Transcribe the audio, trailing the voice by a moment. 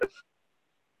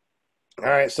All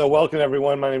right, so welcome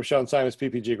everyone. My name is Sean Simons,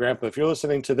 PPG Grandpa. If you're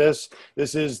listening to this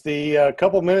is the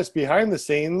couple minutes behind the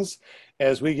scenes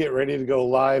as we get ready to go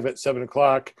live at 7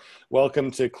 o'clock. Welcome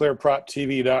to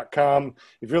clearproptv.com.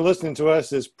 If you're listening to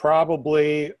us, it's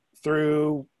probably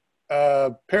through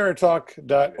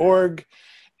paratalk.org.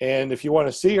 And if you want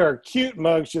to see our cute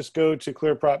mugs, just go to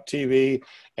Clearprop TV,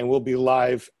 and we'll be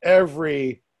live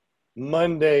every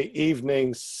Monday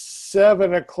evening,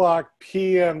 7 o'clock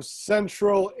p.m.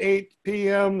 Central, 8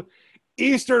 p.m.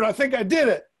 Eastern. I think I did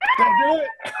it. Did I do it?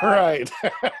 All right.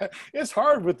 It's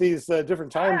hard with these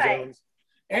different time zones.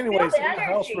 Anyways, in the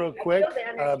house real quick,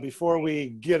 before we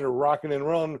get a rocking and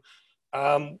rolling.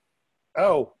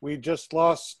 We just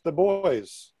lost the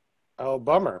boys. Oh,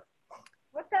 bummer.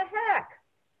 What the heck?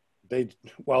 They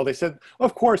said,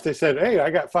 of course, they said, hey, I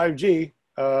got 5G,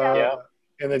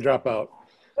 and they drop out.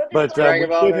 But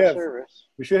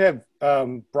we should have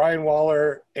Brian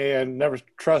Waller and Never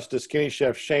Trust a Skinny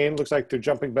Chef Shane. Looks like they're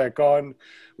jumping back on.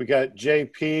 We got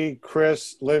JP,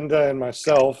 Chris, Linda, and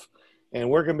myself, and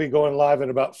we're going to be going live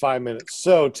in about 5 minutes.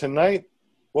 So tonight,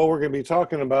 what we're going to be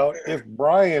talking about, if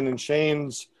Brian and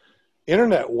Shane's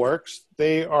internet works,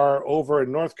 they are over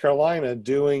in North Carolina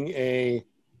doing a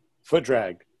foot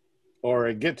drag or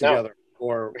a get-together,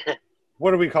 or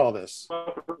what do we call this?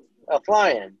 A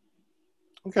fly-in.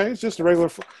 Okay, it's just a regular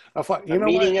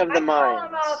meeting of the minds. I call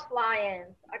them all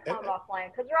fly-ins. Because they're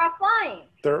all flying.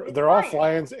 They're all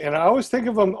fly-ins, and I always think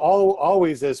of them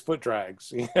always as foot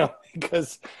drags,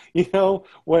 because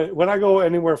when I go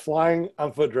anywhere flying,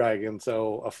 I'm foot dragging.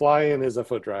 So a fly-in is a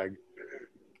foot drag.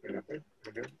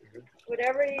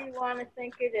 Whatever you want to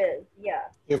think it is, yeah.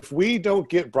 If we don't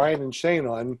get Brian and Shane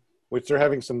on, which they're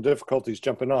having some difficulties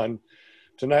jumping on,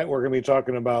 tonight we're going to be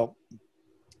talking about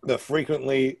the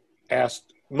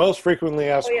most frequently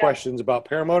asked questions about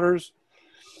paramotors.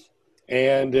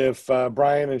 And if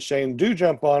Brian and Shane do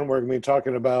jump on, we're going to be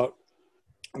talking about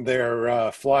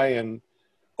their fly-in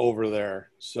over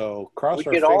there. So we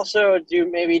could also do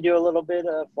a little bit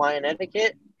of flying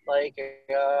etiquette, like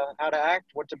how to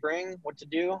act, what to bring, what to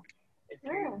do. If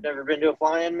you've never been to a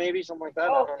fly-in, maybe something like that.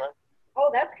 I don't know. Oh,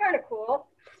 that's kind of cool.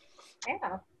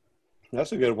 Yeah.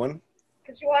 That's a good one.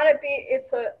 Because you want to be,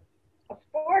 it's a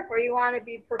sport where you want to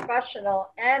be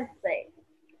professional and safe.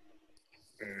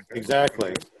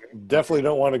 Exactly. Definitely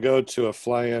don't want to go to a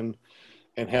fly-in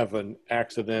and have an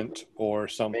accident or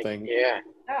something. Yeah.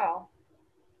 No.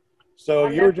 So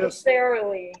you're just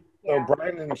necessarily. So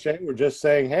Brian and Shane were just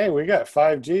saying, hey, we got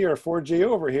 5G or 4G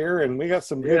over here, and we got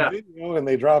some good video, and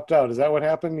they dropped out. Is that what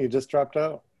happened? You just dropped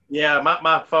out? Yeah,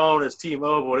 my phone is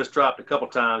T-Mobile. It's dropped a couple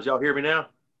times. Y'all hear me now?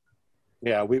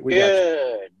 Yeah, we good. Got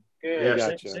you. Good.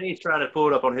 Yeah, Shane's trying to pull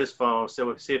it up on his phone, so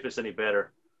we'll see if it's any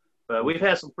better. But we've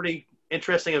had some pretty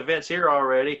interesting events here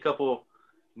already. A couple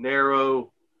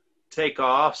narrow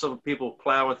takeoffs. Some people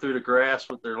plowing through the grass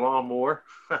with their lawnmower.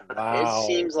 Wow. It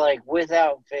seems like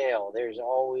without fail, there's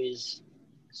always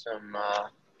some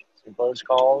close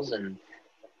calls, and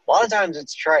a lot of times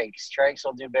it's trikes. Trikes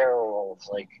will do barrel rolls,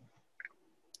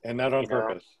 and not on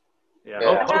purpose. Yeah.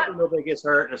 Hopefully nobody gets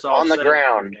hurt, and it's all on the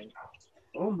ground.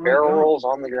 Oh, barrel rolls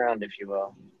on the ground, if you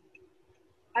will.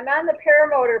 I'm on the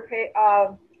paramotor page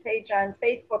on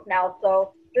Facebook now,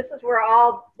 so this is where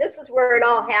it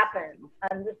all happens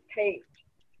on this page,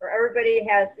 where everybody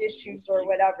has issues or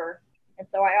whatever, and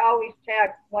so I always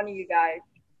tag one of you guys.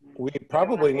 We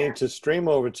probably need to stream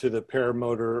over to the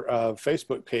paramotor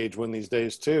Facebook page one of these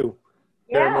days too.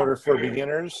 Yeah. Paramotor for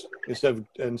beginners instead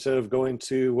of going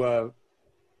to what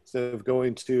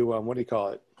do you call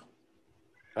it?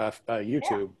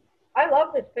 YouTube. Yeah. I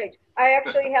love this page. I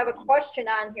actually have a question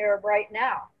on here right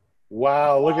now.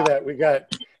 Wow, look at that. We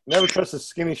got Never Trust a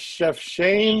Skinny Chef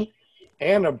Shane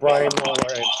and a Brian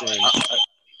Waller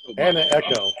and an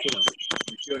echo.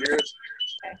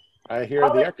 I hear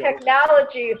the echo.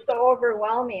 Technology is so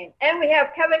overwhelming. And we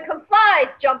have Kevin Can Fly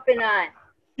jumping on.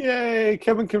 Yay,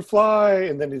 Kevin Can Fly.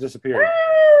 And then he disappeared.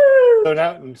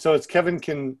 Woo! So it's Kevin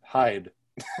Can Hide.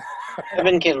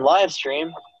 Kevin can live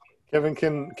stream. Kevin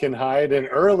can hide, and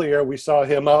earlier we saw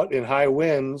him out in high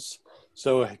winds,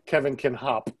 so Kevin can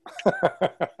hop.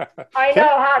 I know,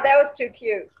 huh? That was too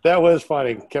cute. That was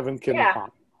funny. Kevin can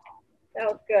hop. That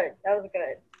was good.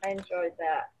 I enjoyed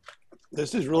that.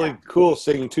 This is really cool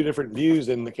seeing two different views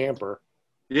in the camper.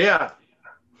 Yeah.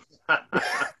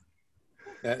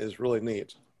 That is really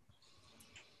neat.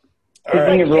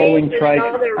 Speaking of rolling trike,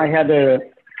 I had to...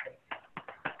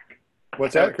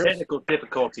 What's that, Chris? Technical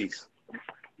difficulties.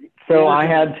 So I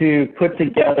had to put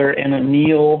together an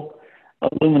anneal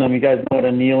aluminum. You guys know what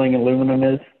annealing aluminum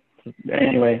is?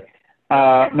 Anyway,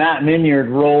 Matt Minyard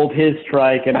rolled his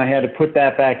trike, and I had to put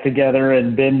that back together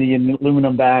and bend the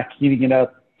aluminum back, heating it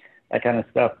up, that kind of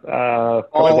stuff. A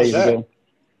couple days ago.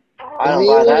 I don't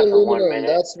buy that for 1 minute.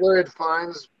 That's where it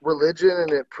finds religion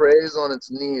and it prays on its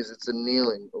knees. It's a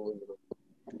kneeling aluminum.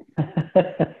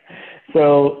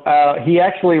 So he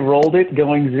actually rolled it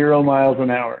going 0 miles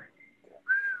an hour.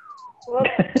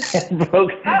 and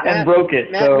broke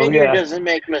it. Matt Minyard doesn't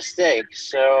make mistakes,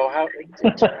 so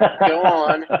go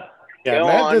on. Yeah,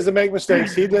 Matt doesn't make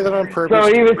mistakes. He did it on purpose.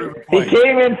 So he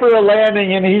came in for a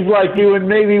landing, and he's like doing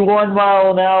maybe 1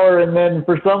 mile an hour, and then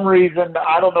for some reason,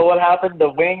 I don't know what happened, the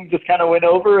wing just kind of went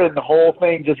over, and the whole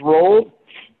thing just rolled,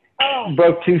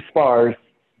 broke 2 spars.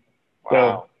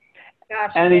 Wow.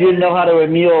 Gosh, and he didn't know how to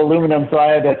anneal aluminum, so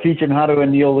I had to teach him how to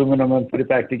anneal aluminum and put it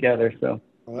back together. So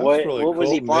what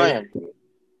was he flying?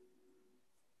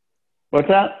 What's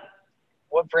that?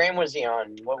 What frame was he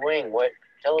on? What wing?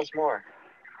 Tell us more.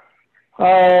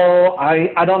 Oh,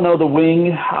 I don't know the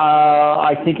wing.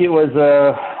 I think it was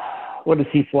what does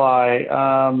he fly?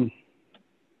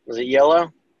 Was it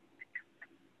yellow?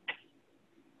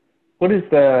 What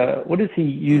does he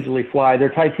usually fly? They're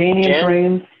titanium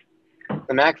frames.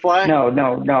 The MacFly?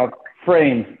 No.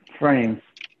 Frames.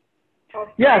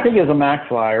 Yeah, I think it was a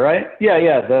MacFly, right?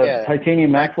 Yeah. The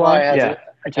titanium MacFly. Has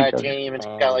titanium. It's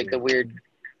got like the weird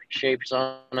shapes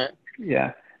on it.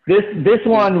 Yeah. This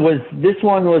one was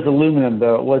aluminum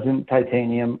though. It wasn't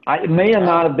titanium. It may have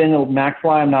not have been a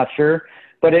MacFly. I'm not sure,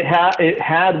 but it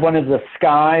had one of the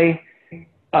Sky,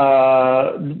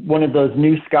 one of those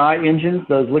new Sky engines,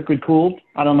 those liquid cooled.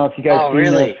 I don't know if you guys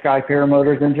seen the Sky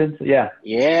Paramotors engines. Yeah.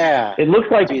 Yeah. It looks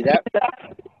like that's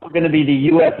going to be the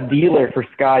U.S. dealer for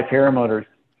Sky Paramotors.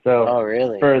 So. Oh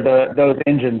really? For those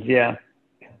engines, yeah.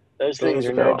 Those things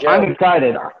are no joke. I'm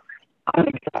excited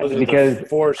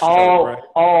because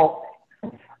all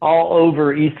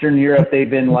over Eastern Europe, they've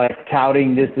been like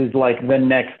touting this is like the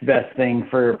next best thing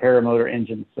for paramotor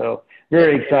engines. So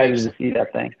very excited to see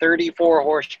that thing. 34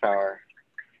 horsepower.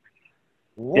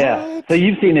 What? Yeah. So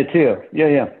you've seen it too.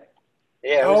 Yeah.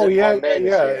 Yeah. Oh yeah.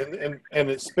 And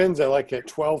it spins at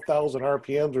 12,000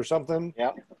 RPMs or something.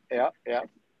 Yep.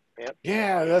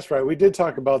 Yeah, that's right. We did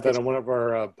talk about that on one of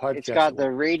our podcasts. It's got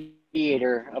the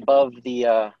radiator above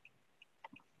the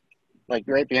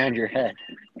right behind your head.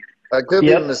 I could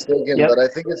be mistaken, but I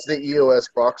think it's the EOS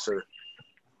Boxer.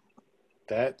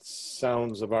 That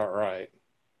sounds about right.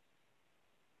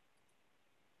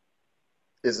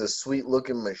 It's a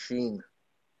sweet-looking machine.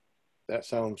 That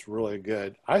sounds really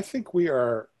good. I think we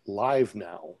are live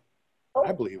now.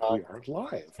 I believe we are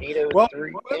live. Well,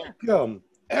 welcome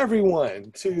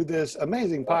everyone to this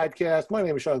amazing podcast. My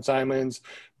name is Sean Simons,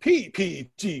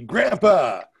 PPG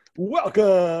Grandpa.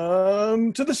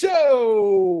 Welcome to the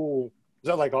show. Is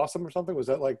that like awesome or something? Was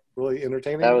that like really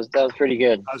entertaining? That was pretty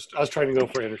good. I was trying to go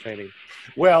for entertaining.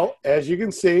 Well, as you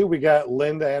can see, we got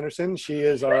Linda Anderson. She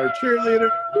is our cheerleader.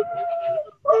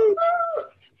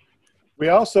 We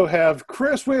also have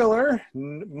Chris Wheeler.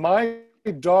 My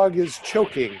dog is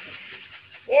choking.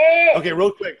 Yeah. Okay,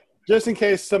 real quick. Just in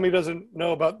case somebody doesn't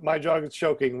know about my dog is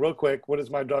choking, real quick, what is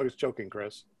my dog is choking,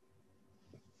 Chris?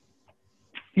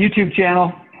 YouTube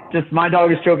channel. Just my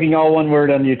dog is choking, all one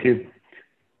word on YouTube.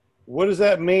 What does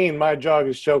that mean, my dog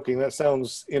is choking? That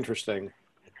sounds interesting.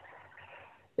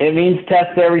 It means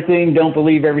test everything, don't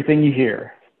believe everything you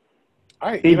hear.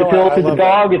 Feed the pill to the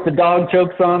dog. If the dog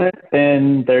chokes on it,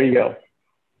 then there you go.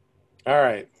 All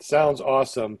right. Sounds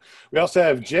awesome. We also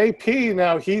have JP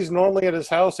now. He's normally at his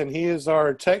house, and he is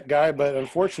our tech guy, but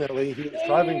unfortunately, he is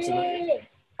driving tonight.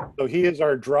 So he is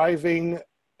our driving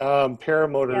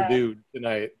paramotor dude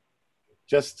tonight.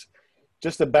 Just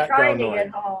a background driving noise. at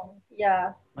home.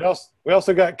 Yeah. We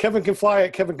also got Kevin Can Fly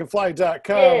at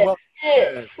kevincanfly.com.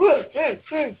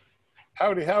 Yeah.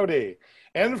 Howdy.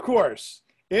 And of course,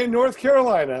 in North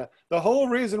Carolina, the whole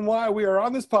reason why we are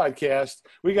on this podcast,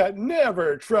 we got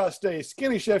Never Trust a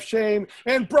Skinny Chef Shane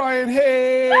and Brian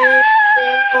Hay.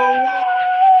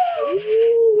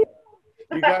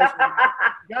 You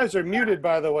guys are muted,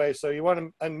 by the way, so you want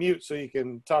to unmute so you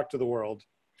can talk to the world.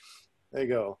 There you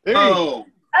go.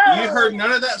 You heard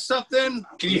none of that stuff then?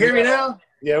 Can you hear me now?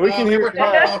 Yeah, we can hear you.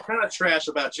 All kind of trash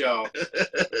about y'all.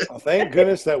 Well, thank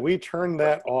goodness that we turned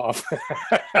that off.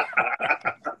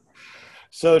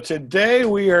 So today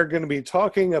we are going to be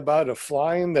talking about a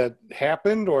flying that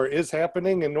happened or is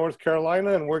happening in North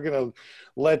Carolina, and we're going to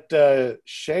let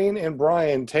Shane and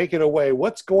Brian take it away.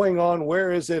 What's going on?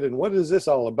 Where is it? And what is this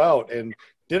all about? And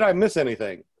did I miss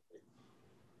anything?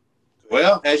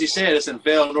 Well, as you said, it's in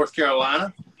Vail, North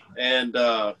Carolina. And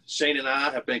Shane and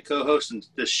I have been co-hosting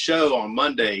this show on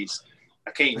Mondays.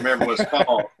 I can't remember what it's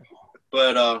called.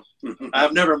 But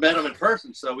I've never met him in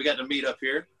person, so we got to meet up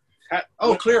here.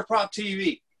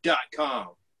 clearproptv.com.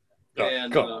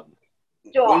 And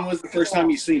when was the first time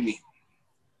you see me?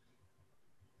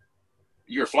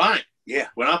 You're flying. Yeah.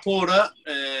 When I pulled up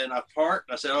and I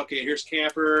parked, I said, okay, here's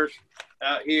campers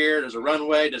out here. There's a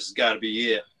runway. This has got to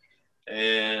be it.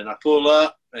 And I pull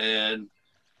up and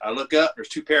I look up. There's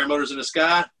 2 paramotors in the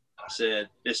sky. I said,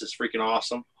 this is freaking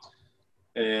awesome.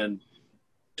 And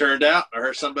turned out, I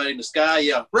heard somebody in the sky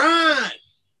yell, Brian!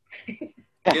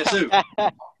 Guess who?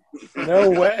 No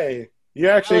way. You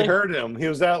actually heard him. He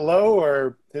was that low,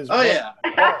 or his? Oh yeah.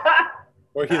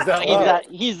 Or he's that loud.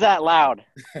 He's that loud.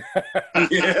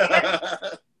 Yeah.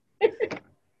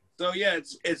 So yeah,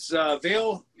 it's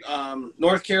Vail,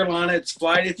 North Carolina. It's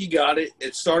Flight If You Got It.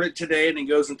 It started today and it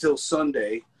goes until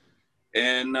Sunday,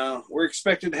 and we're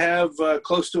expected to have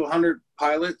close to 100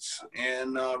 pilots.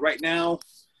 And right now,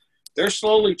 they're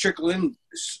slowly trickling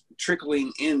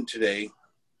in today.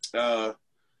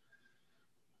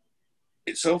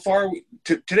 So far,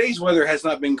 today's weather has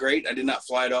not been great. I did not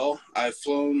fly at all. I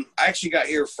actually got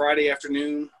here Friday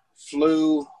afternoon,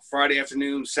 flew Friday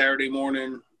afternoon, Saturday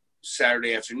morning,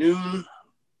 Saturday afternoon.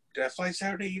 Did I fly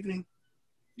Saturday evening?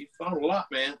 You flown a lot,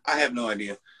 man. I have no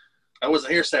idea. I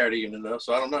wasn't here Saturday evening, though,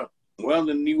 so I don't know. Well,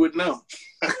 then you would know.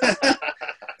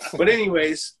 But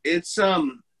anyways, it's,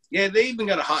 yeah, they even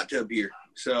got a hot tub here.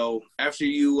 So after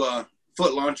you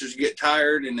foot launchers get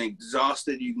tired and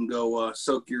exhausted, you can go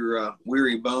soak your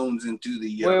weary bones into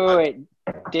the wait.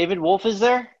 David Wolf is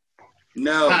there?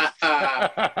 No.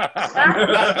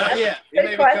 Yeah, he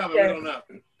may be coming. We don't know.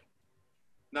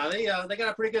 No, they got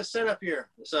a pretty good setup here.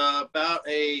 It's about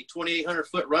a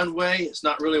 2,800-foot runway. It's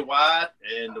not really wide,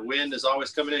 and the wind is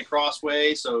always coming in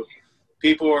crossways, so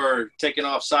people are taking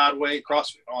off sideways,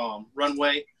 cross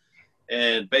runway,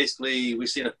 and basically we've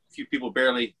seen a few people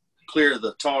barely clear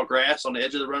the tall grass on the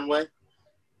edge of the runway.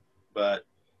 But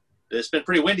it's been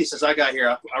pretty windy since I got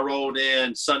here. I rolled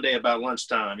in Sunday about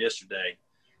lunchtime yesterday,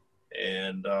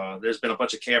 and there's been a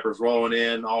bunch of campers rolling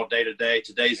in all day today.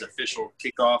 Today's the official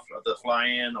kickoff of the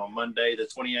fly-in on Monday the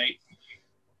 28th.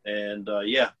 And,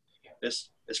 yeah, it's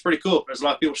pretty cool. There's a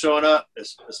lot of people showing up.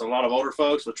 It's a lot of older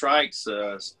folks with trikes,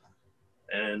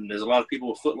 and there's a lot of people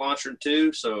with foot launching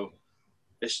too. So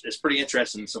it's pretty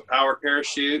interesting. Some power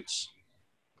parachutes.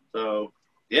 So,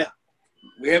 yeah.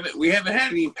 We haven't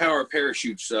had any power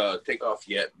parachutes take off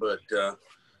yet, but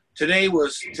today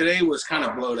was kind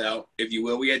of blowed out, if you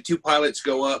will. We had 2 pilots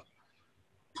go up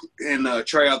and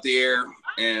try out the air,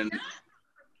 and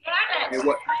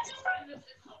what?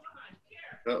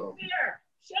 Uh-oh.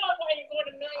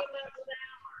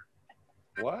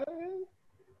 What?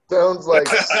 Sounds like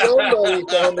somebody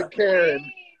found a Karen.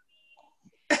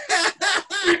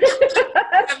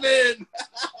 Kevin!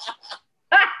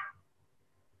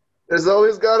 There's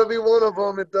always got to be one of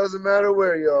them. It doesn't matter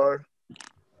where you are.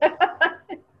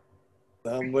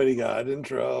 Somebody got in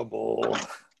trouble.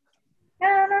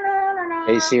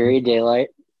 Hey Siri, daylight.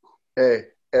 Hey,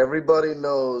 everybody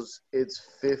knows it's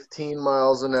 15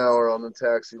 miles an hour on the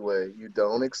taxiway. You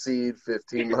don't exceed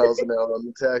 15 miles an hour on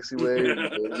the taxiway,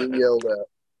 and you get yelled at.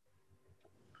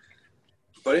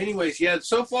 But anyways, yeah,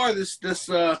 so far this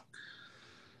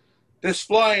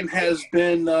flying has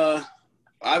been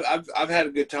I've had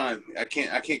a good time. I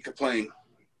can't complain.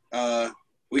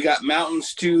 We got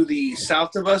mountains to the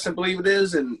south of us, I believe it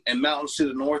is, and mountains to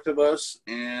the north of us,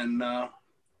 and I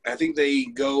think they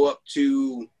go up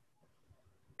to,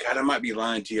 God, I might be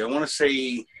lying to you. I want to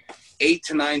say 8,000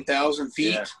 to 9,000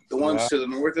 feet. Yeah. The ones to the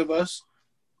north of us.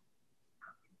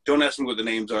 Don't ask me what the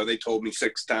names are. They told me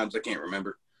 6 times. I can't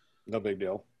remember. No big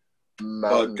deal.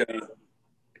 But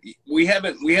we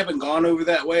haven't gone over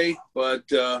that way. But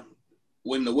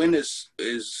when the wind is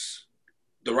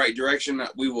the right direction,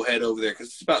 we will head over there because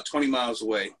it's about 20 miles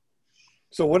away.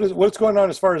 So what's going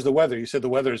on as far as the weather? You said the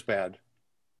weather is bad.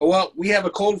 Well, we have a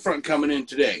cold front coming in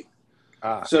today.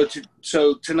 So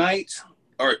tonight,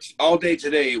 or all day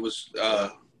today, it was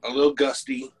a little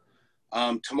gusty.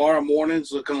 Tomorrow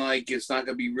morning's looking like it's not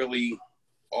going to be really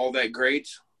all that great,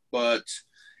 but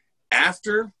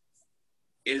after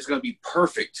it is going to be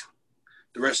perfect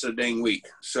the rest of the dang week.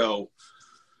 So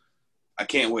I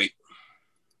can't wait.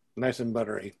 Nice and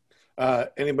buttery.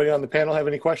 Anybody on the panel have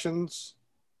any questions?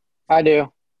 I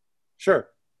do. Sure.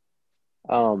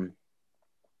 Oh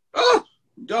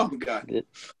my God.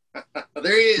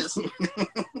 There he is.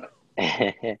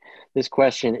 This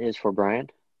question is for Brian.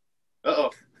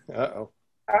 Uh-oh.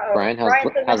 Brian,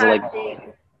 how's the leg?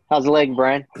 How's the leg,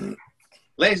 Brian?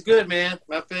 Leg's good, man.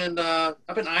 I've been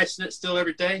icing it still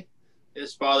every day.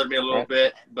 It's bothered me a little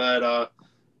bit, but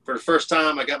for the first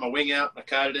time, I got my wing out. I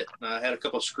kited it. And I had a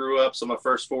couple of screw-ups on my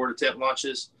first forward attempt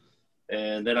launches.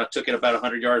 And then I took it about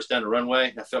 100 yards down the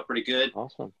runway. I felt pretty good.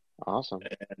 Awesome.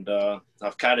 And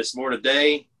I've kited some more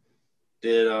today.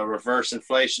 Did a reverse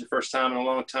inflation first time in a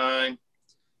long time.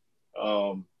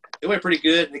 It went pretty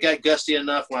good. It got gusty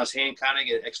enough when I was hand kiting.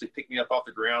 It actually picked me up off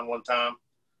the ground one time.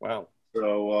 Wow.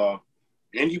 So,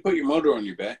 and you put your motor on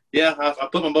your back? Yeah, I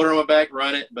put my motor on my back,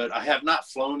 run it, but I have not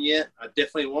flown yet. I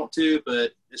definitely want to,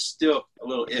 but it's still a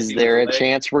little iffy. Is there a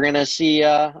chance we're going to see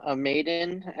a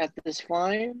maiden at this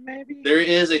flying, maybe? There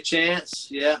is a chance,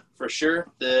 yeah, for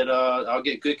sure, that I'll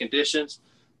get good conditions.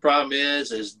 Problem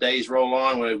is, as days roll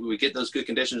on, when we get those good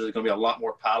conditions, there's going to be a lot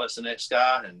more pilots in that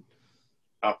sky, and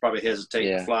I'll probably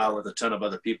hesitate to fly with a ton of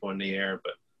other people in the air.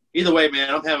 But either way, man,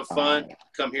 I'm having fun.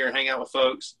 Come here and hang out with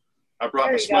folks. I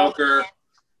brought my smoker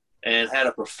and had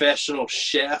a professional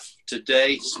chef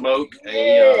today smoke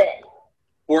a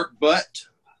pork butt.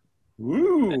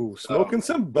 Ooh, smoking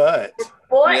some butt.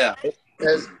 Yeah.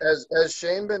 Has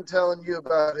Shane been telling you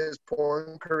about his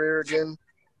porn career again?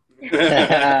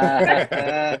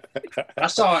 I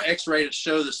saw an X-rated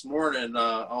show this morning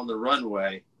on the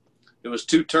runway. It was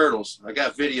 2 turtles. I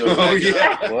got video of that. Oh,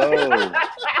 yeah. Whoa.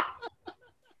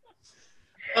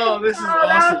 Oh, this is awesome.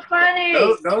 That was funny.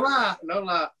 No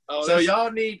lie. So y'all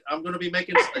need, I'm going to be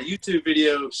making a YouTube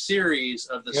video series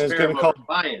of the Sparrow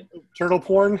flying. Turtle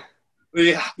porn?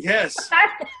 Yeah, yes.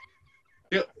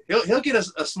 He'll get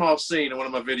a small scene in one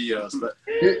of my videos, but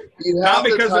you not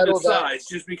because of the size,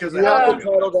 just because you have to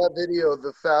title that video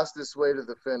 "The Fastest Way to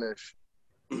the Finish."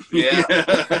 Yeah.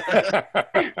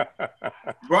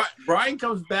 Brian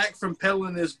comes back from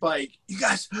pedaling his bike. You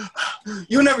guys,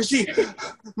 you'll never see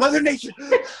Mother Nature.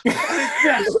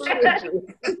 That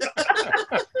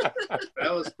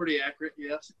was pretty accurate,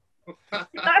 yes.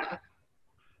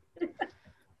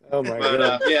 Oh my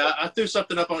God. Yeah, I threw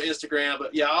something up on Instagram,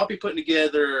 but yeah, I'll be putting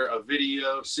together a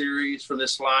video series from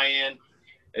this fly-in,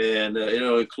 and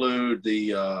it'll include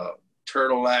the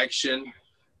turtle action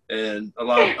and a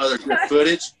lot of other good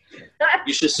footage.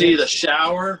 You should see the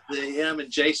shower that him and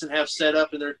Jason have set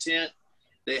up in their tent.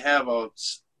 They have I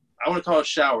want to call it a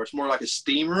shower. It's more like a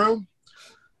steam room,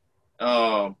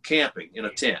 camping in a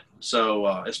tent.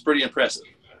 So it's pretty impressive.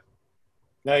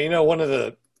 Now, you know, one of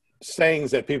the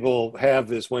sayings that people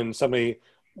have is when somebody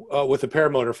with a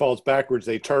paramotor falls backwards,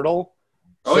 they turtle.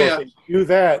 Oh, so yeah. if you do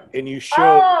that and you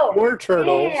show your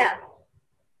turtles. Yeah.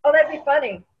 Oh, that'd be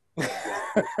funny.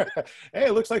 Hey,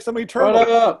 it looks like somebody turtled. What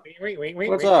up?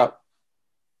 What's up?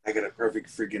 I got a perfect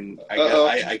freaking.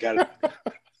 I got it.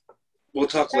 We'll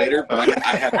talk later, but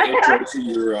I have to intro to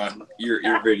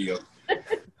your video.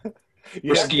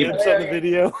 You have dibs on the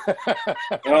video.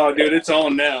 Oh, dude, it's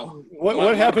on now.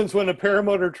 What happens when a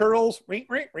paramotor turtles? Yeah.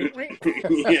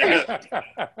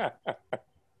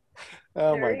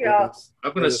 Oh my goodness.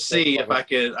 I'm gonna see if I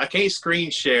can. I can't screen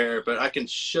share, but I can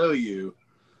show you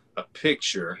a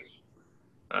picture.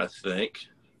 I think.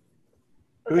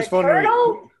 Whose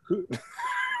phone?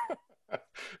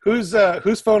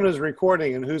 Whose phone is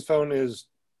recording and whose phone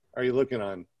are you looking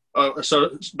on?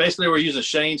 So basically, we're using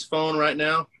Shane's phone right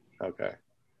now. Okay.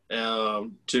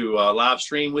 To live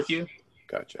stream with you.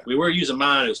 Gotcha. We were using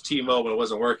mine. It was T-Mobile. It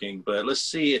wasn't working. But let's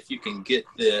see if you can get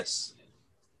this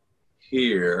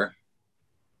here.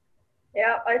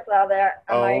 Yeah, I saw that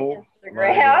on my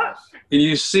Instagram. Can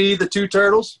you see the 2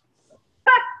 turtles?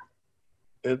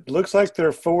 It looks like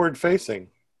they're forward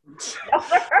facing.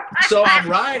 So I'm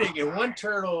riding, and one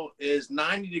turtle is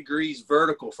 90 degrees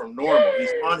vertical from normal.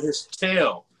 He's on his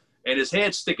tail, and his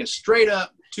head's sticking straight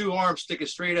up, 2 arms sticking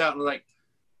straight out. And I'm like,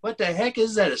 what the heck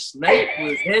is that, a snake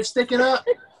with his head sticking up?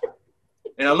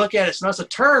 And I look at it, it's a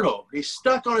turtle. He's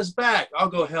stuck on his back. I'll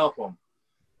go help him.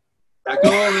 I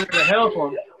go over to help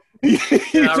him,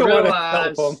 and I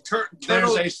realize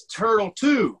there's a turtle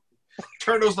too.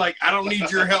 Turtle's like, I don't need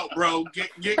your help, bro.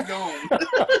 Get going.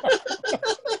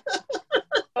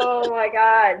 Oh my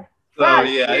God. So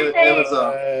yeah, it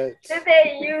was did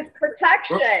they use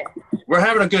protection? We're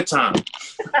having a good time.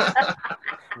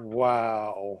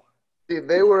 Wow. See,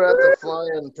 they were at the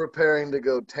fly-in preparing to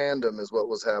go tandem is what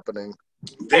was happening.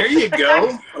 There you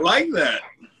go. I like that.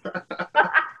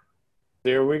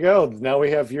 There we go. Now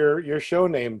we have your show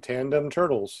name, Tandem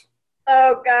Turtles.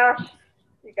 Oh gosh,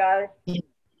 you guys.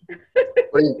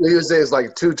 What you say is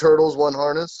like 2 turtles, 1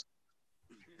 harness?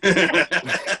 Don't get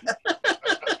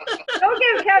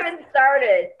Kevin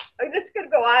started. I'm just gonna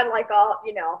go on like all,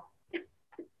 you know.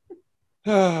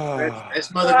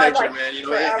 It's Mother Nature, man. You know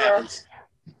what happens.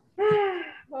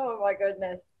 Oh my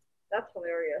goodness, that's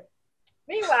hilarious.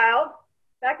 Meanwhile,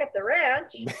 back at the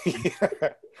ranch.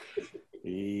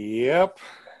 Yep.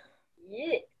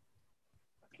 Yeah.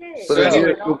 Okay.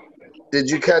 So did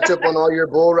you catch up on all your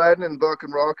bull riding and buck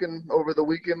and rocking over the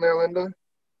weekend there, Linda?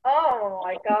 Oh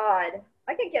my God.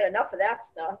 I can't get enough of that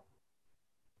stuff.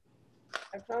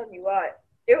 I'm telling you what.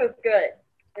 It was good.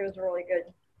 It was really good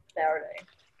Saturday.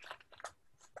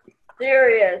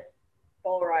 Serious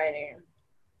bull riding.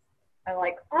 I'm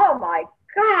like, oh my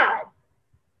God.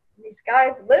 These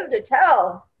guys live to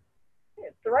tell.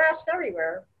 It's thrashed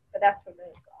everywhere. But that's what it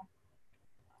is.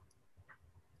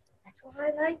 That's why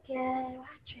I like it.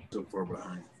 Watch it. So far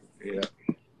behind. Yeah.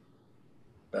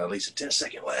 At least a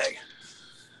 10-second lag.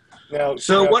 Now,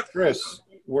 what, Chris?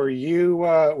 Were you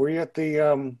at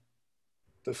the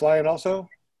fly-in also?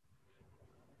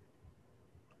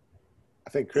 I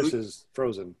think Chris is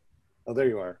frozen. Oh, there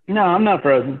you are. No, I'm not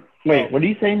frozen. Wait, what are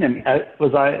you saying? I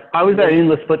was at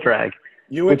Endless Foot Drag,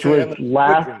 which was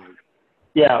last.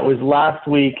 Yeah, it was last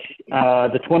week,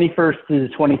 the 21st to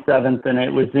the 27th, and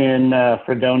it was in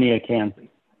Fredonia, Kansas.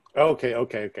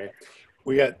 Okay.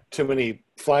 We got too many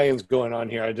fly-ins going on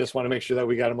here. I just want to make sure that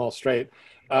we got them all straight.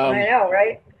 I know,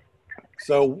 right?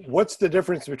 So what's the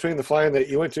difference between the fly-in that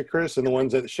you went to, Chris, and the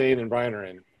ones that Shane and Brian are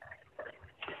in?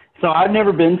 So I've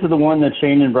never been to the one that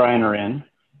Shane and Brian are in.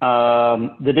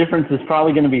 The difference is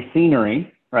probably going to be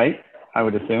scenery, right? I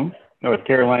would assume. North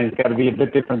Carolina's got to be a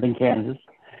bit different than Kansas.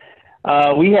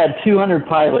 We had 200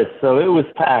 pilots, so it was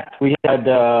packed. We had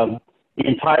the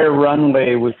entire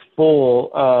runway was full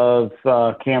of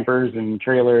campers and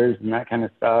trailers and that kind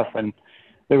of stuff, and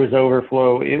there was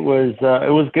overflow. It was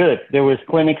good. There was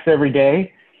clinics every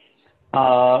day,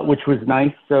 which was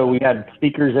nice. So we had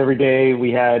speakers every day.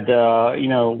 We had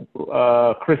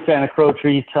Chris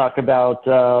Santacroce talk about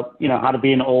how to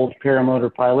be an old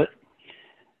paramotor pilot.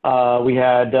 We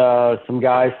had some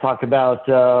guys talk about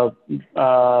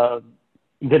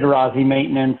Vitarazi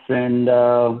maintenance and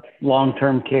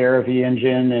long-term care of the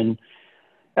engine. And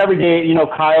every day,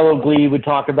 Kyle O'Glee would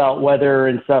talk about weather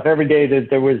and stuff. Every day that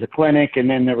there was a clinic, and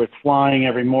then there was flying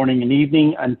every morning and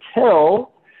evening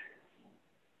until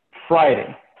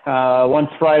Friday.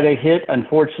 Once Friday hit,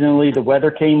 unfortunately, the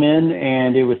weather came in,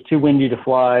 and it was too windy to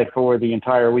fly for the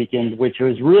entire weekend, which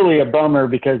was really a bummer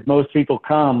because most people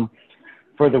come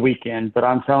for the weekend. But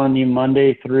I'm telling you,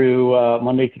 Monday through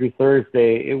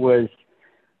Thursday, it was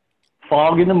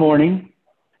fog in the morning,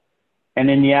 and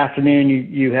in the afternoon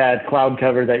you had cloud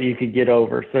cover that you could get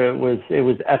over. So it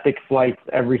was epic flights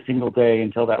every single day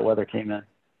until that weather came in.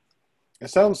 It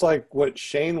sounds like what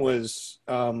Shane was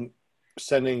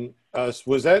sending us.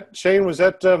 Was that Shane? Was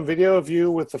that video of you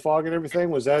with the fog and everything?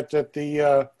 Was that at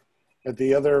the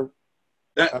other?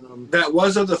 That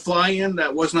was of the fly-in.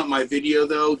 That was not my video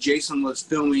though. Jason was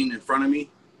filming in front of me.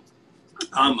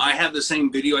 I have the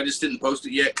same video. I just didn't post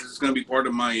it yet because it's going to be part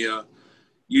of my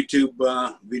YouTube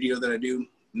video that I do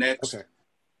next. Okay.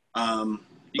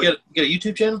 You got a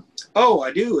YouTube channel? Oh,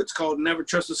 I do. It's called Never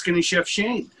Trust a Skinny Chef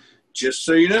Shane. Just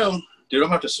so you know. Dude, I'm going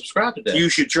to have to subscribe to that. You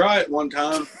should try it one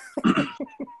time.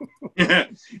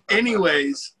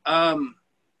 Anyways,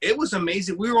 it was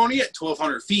amazing. We were only at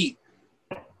 1,200 feet,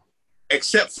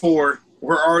 except for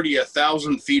we're already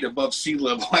 1,000 feet above sea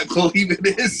level, I believe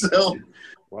it is. So,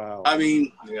 wow. I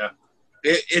mean, yeah,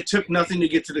 it took nothing to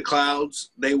get to the clouds.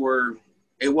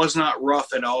 It was not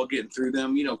rough at all getting through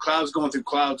them. Clouds going through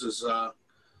clouds is a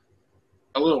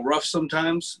little rough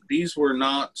sometimes. These were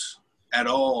not at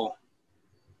all.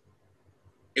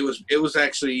 It was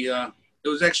actually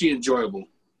enjoyable.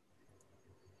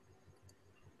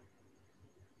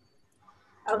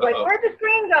 I was like, where'd the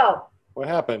screen go? What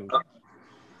happened?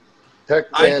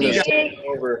 Tech Dan is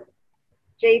over.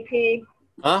 JP.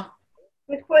 Huh? Are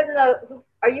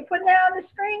you putting that on the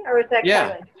screen, or is that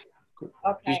Kevin?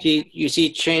 Okay. You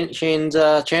see Shane's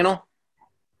channel?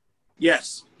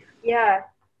 Yes. Yeah.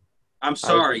 I'm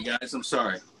sorry, guys. I'm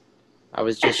sorry. I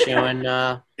was just showing.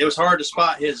 It was hard to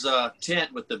spot his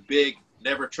tent with the big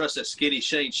 "Never Trust That Skinny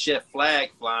Shane Chef"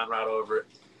 flag flying right over it.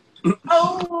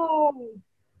 Oh.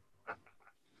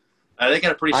 They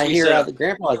got a pretty sweet I hear setup. the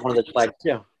grandpa has one of the flags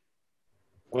too.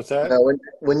 What's that? Now,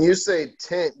 when you say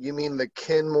tent, you mean the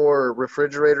Kenmore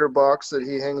refrigerator box that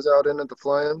he hangs out in at the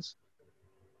fly-ins?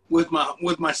 With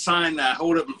my sign that I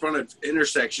hold up in front of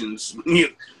intersections,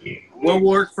 we'll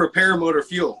work for paramotor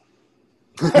fuel.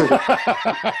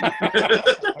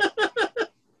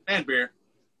 And beer.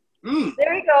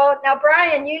 There you go. Now,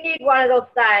 Brian, you need one of those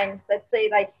signs that say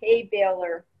like "Hay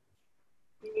Baler."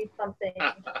 You need something.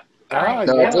 No,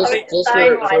 just for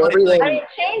everyone. I mean,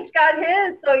 Shane's got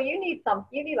his, so you need some.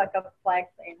 You need like a flag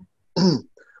thing.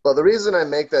 Well, the reason I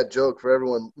make that joke for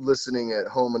everyone listening at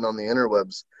home and on the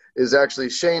interwebs is actually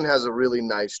Shane has a really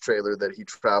nice trailer that he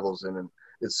travels in, and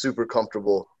it's super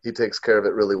comfortable. He takes care of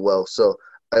it really well. So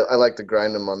I like to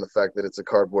grind them on the fact that it's a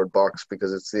cardboard box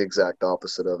because it's the exact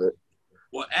opposite of it.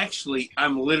 Well, actually,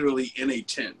 I'm literally in a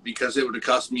tent because it would have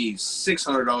cost me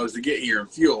 $600 to get here in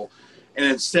fuel, and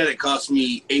instead it cost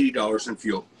me $80 in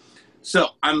fuel. So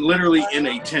I'm literally in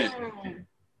a tent.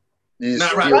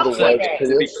 Not right now,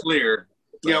 to be clear.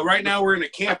 You know, right now we're in a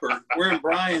camper. We're in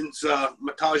Brian's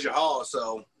Mataja Hall,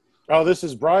 so. Oh, this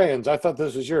is Brian's. I thought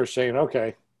this was yours, Shane.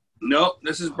 Okay. Nope,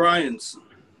 this is Brian's.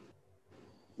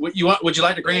 What you want? Would you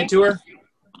like the grand tour?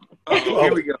 Oh,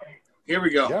 here we go. Here we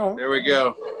go. Yeah. There we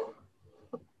go.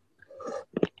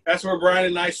 That's where Brian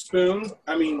and I spoon.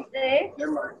 I mean,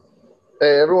 never mind.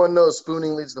 Hey, everyone knows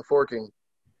spooning leads to forking.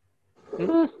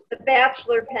 The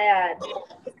bachelor pad. All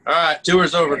right,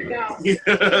 tour's over.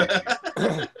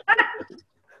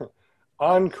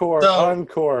 Encore, So,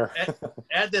 encore.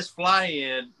 At this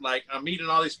fly-in, like, I'm meeting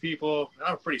all these people.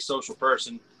 I'm a pretty social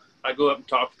person. I go up and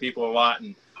talk to people a lot,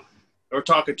 and we're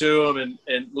talking to them,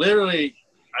 and literally,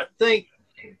 I think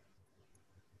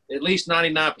at least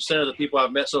 99% of the people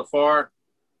I've met so far,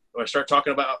 when I start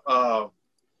talking about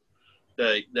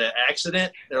the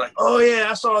accident, they're like, "Oh yeah,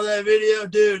 I saw that video,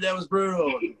 dude. That was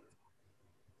brutal."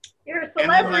 You're a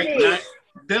celebrity.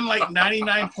 Then like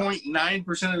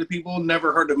 99.9% of the people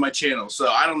never heard of my channel, so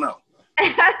I don't know.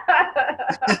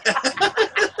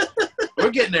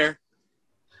 We're getting there.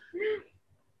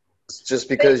 It's just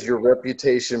because your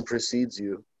reputation precedes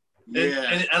you. Yeah.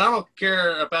 And I don't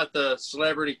care about the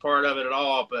celebrity part of it at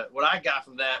all, but what I got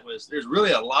from that was there's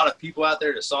really a lot of people out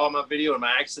there that saw my video and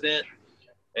my accident,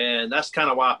 and that's kind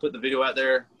of why I put the video out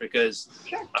there, because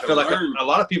I feel like a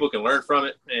lot of people can learn from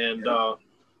it and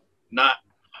not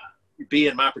be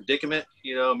in my predicament,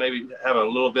 you know, maybe have a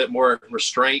little bit more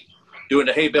restraint doing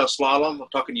the hay bale slalom. I'm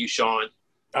talking to you, Sean.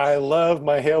 I love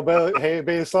my hay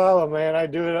bale slalom, man. I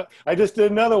do it. I just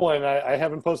did another one. I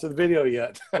haven't posted the video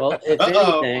yet. Well, if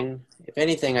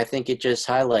anything, I think it just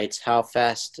highlights how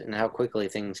fast and how quickly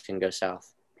things can go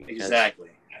south. Exactly.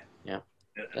 Yeah.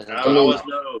 I was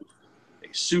no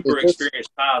super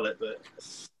experienced pilot, but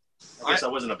I guess I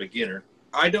wasn't a beginner.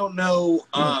 I don't know.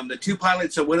 The two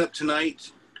pilots that went up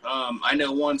tonight, I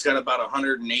know one's got about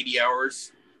 180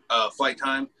 hours flight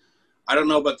time. I don't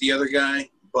know about the other guy,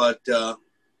 but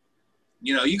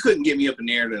you know, you couldn't get me up in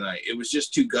the air tonight. It was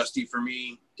just too gusty for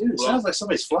me. Dude, it sounds like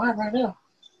somebody's flying right now.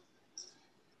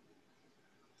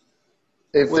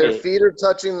 If their feet are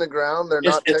touching the ground, they're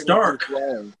not technically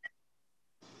flying.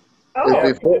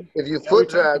 Oh. If you foot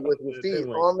drag with your feet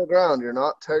on the ground, you're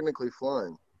not technically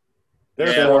flying.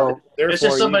 Therefore, it's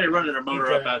just somebody running a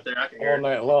motor up out there. I can hear all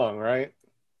night long, right?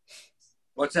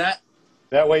 What's that?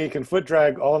 That way you can foot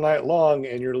drag all night long,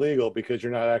 and you're legal because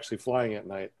you're not actually flying at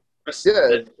night.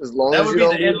 Yeah, as long as you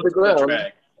don't leave the ground.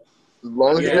 As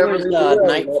long as you never leave the ground.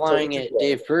 Night flying at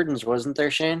Dave Burden's, wasn't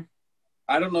there, Shane?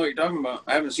 I don't know what you're talking about.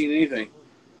 I haven't seen anything.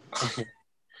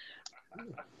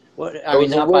 What? I mean,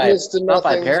 not by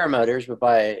paramotors, but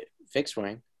by fixed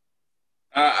wing.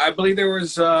 I believe there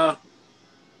was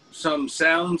some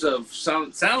sounds of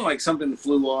sound like something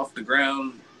flew off the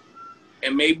ground,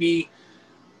 and maybe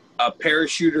a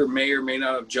parachuter may or may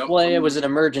not have jumped. Well, it was an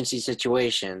emergency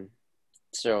situation,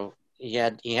 so he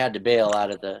had to bail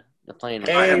out of the plane.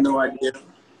 I have no idea.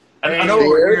 I know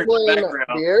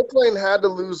the airplane had to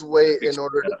lose weight in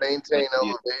order to maintain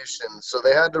elevation, so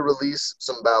they had to release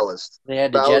some ballast. They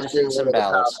had to jettison some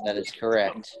ballast. That is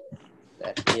correct.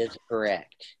 That is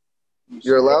correct.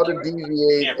 You're allowed to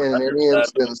deviate in any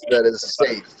instance that is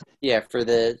safe. Yeah, for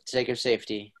the sake of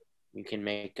safety, you can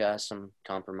make some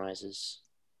compromises.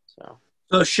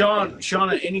 So Sean,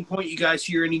 at any point you guys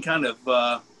hear any kind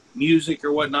of music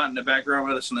or whatnot in the background,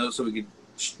 let us know so we could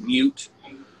mute.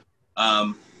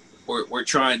 We're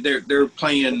trying. They're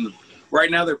playing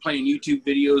right now. They're playing YouTube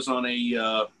videos on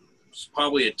a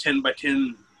probably a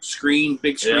 10x10 screen,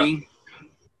 big screen. Yeah.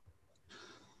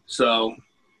 So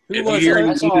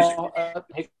I saw a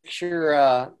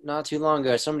picture not too long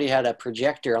ago. Somebody had a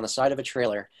projector on the side of a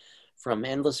trailer from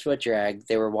Endless Foot Drag.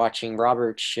 They were watching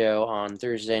Robert's show on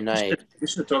Thursday night. We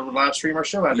should totally live stream our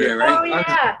show out there, right?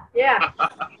 Oh yeah.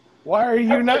 Why are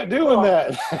you not doing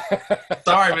that?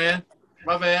 Sorry, man.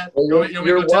 My bad. Well,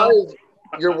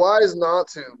 you're wise not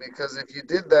to, because if you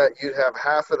did that, you'd have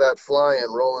half of that flying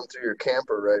rolling through your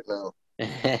camper right now.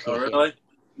 Oh, really?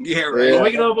 Yeah, right. Yeah. Well,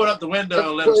 we can open up the window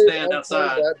and let them stand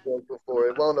outside. I've that joke before.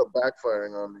 It wound up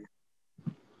backfiring on me.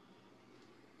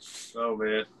 Oh,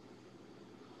 man.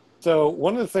 So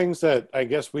one of the things that I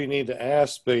guess we need to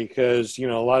ask, because, you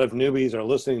know, a lot of newbies are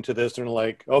listening to this and are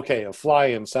like, okay, a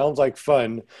fly-in sounds like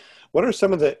fun. What are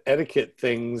some of the etiquette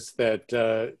things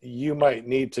that you might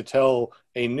need to tell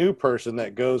a new person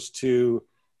that goes to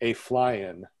a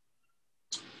fly-in?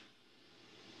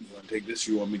 take this.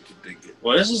 Or you want me to take it?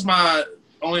 Well, this is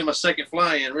only my second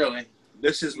fly-in, really.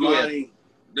 This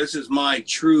is my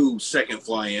true second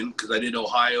fly-in because I did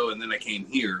Ohio and then I came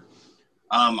here.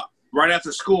 Right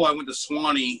after school, I went to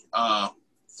Swanee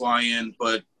fly-in,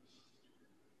 but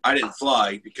I didn't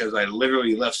fly because I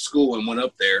literally left school and went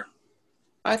up there.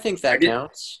 I think that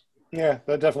counts. Yeah,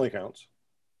 that definitely counts.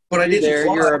 But I didn't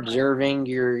fly. You're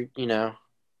observing.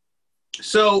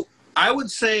 So I would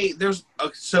say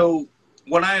so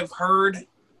what I've heard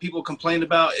people complain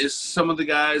about is some of the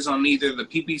guys on either the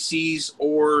PPCs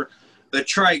or the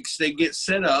trikes, they get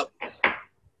set up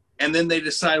and then they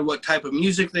decide what type of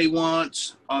music they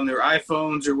want on their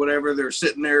iPhones or whatever. They're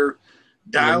sitting there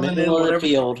dialing in whatever. The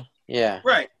field. Yeah.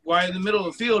 Right. While in the middle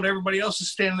of the field, everybody else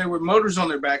is standing there with motors on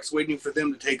their backs waiting for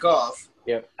them to take off.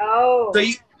 Yep. Oh.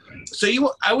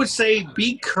 I would say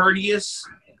be courteous,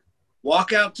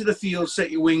 walk out to the field, set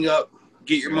your wing up,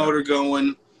 get your motor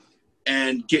going,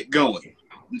 and get going.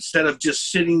 Instead of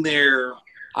just sitting there.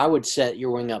 I would set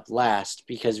your wing up last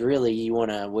because really you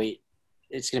want to wait.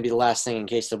 It's going to be the last thing in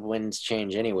case the winds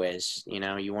change anyways.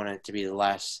 You want it to be the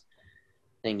last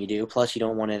thing you do. Plus, you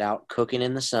don't want it out cooking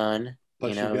in the sun.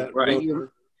 Plus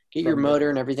Get your motor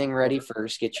and everything ready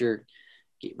first. Get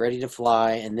ready to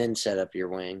fly and then set up your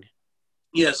wing.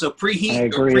 Yeah, so preheat. I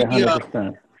agree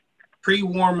 100%.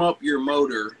 Pre-warm up your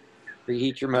motor.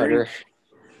 Preheat your motor.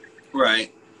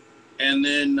 Right. And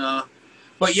then,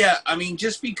 but yeah, I mean,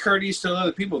 just be courteous to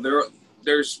other people.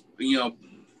 There's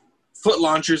foot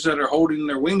launchers that are holding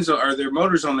their wings or their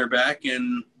motors on their back,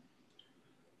 and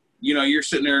you're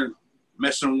sitting there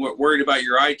worried about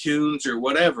your iTunes or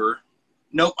whatever.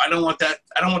 Nope, I don't want that.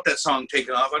 I don't want that song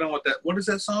taken off. I don't want that. What is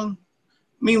that song?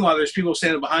 Meanwhile, there's people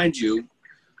standing behind you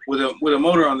with a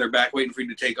motor on their back waiting for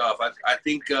you to take off. I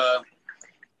think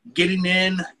getting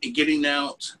in and getting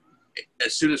out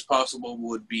as soon as possible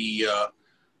would be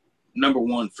number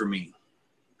one for me.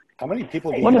 How many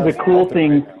people? One of the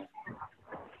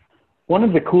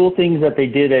cool things that they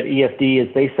did at EFD is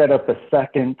they set up a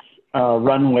second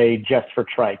runway just for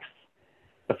trikes.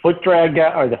 The foot drag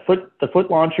or the foot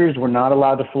launchers were not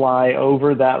allowed to fly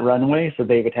over that runway, so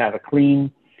they would have a clean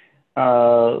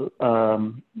launch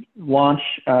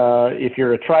if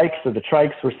you're a trike. So the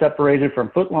trikes were separated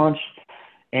from foot launch,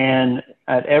 and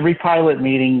at every pilot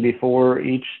meeting before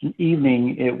each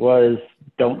evening, it was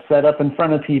don't set up in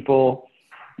front of people.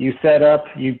 You set up,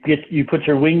 you put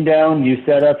your wing down, you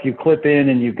set up, you clip in,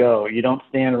 and you go. You don't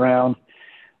stand around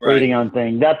waiting on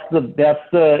things.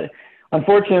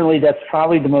 Unfortunately, that's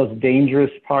probably the most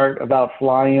dangerous part about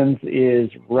fly-ins is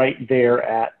right there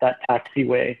at that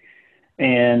taxiway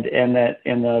and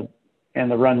the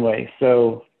runway.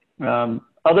 So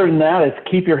other than that, it's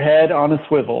keep your head on a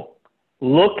swivel.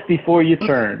 Look before you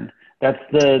turn. That's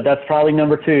probably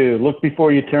number 2. Look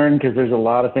before you turn because there's a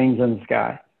lot of things in the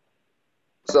sky.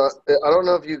 So I don't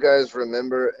know if you guys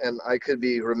remember, and I could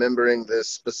be remembering this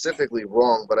specifically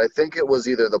wrong, but I think it was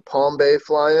either the Palm Bay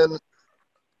fly-in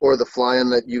or the fly-in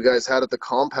that you guys had at the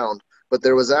compound. But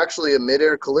there was actually a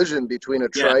midair collision between a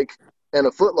trike and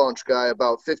a foot launch guy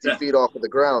about 50 feet off of the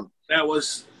ground. That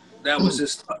was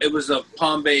just, it was a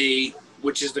Palm Bay,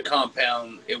 which is the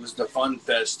compound. It was the Fun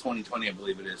Fest 2020, I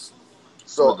believe it is.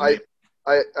 So I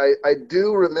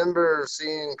do remember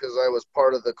seeing, because I was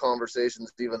part of the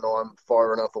conversations, even though I'm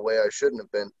far enough away I shouldn't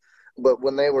have been. But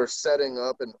when they were setting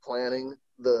up and planning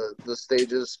the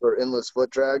stages for endless foot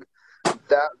drag,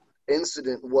 that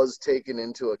incident was taken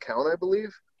into account, I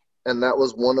believe, and that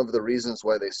was one of the reasons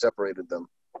why they separated them.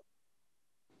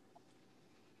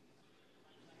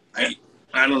 I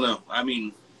don't know. I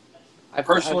mean, I've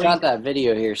got that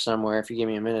video here somewhere. If you give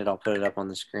me a minute, I'll put it up on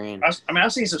the screen.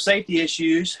 I've seen some safety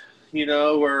issues,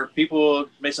 where people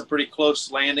made some pretty close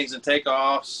landings and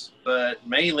takeoffs, but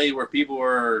mainly where people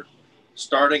were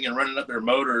starting and running up their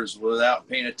motors without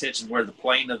paying attention where the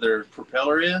plane of their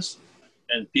propeller is.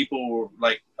 And people were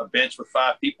like a bench with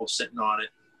 5 people sitting on it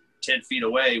 10 feet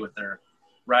away with their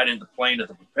right in the plane of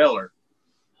the propeller.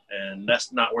 And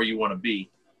that's not where you want to be.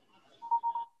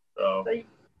 So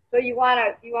you want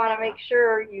to make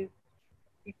sure you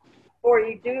before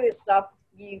you do this stuff,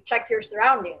 you check your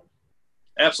surroundings.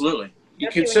 Absolutely. You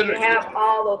consider when you have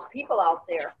all those people out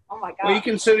there. Oh my God. Well, you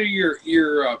consider your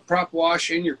prop wash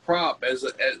and your prop as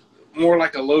more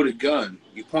like a loaded gun.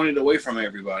 You point it away from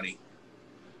everybody.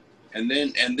 And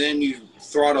then you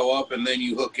throttle up, and then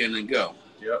you hook in and go.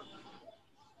 Yep.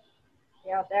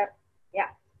 That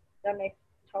makes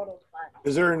total sense.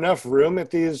 Is there enough room at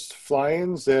these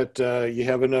fly-ins that you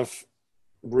have enough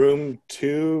room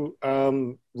to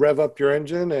rev up your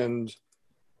engine and?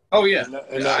 Oh yeah.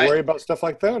 And not worry about stuff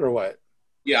like that, or what?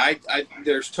 Yeah,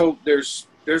 there's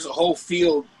a whole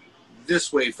field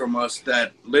this way from us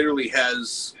that literally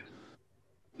has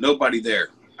nobody there.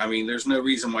 I mean, there's no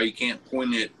reason why you can't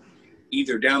point it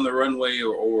either down the runway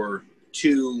or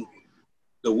to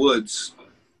the woods,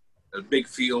 a big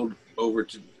field over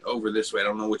this way. I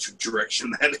don't know which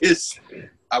direction that is.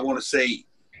 I want to say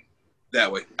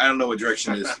that way. I don't know what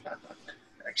direction it is.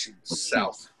 Actually,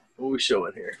 south. What are we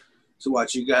showing here? So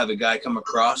watch, you have a guy come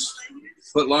across,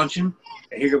 foot launching,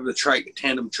 and here comes the trike,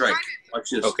 tandem trike. Watch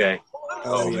this. Okay.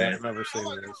 Oh man, I remember seeing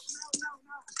this.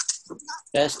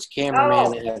 Best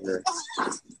cameraman ever.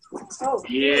 Oh,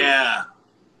 Yeah.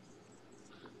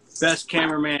 Best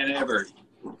cameraman ever.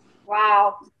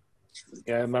 wow.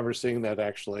 Yeah, I remember seeing that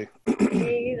actually.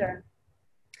 Me either.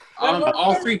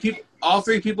 All three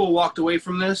people walked away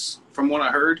from this, from what I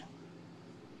heard.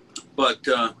 But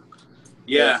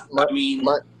yeah, I mean,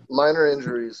 minor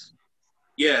injuries.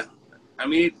 Yeah, I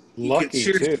mean, lucky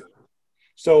too.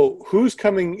 So who's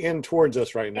coming in towards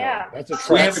us right now? Yeah. That's a trike.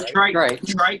 We have a Right.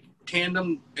 trike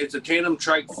tandem. It's a tandem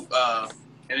trike, and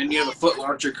then you have a foot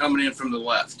launcher coming in from the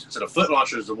left. So the foot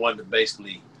launcher is the one that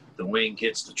basically the wing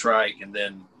hits the trike, and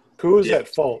then Who is at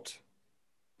fault?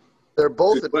 They're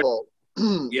both at fault.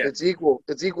 Yeah. It's equal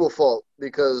fault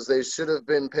because they should have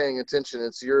been paying attention.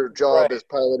 It's your job as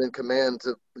pilot in command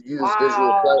to use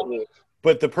visual flight rules.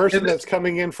 But the person that's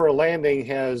coming in for a landing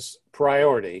has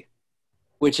priority,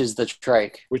 Which is the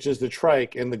trike. which is the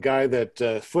trike, and the guy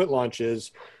that foot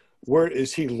launches. Where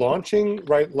is he launching?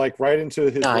 Right into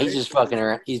his. No, leg? he's just fucking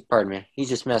around. He's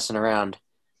just messing around.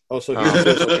 Oh, so Oh, he's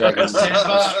just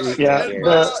 $10. Yeah,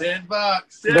 $10.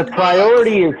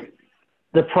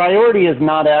 the priority is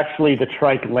not actually the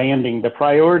trike landing. The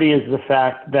priority is the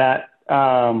fact that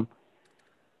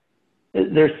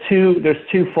there's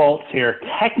two faults here.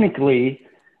 Technically,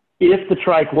 if the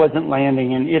trike wasn't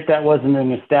landing and if that wasn't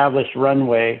an established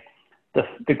runway,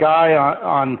 the guy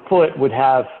on foot would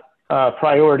have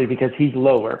priority because he's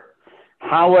lower.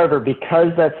 However,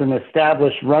 because that's an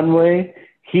established runway,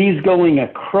 he's going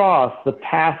across the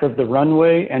path of the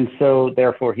runway, and so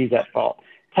therefore he's at fault.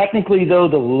 Technically, though,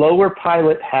 the lower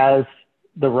pilot has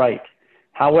the right.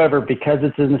 However, because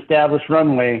it's an established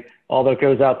runway, all that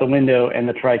goes out the window, and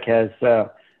the trike has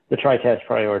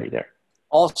priority there.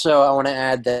 Also, I want to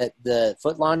add that the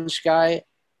foot launch guy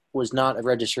was not a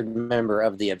registered member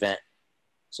of the event.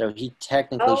 So he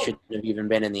technically shouldn't have even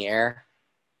been in the air.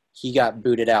 He got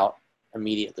booted out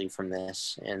immediately from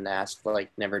this and asked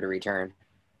never to return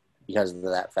because of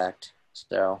that fact.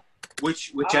 So,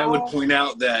 which I would point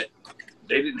out that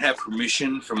they didn't have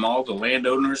permission from all the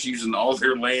landowners using all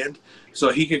their land, so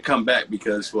he could come back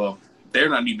because, well, they're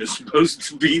not even supposed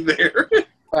to be there.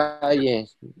 Yeah,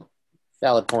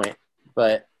 valid point.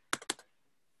 But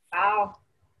wow.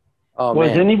 Oh,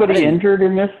 was anybody injured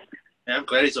in this? Yeah, I'm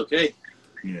glad he's okay.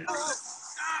 Yeah.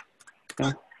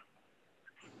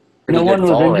 No one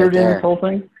was injured in this whole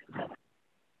thing?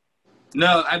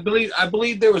 No, I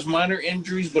believe there was minor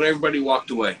injuries, but everybody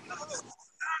walked away.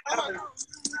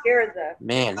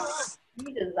 Man,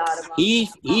 He is out of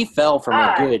he fell from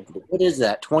a good, what is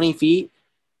that, 20 feet?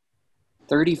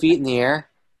 30 feet in the air?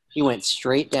 He went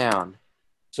straight down.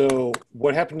 So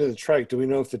what happened to the trike? Do we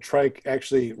know if the trike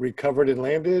actually recovered and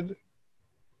landed?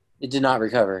 It did not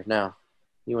recover, no.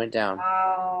 He went down.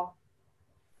 Wow.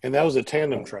 And that was a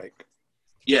tandem trike.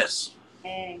 Yes.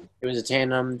 Dang. It was a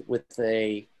tandem with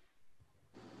a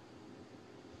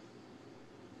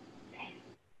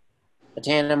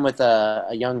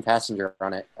young passenger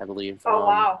on it, I believe. Oh,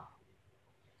 wow.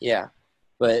 Yeah.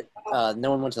 But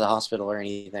no one went to the hospital or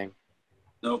anything.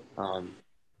 Nope.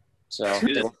 So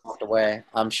they walked away.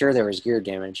 I'm sure there was gear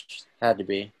damage. Had to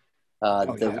be.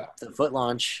 The foot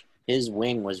launch, his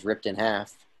wing was ripped in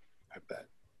half. I bet.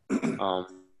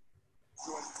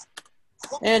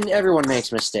 And everyone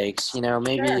makes mistakes.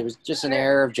 Maybe it was just an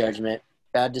error of judgment,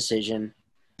 bad decision.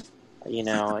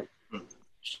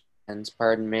 And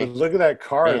pardon me. But look at that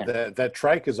car. That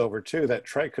trike is over too. That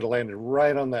trike could have landed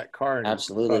right on that car.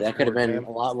 Absolutely, that could have been a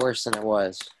lot worse than it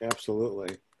was.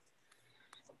 Absolutely.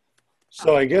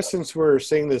 So I guess since we're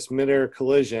seeing this mid-air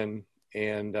collision,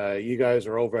 and you guys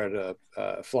are over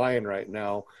at flying right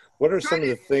now, what are some of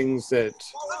the things that?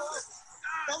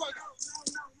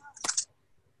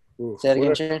 Say that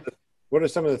again, Shane? What are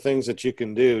some of the things that you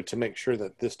can do to make sure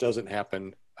that this doesn't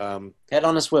happen? Head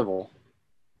on a swivel.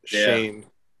 Shane.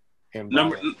 And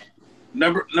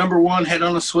number one, head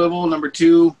on a swivel. Number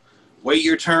two, wait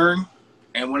your turn,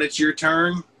 and when it's your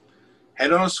turn,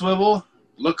 head on a swivel,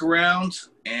 look around,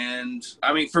 and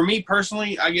I mean, for me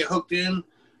personally, I get hooked in.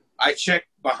 I check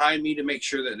behind me to make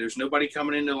sure that there's nobody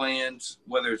coming into land,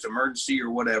 whether it's emergency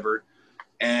or whatever,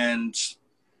 and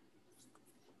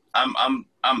I'm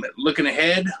looking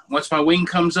ahead. Once my wing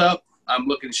comes up, I'm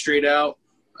looking straight out,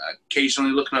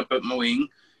 occasionally looking up at my wing,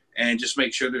 and just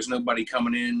make sure there's nobody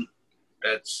coming in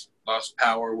that's lost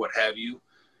power, what have you.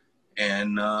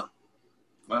 And,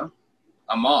 well,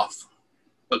 I'm off.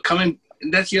 But and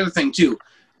that's the other thing, too.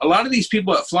 A lot of these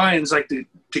people at fly-ins like to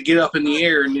get up in the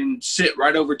air and then sit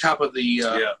right over top of the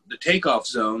takeoff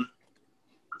zone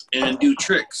and do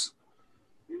tricks.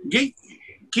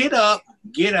 Get up,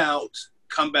 get out,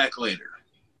 come back later.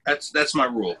 That's my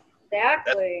rule.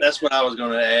 Exactly. That's what I was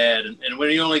going to add. And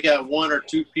when you only got 1 or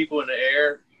 2 people in the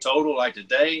air total, like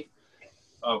today,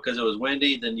 because it was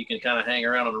windy, then you can kind of hang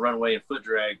around on the runway and foot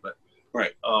drag. But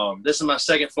right, this is my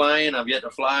second fly-in. I've yet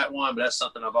to fly at one, but that's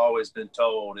something I've always been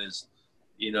told is,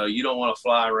 you don't want to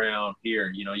fly around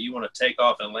here. You want to take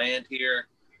off and land here,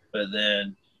 but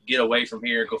then get away from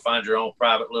here, go find your own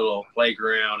private little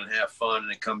playground and have fun, and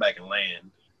then come back and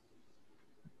land.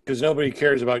 Because nobody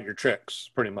cares about your tricks,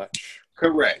 pretty much.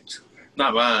 Correct.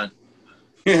 Not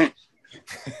mine.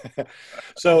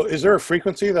 So is there a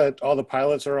frequency that all the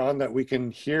pilots are on that we can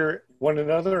hear one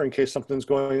another in case something's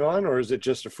going on, or is it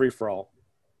just a free-for-all?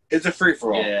 It's a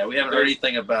free-for-all. Yeah, we haven't heard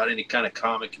anything about any kind of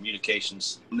common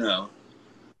communications. No.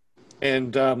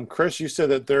 And Chris, you said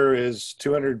that there was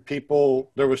 200 people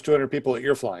at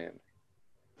your fly-in.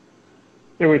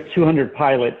 There was 200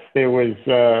 pilots. There was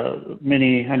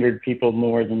many hundred people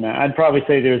more than that. I'd probably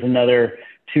say there's another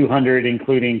 200,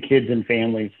 including kids and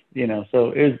families,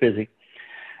 so it was busy.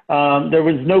 There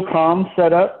was no comms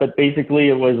set up, but basically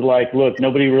it was like, look,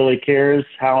 nobody really cares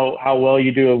how well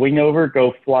you do a wing over.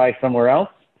 Go fly somewhere else.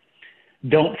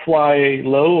 Don't fly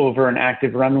low over an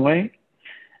active runway.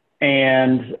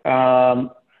 And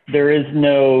there is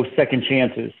no second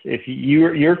chances. If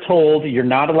you're told you're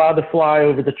not allowed to fly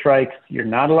over the trikes, you're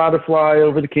not allowed to fly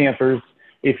over the campers.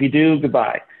 If you do,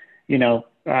 goodbye. So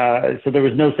there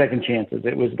was no second chances.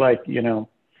 It was like, and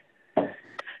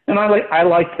I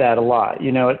liked that a lot.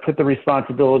 It put the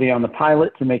responsibility on the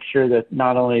pilot to make sure that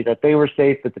not only that they were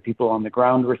safe, but the people on the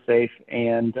ground were safe,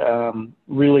 and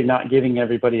really not giving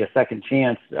everybody a second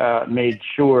chance made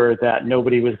sure that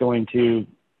nobody was going to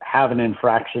have an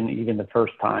infraction even the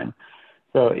first time.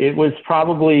 So it was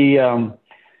probably,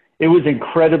 it was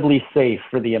incredibly safe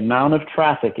for the amount of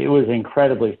traffic. It was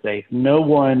incredibly safe. No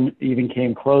one even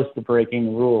came close to breaking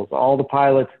the rules. All the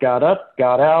pilots got up,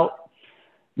 got out.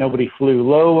 Nobody flew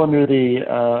low under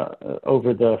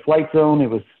over the flight zone.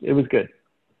 It was good.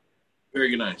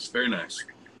 Very nice. Very nice.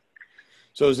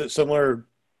 So is it similar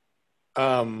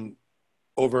over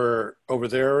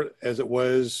there as it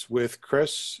was with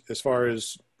Chris as far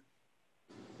as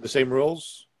the same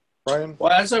rules, Brian?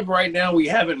 Well, as of right now, we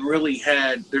haven't really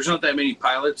there's not that many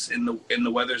pilots, and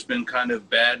the weather's been kind of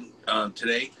bad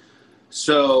today.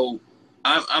 So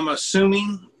I'm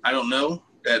assuming, I don't know,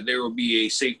 that there will be a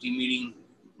safety meeting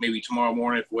maybe tomorrow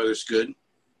morning if the weather's good.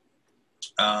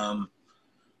 I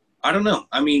don't know.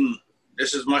 I mean,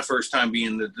 this is my first time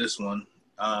being at this one.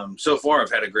 So far,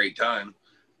 I've had a great time.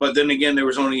 But then again, there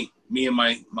was only me and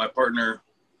my partner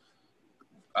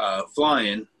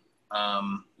flying.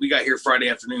 We got here Friday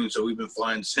afternoon, so we've been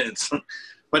flying since.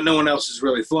 But no one else has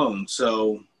really flown.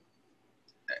 So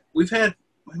we've had,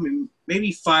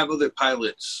 maybe 5 other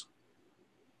pilots.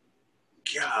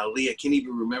 Golly, I can't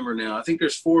even remember now. I think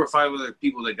there's 4 or 5 other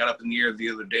people that got up in the air the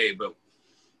other day. But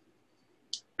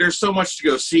there's so much to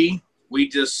go see. We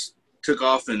just took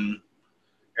off and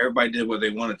everybody did what they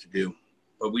wanted to do.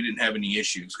 But we didn't have any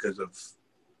issues because of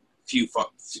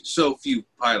so few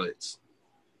pilots.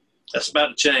 That's about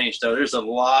to change, though. There's a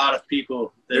lot of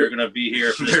people that are going to be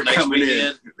here for this next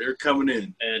weekend. They're coming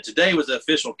in. And today was the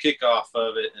official kickoff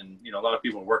of it, and a lot of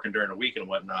people are working during the week and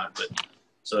whatnot. But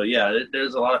so yeah,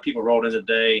 there's a lot of people rolled in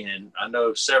today, and I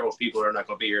know several people are not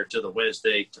going to be here until the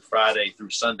Wednesday to Friday through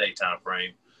Sunday time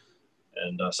frame.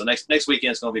 And so next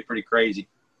weekend's going to be pretty crazy,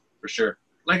 for sure.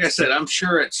 Like I said, I'm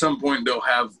sure at some point they'll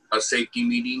have a safety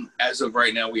meeting. As of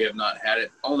right now, we have not had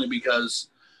it, only because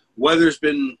weather's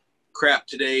been crap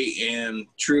today and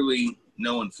truly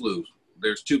no one flew.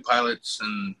 There's 2 pilots,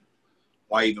 and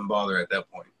why even bother at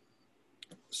that point?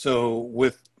 So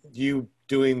with you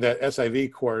doing that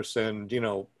SIV course and,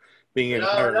 being in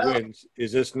higher winds,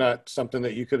 is this not something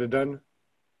that you could have done?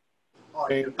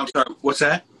 I'm sorry, what's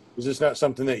that? Is this not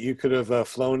something that you could have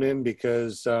flown in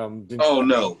because no.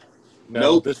 No,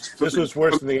 nope. This was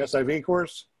worse than the SIV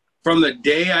course? From the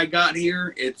day I got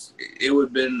here, it would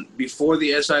have been before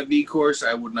the SIV course.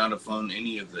 I would not have flown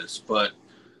any of this, but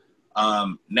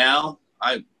now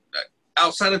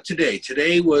outside of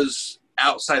today was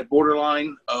outside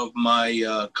borderline of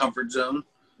my comfort zone,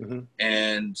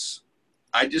 and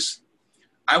I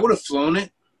would have flown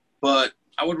it, but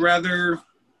I would rather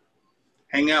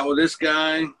hang out with this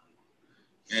guy.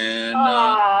 And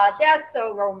that's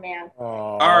so romantic.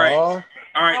 All right.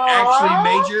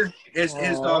 Actually, Major, his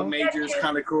dog Major is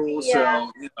kind of cool. Yeah.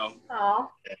 So, you know,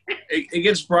 it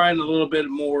gives Brian a little bit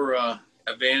more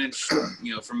advantage,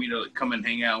 you know, for me to come and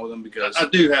hang out with him because I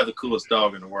do have the coolest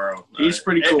dog in the world. He's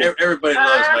pretty cool. Everybody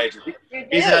loves Major.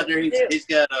 He's out there. He's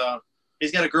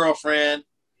got a girlfriend.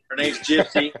 Her name's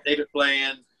Gypsy. They've been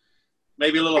playing,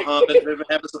 maybe a little humping. They've been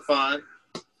having some fun.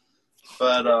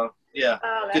 But yeah,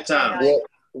 good time. Nice.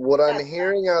 What I'm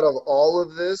hearing out of all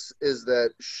of this is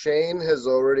that Shane has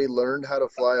already learned how to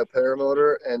fly a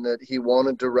paramotor and that he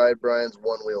wanted to ride Brian's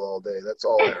one wheel all day. That's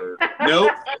all I heard.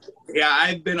 Nope. Yeah,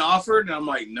 I've been offered, and I'm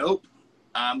like, nope,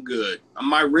 I'm good.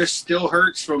 My wrist still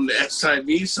hurts from the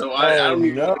SIV, so I don't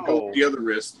even want to go with the other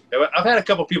wrist. I've had a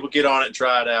couple people get on it and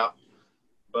try it out,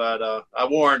 but I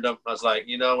warned them. I was like,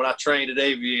 you know, when I trained at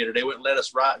Aviator, they wouldn't let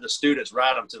us the students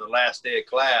ride them to the last day of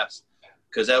class.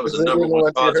 Because that was the number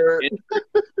one cause of injury.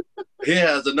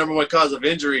 Yeah, it's the number one cause of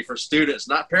injury for students,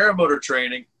 not paramotor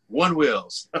training, one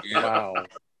wheels. Wow.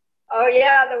 Oh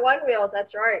yeah, the one wheels.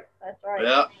 That's right.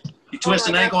 Yeah. You twist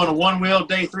an ankle on a one wheel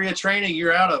day 3 of training,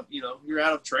 you're out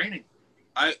of training.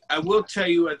 I will tell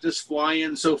you at this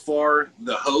fly-in so far,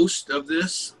 the host of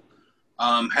this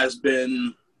has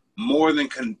been more than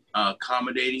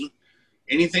accommodating.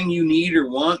 Anything you need or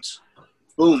want,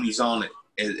 boom, he's on it.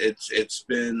 It's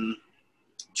been.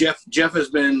 Jeff has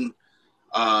been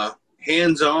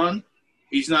hands-on.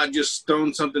 He's not just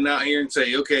throwing something out here and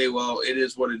say, okay, well, it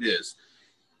is what it is.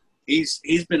 He's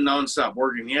been nonstop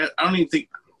working. Yeah, I don't even think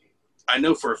 – I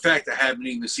know for a fact I haven't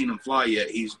even seen him fly yet.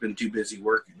 He's been too busy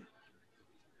working.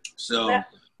 So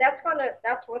that's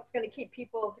what's going to keep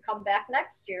people to come back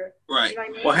next year. Right. You know what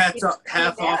I mean? Well,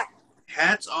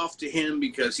 hats off to him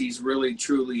because he's really,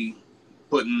 truly –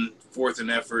 putting forth an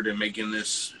effort and making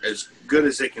this as good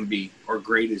as it can be or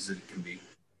great as it can be.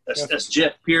 That's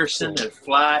Jeff Pearson and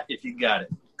Fly if you got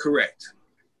it. Correct.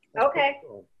 Okay.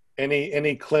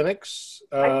 Any clinics?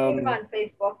 I see him on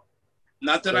Facebook.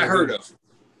 Not that I heard of.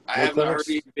 I haven't heard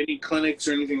of any clinics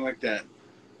or anything like that.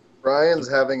 Brian's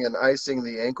having an icing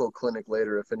the ankle clinic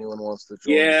later if anyone wants to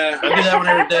join. Yeah. I do that one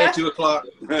every day, 2 o'clock.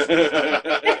 There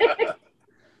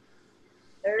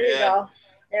you go.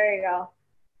 There you go.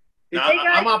 No,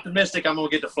 I'm optimistic I'm going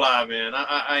to get to fly, man.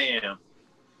 I am.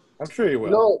 I'm sure you will.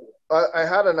 No, I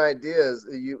had an idea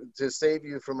to save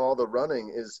you from all the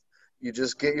running is you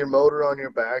just get your motor on your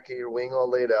back, get your wing all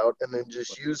laid out, and then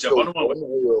just use the one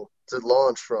wheel to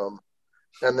launch from.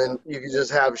 And then you can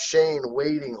just have Shane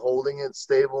waiting, holding it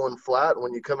stable and flat.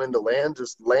 When you come into land,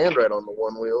 just land right on the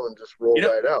one wheel and just roll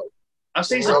right out. I've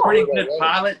seen some pretty good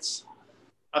pilots.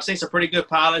 I've seen some pretty good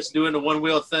pilots doing the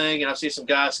one-wheel thing, and I've seen some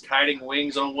guys kiting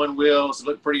wings on one wheels. It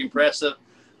looked pretty impressive.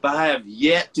 But I have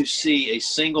yet to see a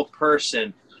single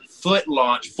person forward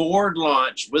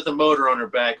launch with a motor on their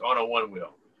back on a one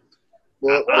wheel.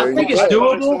 Well, I think it's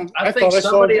doable. I think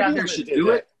somebody out there should do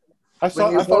it. I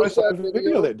thought I saw a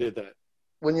video that did that.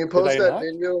 When you post that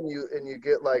video and you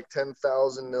get like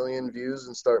 10,000 million views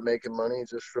and start making money,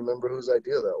 just remember whose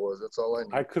idea that was. That's all I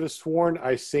need. I could have sworn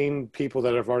I seen people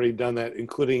that have already done that,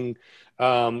 including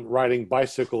riding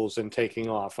bicycles and taking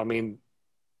off. I mean,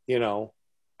 you know,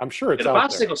 I'm sure it's out there. The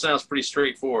bicycle sounds pretty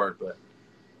straightforward, but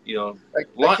you know, I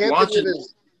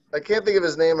can't think of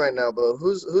his name right now, but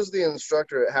who's the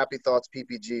instructor at Happy Thoughts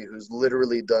PPG who's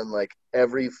literally done like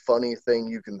every funny thing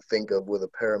you can think of with a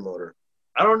paramotor?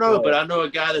 I don't know, but I know a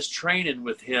guy that's training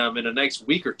with him in the next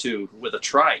week or two with a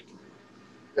trike.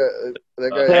 That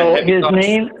guy, so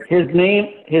his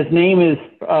name is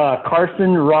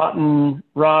Carson Rottenberg.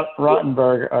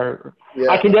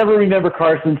 I can never remember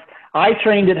Carson's. I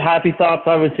trained at Happy Thoughts.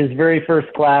 I was his very first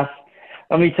class.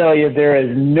 Let me tell you, there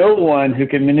is no one who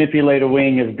can manipulate a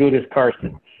wing as good as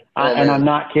Carson. And I'm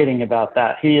not kidding about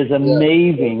that. He is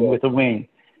amazing with a wing.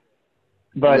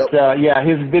 But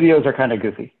his videos are kind of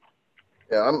goofy.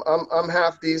 Yeah, I'm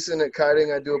half decent at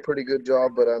kiting. I do a pretty good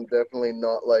job, but I'm definitely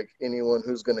not like anyone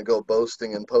who's going to go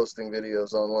boasting and posting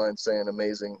videos online saying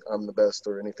amazing, I'm the best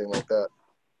or anything like that.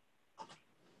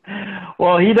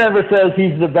 Well, he never says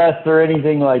he's the best or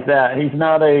anything like that. He's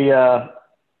not a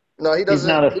no, he doesn't. He's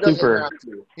not a he super. Doesn't have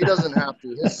to. He doesn't have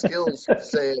to. His skills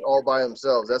say it all by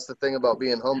themselves. That's the thing about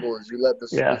being humble is you let the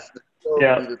skill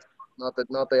be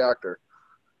not the actor.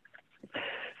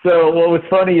 So what was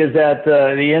funny is that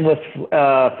the endless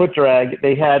foot drag,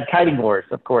 they had kiting wars,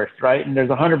 of course, right? And there's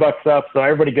 $100 up, so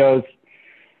everybody goes.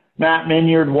 Matt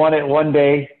Minyard won it one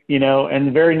day, you know, and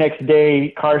the very next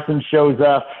day Carson shows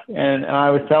up, and I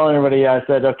was telling everybody, I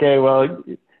said, okay, well,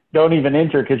 don't even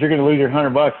enter because you're going to lose your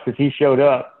 $100 because he showed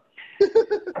up.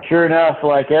 Sure enough,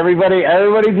 like everybody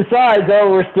decides,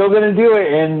 oh, we're still going to do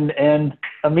it, and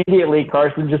immediately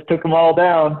Carson just took them all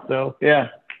down. So yeah,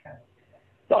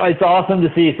 so it's awesome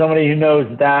to see somebody who knows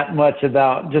that much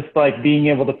about just like being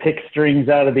able to pick strings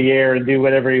out of the air and do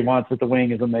whatever he wants with the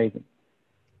wing is amazing.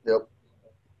 Yep.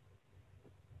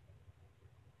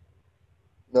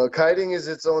 No, kiting is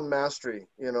its own mastery.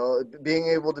 You know, being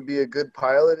able to be a good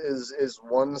pilot is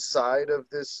one side of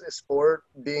this sport.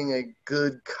 Being a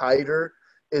good kiter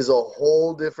is a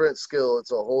whole different skill.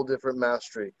 It's a whole different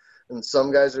mastery. And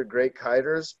some guys are great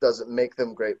kiters, doesn't make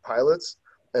them great pilots.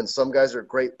 And some guys are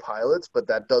great pilots, but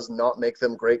that does not make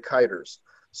them great kiters.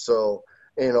 So,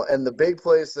 you know, and the big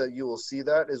place that you will see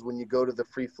that is when you go to the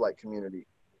free flight community.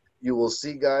 You will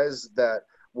see guys that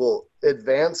will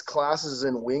advance classes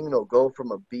in wing. They'll go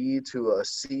from a B to a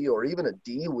C or even a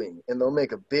D wing, and they'll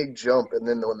make a big jump. And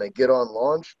then when they get on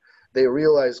launch, they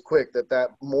realize quick that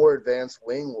more advanced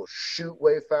wing will shoot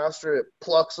way faster. It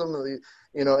plucks them,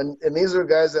 you know, and these are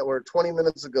guys that were 20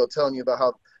 minutes ago telling you about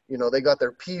how, you know, they got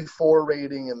their P4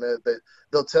 rating, and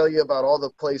they'll tell you about all the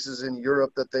places in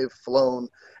Europe that they've flown.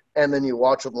 And then you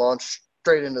watch them launch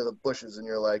straight into the bushes, and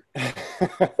you're like,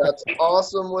 that's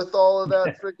awesome with all of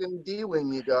that freaking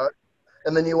D-wing you got.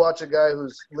 And then you watch a guy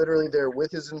who's literally there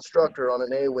with his instructor on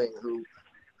an A-wing who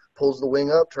pulls the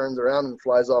wing up, turns around, and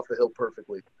flies off the hill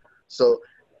perfectly. So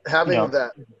having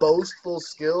that boastful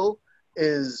skill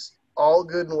is all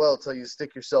good and well till you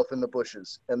stick yourself in the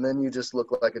bushes, and then you just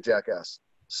look like a jackass.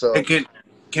 So hey,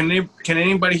 can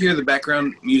anybody hear the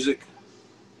background music?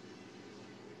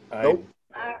 Nope.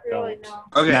 Not really, no.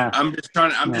 Okay, Nah. I'm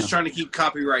just trying to keep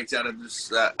copyrights out of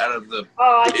this out of the.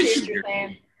 Oh, I see what you're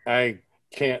saying. I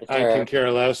can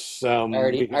care less. We can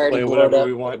already play whatever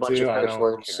we want to. I don't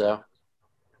words, so.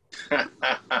 I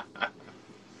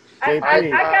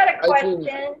got a question.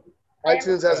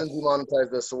 iTunes hasn't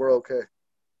demonetized us, so we're okay.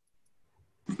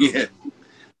 Yeah.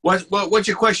 What's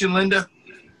your question, Linda?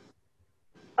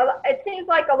 It seems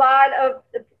like a lot of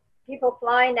the people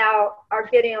flying now are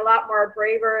getting a lot more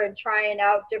braver and trying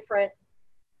out different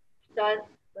stunts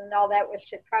and all that,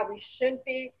 which it probably shouldn't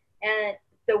be. And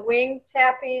the wing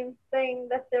tapping thing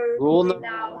that they're doing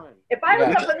now. If I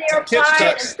was up in the airplane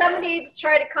and somebody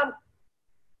tried to come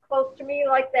close to me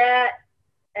like that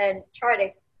and try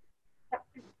to tap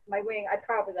my wing, I'd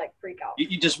probably like freak out.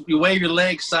 You wave your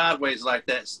legs sideways like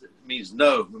that. It means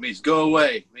no. It means go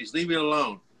away. It means leave me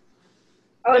alone.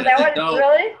 Oh, is that what it's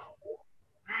really?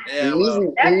 Yeah,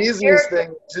 the easiest thing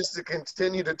is just to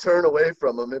continue to turn away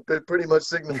from them. It pretty much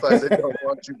signifies they don't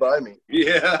want you by me.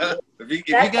 Yeah. If you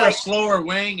got a slower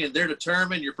wing and they're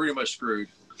determined, you're pretty much screwed.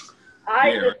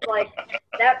 Just like,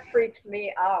 that freaks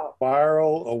me out.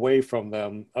 Spiral away from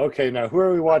them. Okay, now who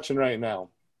are we watching right now?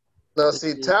 Now,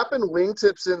 see, tapping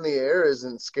wingtips in the air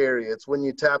isn't scary. It's when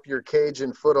you tap your cage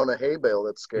and foot on a hay bale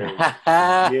that's scary.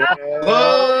 Yeah.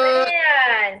 Oh,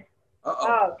 man. Uh-oh.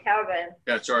 Oh, Calvin.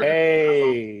 Got charged.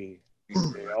 Hey.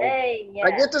 Hey, yeah.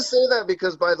 I get to say that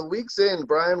because by the week's end,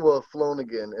 Brian will have flown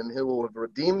again, and he will have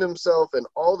redeemed himself, and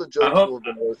all the jokes will have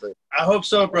been worth it. I hope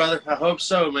so, brother. I hope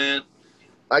so, man.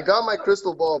 I got my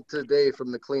crystal ball today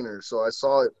from the cleaner, so I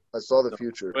saw it. I saw the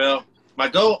future. Well, my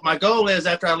goal is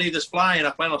after I leave this flying,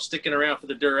 I plan on sticking around for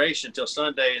the duration until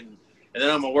Sunday, and then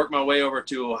I'm gonna work my way over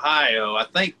to Ohio. I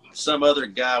think some other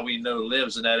guy we know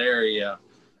lives in that area,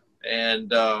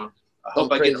 and I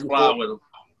hope I get to fly with him.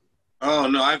 Oh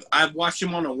no, I've watched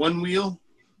him on a one wheel.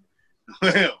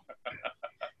 Well,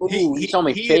 he told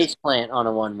me face plant on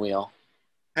a one wheel.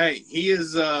 Hey,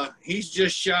 he's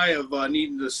just shy of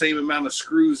needing the same amount of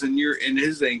screws in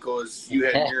his ankle as you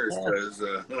had in yours. Because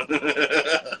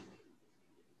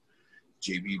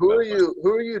JP, who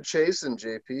are you chasing,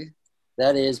 JP?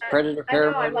 That is Predator. I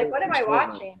know. I'm like, what am I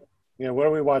watching? Yeah, what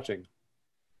are we watching?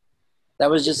 That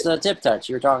was just a tip touch.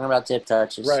 You were talking about tip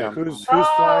touch. Right. Who's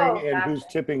flying and who's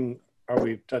tipping? Are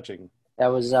we touching? That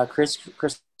was Chris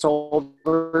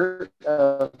Holbert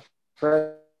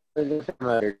for the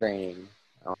motor training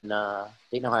on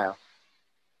Dayton, Ohio.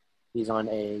 He's on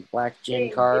a black gin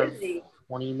carve,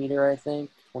 20 meter, I think.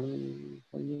 20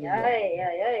 meter. Yeah.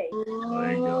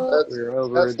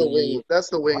 That's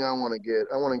the wing I want to get.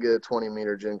 I want to get a 20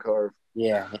 meter gin carve.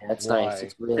 Yeah, that's nice.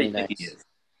 It's really nice.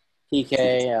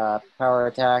 PK, power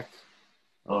attack.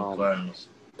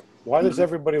 Why does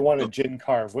everybody want a gin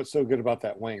carve? What's so good about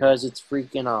that wing? Because it's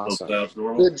freaking awesome.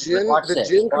 The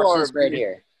gin carve right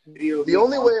here. The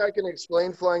only way I can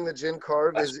explain flying the gin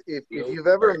carve is if you've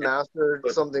ever mastered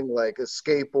something like a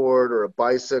skateboard or a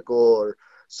bicycle or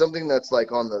something that's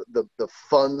like on the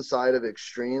fun side of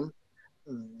extreme,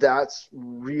 that's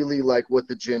really like what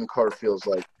the gin carve feels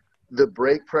like. The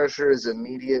brake pressure is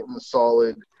immediate and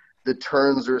solid. the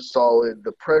turns are solid,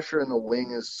 the pressure in the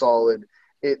wing is solid.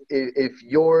 If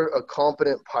you're a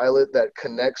competent pilot that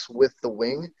connects with the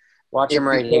wing, watch him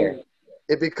right here.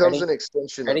 It becomes an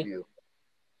extension of you.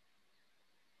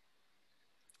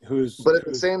 But at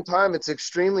the same time, it's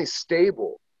extremely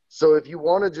stable. So if you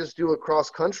want to just do a cross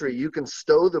country, you can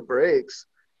stow the brakes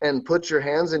and put your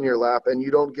hands in your lap, and you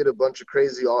don't get a bunch of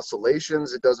crazy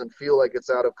oscillations. It doesn't feel like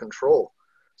it's out of control.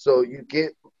 So you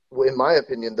get, in my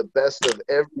opinion, the best of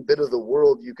every bit of the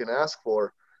world you can ask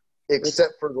for,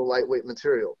 except for the lightweight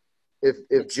material.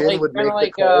 If Jin would make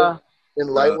the car in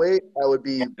lightweight, I would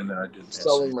be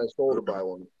selling my soul to buy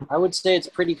one. I would say it's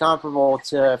pretty comparable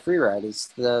to Freeride. It's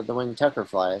the Wing Tucker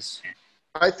flies.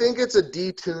 I think it's a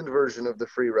detuned version of the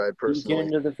Freeride, personally.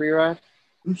 Detuned of the Freeride?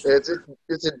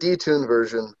 It's a detuned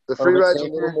version. The Freeride's a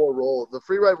little more roll. The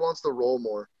Freeride wants to roll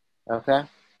more. Okay.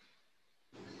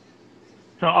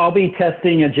 So I'll be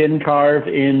testing a Gin Carve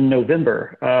in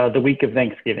November, the week of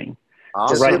Thanksgiving.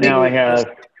 Awesome. Right now I have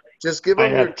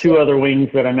two other wings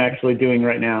that I'm actually doing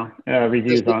right now,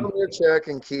 reviews on. Just give them your check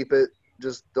and keep it.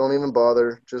 Just don't even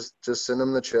bother. Just send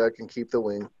them the check and keep the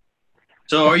wing.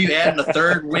 So are you adding a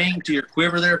third wing to your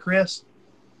quiver there, Chris?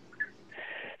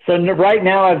 So right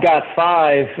now I've got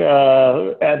 5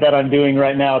 that I'm doing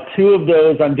right now. 2 of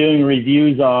those I'm doing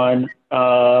reviews on.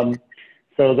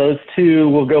 So those 2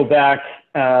 will go back,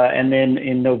 and then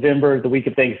in November, the week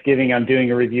of Thanksgiving, I'm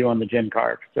doing a review on the Gin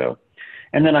Carve. So,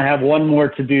 and then I have one more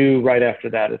to do right after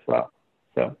that as well.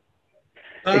 So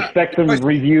expect some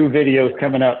review videos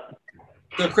coming up.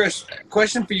 So Chris,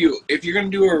 question for you: if you're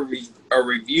going to do a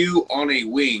review on a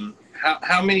wing,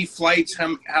 how many flights?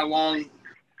 How long?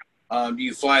 Do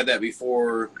you fly that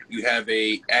before you have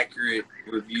a accurate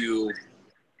review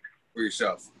for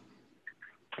yourself?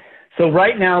 So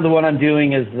right now, the one I'm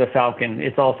doing is the Falcon.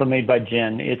 It's also made by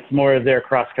Jin. It's more of their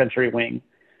cross-country wing.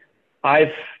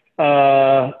 I've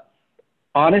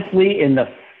honestly, in the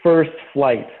first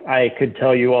flight, I could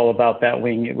tell you all about that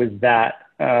wing. It was that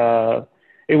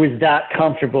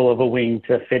comfortable of a wing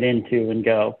to fit into and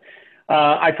go.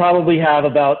 I probably have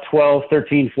about 12,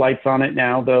 13 flights on it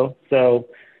now, though. So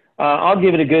I'll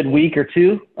give it a good week or 2.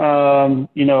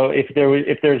 You know,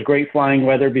 if there's great flying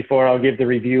weather before, I'll give the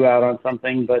review out on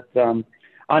something. But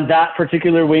on that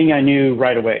particular wing, I knew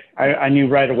right away. I knew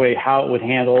right away how it would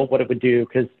handle, what it would do.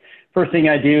 Because first thing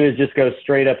I do is just go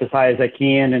straight up as high as I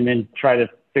can and then try to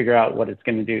figure out what it's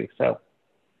going to do. So,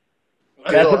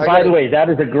 by the way, that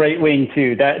is a great wing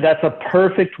too. That's a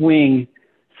perfect wing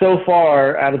so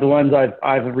far out of the ones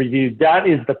I've reviewed. That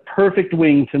is the perfect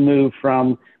wing to move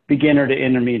from beginner to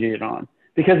intermediate on,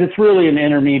 because it's really an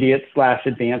intermediate /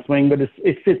 advanced wing, but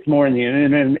it fits more in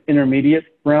the intermediate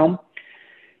realm.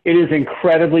 It is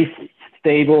incredibly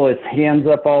stable. It's hands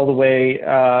up all the way.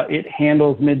 It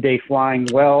handles midday flying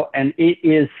well, and it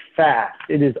is fast.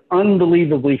 It is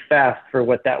unbelievably fast for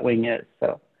what that wing is.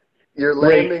 So your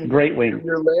landings, great wing.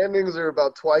 Your landings are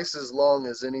about twice as long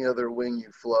as any other wing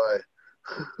you fly.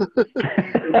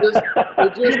 it just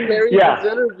carries its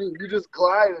energy. You just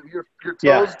glide. Your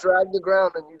toes drag the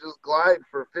ground, and you just glide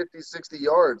for 50, 60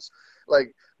 yards.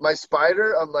 Like my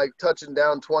Spider, I'm like touching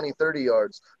down 20, 30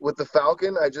 yards. With the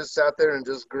Falcon, I just sat there and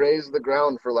just grazed the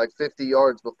ground for like 50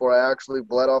 yards before I actually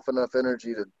bled off enough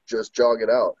energy to just jog it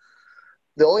out.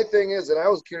 The only thing is, and I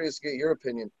was curious to get your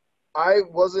opinion, I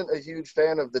wasn't a huge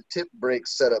fan of the tip brake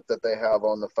setup that they have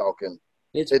on the Falcon.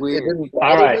 It's weird. It didn't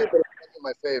bother me, but it wasn't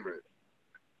my favorite.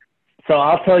 So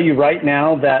I'll tell you right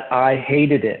now that I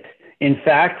hated it. In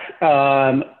fact,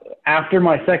 after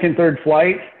my second, third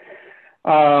flight,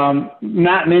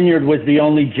 Matt Minyard was the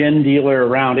only Gin dealer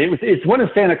around. It's one of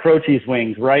Santa Croce's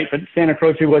wings, right? But Santa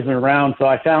Croce wasn't around, so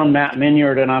I found Matt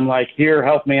Minyard, and I'm like, here,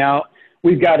 help me out.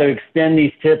 We've got to extend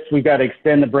these tips. We've got to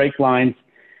extend the brake lines.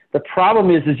 The problem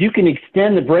is you can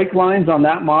extend the brake lines on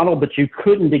that model, but you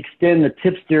couldn't extend the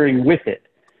tip steering with it.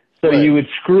 So you would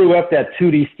screw up that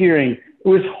 2D steering. It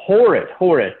was horrid.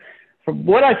 From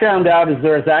what I found out is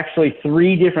there's actually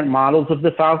 3 different models of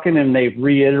the Falcon, and they've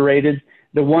reiterated.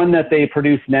 The one that they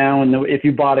produce now, and if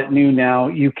you bought it new now,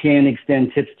 you can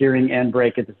extend tip steering and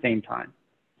brake at the same time.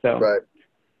 So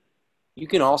you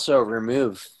can also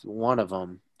remove one of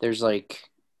them. There's like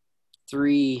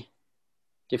 3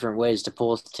 different ways to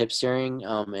pull tip steering,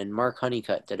 and Mark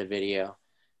Honeycutt did a video.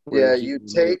 Yeah, you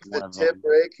take the tip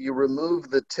brake, you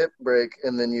remove the tip brake,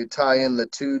 and then you tie in the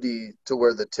 2D to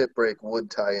where the tip brake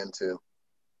would tie into.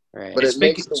 Right. But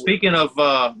speaking of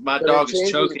my dog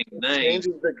is choking the name. It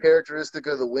changes the characteristic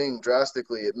of the wing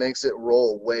drastically. It makes it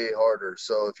roll way harder.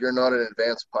 So if you're not an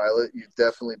advanced pilot, you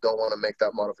definitely don't want to make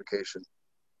that modification.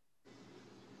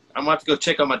 I'm going to have to go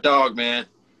check on my dog, man.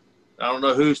 I don't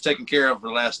know who's taking care of for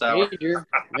the last hour.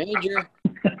 Major.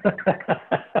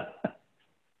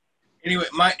 Anyway,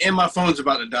 my phone's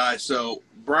about to die, so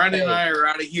Brian and I are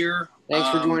out of here. Thanks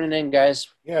for joining in, guys.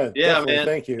 Yeah, man.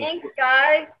 Thank you. Thanks,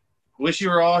 guys. Wish you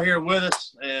were all here with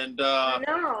us, and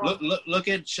look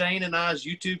at Shane and I's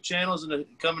YouTube channels in the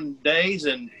coming days,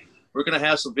 and we're gonna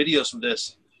have some videos from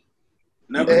this.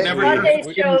 Never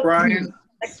Brian.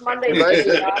 Next Monday.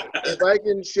 If I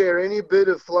can share any bit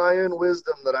of fly-in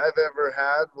wisdom that I've ever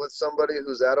had with somebody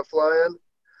who's at a fly-in,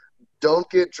 don't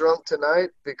get drunk tonight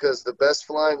because the best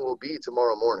flying will be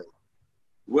tomorrow morning.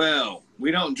 Well, we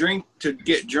don't drink to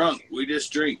get drunk. We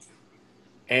just drink.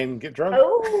 And get drunk.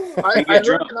 Oh. I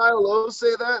heard Kyle Lowe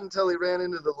say that until he ran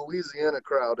into the Louisiana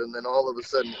crowd, and then all of a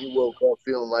sudden he woke up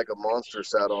feeling like a monster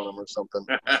sat on him or something.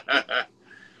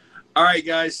 All right,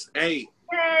 guys. Hey,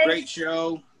 great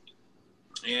show.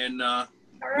 And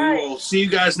we will see you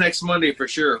guys next Monday for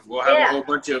sure. We'll have a whole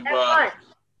bunch of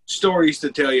stories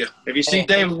to tell you. If you see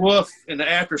David Wolf in the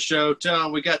after show, tell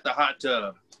him we got the hot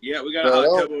tub. Yeah, we got a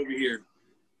hot tub over here.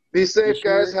 Be safe,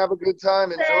 guys. Have a good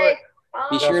time. Enjoy.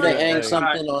 Be sure to hang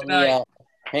something on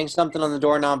the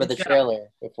doorknob of the trailer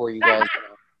before you guys go.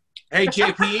 Hey,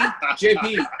 JP.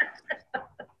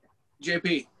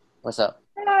 What's up?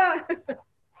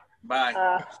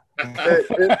 Bye.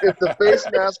 If the face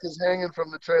mask is hanging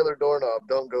from the trailer doorknob,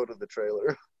 don't go to the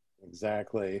trailer.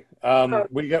 Exactly.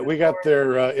 We got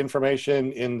their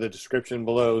information in the description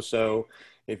below, so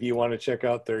if you want to check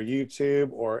out their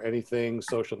YouTube or anything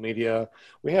social media,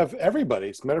 we have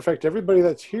everybody's. As a matter of fact, everybody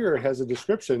that's here has a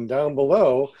description down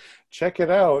below. Check it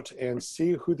out and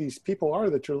see who these people are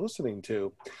that you're listening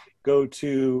to. Go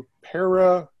to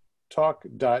paratalk.org,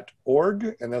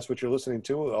 and that's what you're listening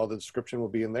to. All the description will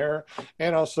be in there.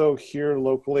 And also here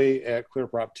locally at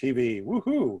ClearProp TV.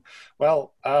 Woohoo!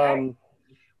 Well,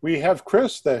 we have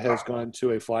Chris that has gone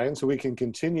to a fly-in, so we can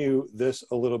continue this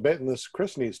a little bit, unless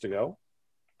Chris needs to go.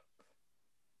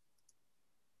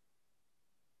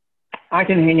 I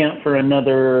can hang out for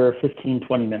another 15,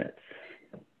 20 minutes.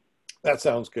 That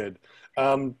sounds good.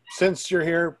 Since you're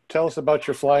here, tell us about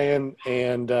your fly-in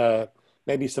and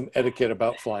maybe some etiquette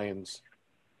about fly-ins.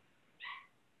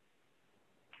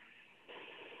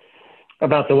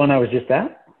 About the one I was just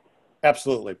at?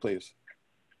 Absolutely, please.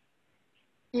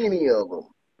 Any of them.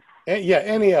 Yeah,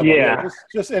 any of them. Yeah,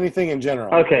 just anything in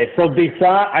general. Okay, so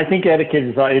I think etiquette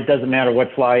is, it doesn't matter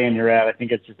what fly-in you're at. I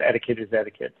think it's just etiquette is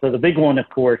etiquette. So the big one, of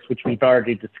course, which we've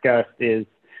already discussed, is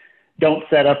don't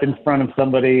set up in front of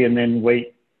somebody and then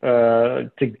wait to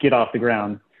get off the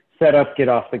ground. Set up, get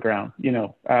off the ground.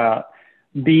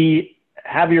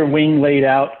 Have your wing laid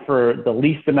out for the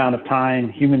least amount of time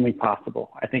humanly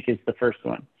possible, I think is the first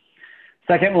one.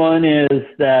 Second one is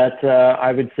that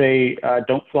I would say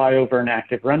don't fly over an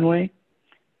active runway,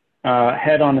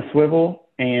 head on a swivel,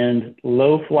 and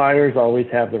low flyers always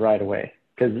have the right of way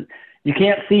because you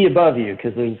can't see above you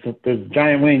because there's a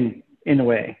giant wing in the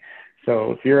way.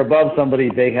 So if you're above somebody,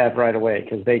 they have right of way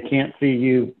because they can't see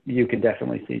you. You can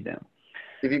definitely see them.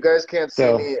 If you guys can't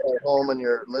see me at home and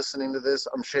you're listening to this,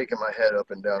 I'm shaking my head up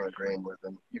and down agreeing with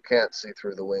them. You can't see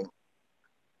through the wing.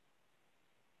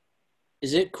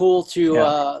 Is it cool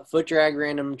to foot drag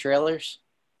random trailers?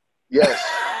 Yes,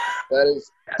 that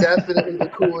is definitely the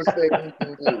coolest thing you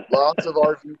can do. Lots of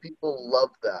RV people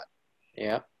love that.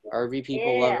 Yeah, RV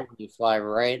people love it when you fly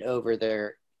right over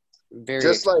their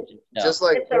just like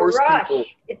horse people.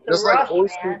 Just like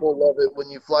horse people love it when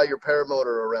you fly your paramotor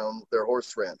around their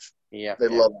horse ranch. Yeah, they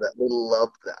love that. They love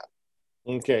that.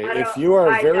 Okay, if you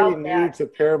are very new to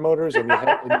paramotors and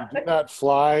you do not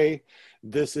fly,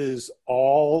 this is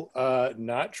all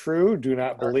not true. Do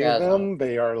not believe them.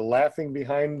 They are laughing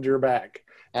behind your back.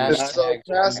 It's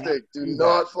sarcastic. Do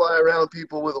not fly around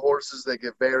people with horses. They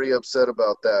get very upset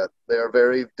about that. They are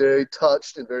very, very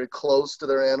touched and very close to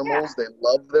their animals. They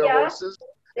love their horses.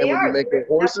 And when you make the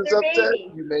horses upset,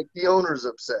 you make the owners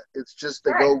upset. It's just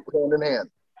they go hand in hand.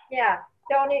 Yeah.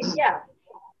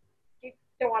 You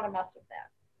don't want to mess with that.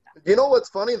 You know what's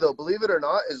funny, though, believe it or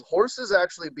not, is horses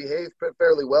actually behave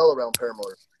fairly well around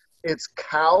paramotors. It's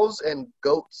cows and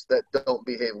goats that don't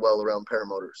behave well around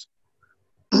paramotors.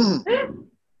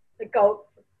 The goats.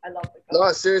 I love the goats.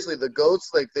 No, seriously, the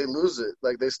goats, like, they lose it.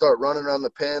 Like, they start running around the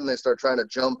pen. They start trying to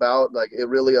jump out. Like, it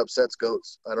really upsets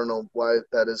goats. I don't know why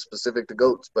that is specific to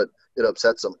goats, but it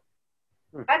upsets them.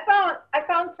 I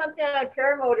found something on a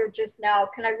paramotor just now.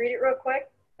 Can I read it real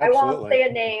quick? Absolutely. I won't say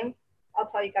a name. I'll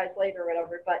tell you guys later or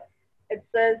whatever. But it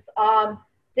says,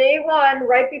 day one,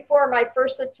 right before my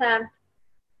first attempt,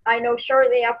 I know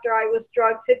shortly after I was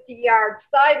drugged 50 yards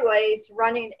sideways,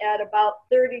 running at about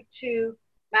 32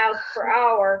 miles per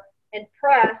hour, and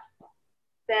pressed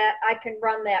that I can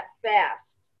run that fast.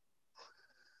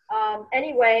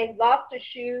 Anyway, lost a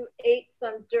shoe, ate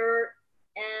some dirt,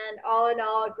 and all in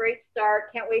all, a great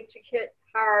start. Can't wait to hit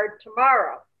hard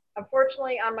tomorrow.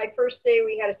 Unfortunately, on my first day,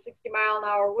 we had a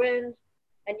 60-mile-an-hour wind.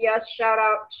 And yes, shout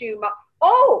out to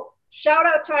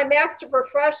my master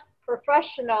professor,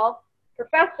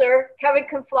 Kevin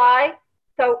Can Fly.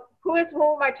 So who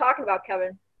am I talking about,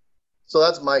 Kevin? So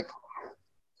that's Mike.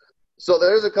 So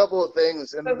there's a couple of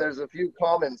things, and there's a few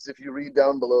comments. If you read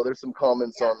down below, there's some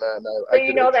comments on that. And so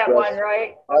you know that one,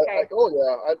 right? Okay.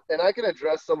 And I can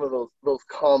address some of those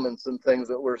comments and things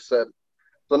that were said.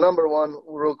 So number one,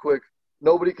 real quick,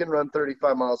 nobody can run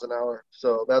 35 miles an hour.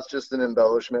 So that's just an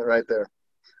embellishment right there.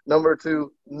 Number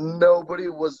two, nobody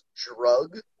was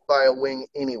drugged by a wing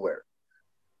anywhere.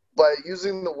 By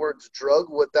using the words drug,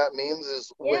 what that means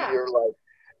is when you're like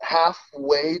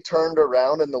halfway turned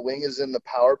around and the wing is in the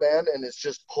power band and it's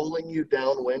just pulling you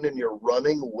downwind and you're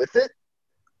running with it.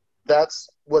 That's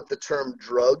what the term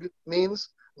drug means.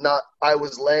 Not I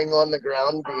was laying on the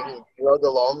ground being drugged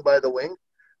along by the wing.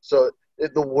 So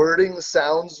the wording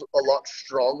sounds a lot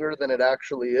stronger than it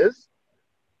actually is.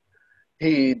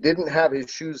 He didn't have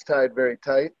his shoes tied very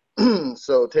tight.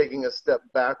 So taking a step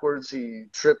backwards, he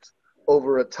tripped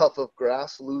over a tuft of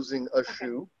grass, losing a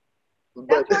shoe.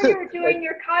 That's where you were doing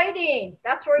your kiting.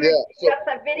 That's where that's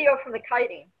that video from the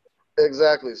kiting.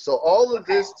 Exactly. So all of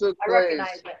this took place.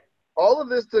 All of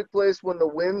this took place when the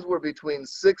winds were between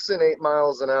 6 and 8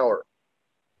 miles an hour.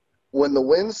 When the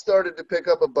wind started to pick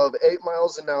up above 8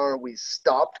 miles an hour, we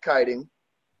stopped kiting.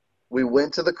 We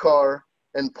went to the car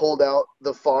and pulled out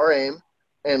the FAR aim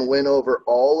and went over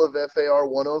all of FAR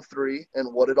 103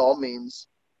 and what it all means.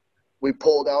 We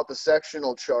pulled out the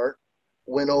sectional chart,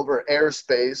 went over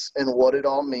airspace and what it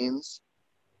all means.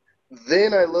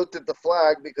 Then I looked at the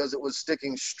flag because it was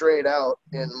sticking straight out,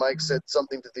 and Mike said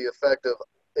something to the effect of,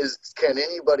 can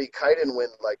anybody kite in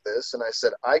wind like this? And I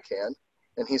said, I can.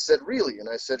 And he said, really? And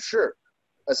I said, sure.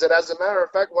 I said, as a matter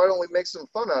of fact, why don't we make some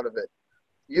fun out of it?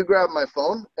 You grab my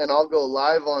phone and I'll go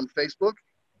live on Facebook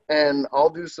and I'll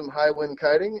do some high wind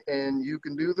kiting and you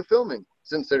can do the filming.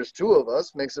 Since there's two of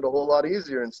us, makes it a whole lot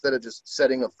easier instead of just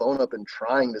setting a phone up and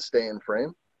trying to stay in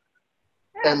frame.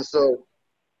 Yeah. And so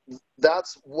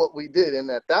that's what we did. And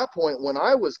at that point, when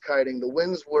I was kiting, the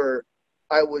winds were,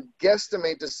 I would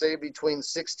guesstimate to say between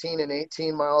 16 and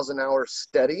 18 miles an hour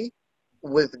steady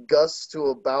with gusts to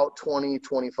about 20,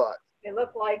 25. It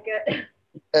looked like it.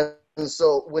 And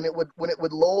so when it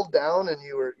would lull down and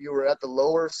you were at the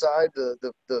lower side,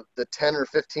 the 10 or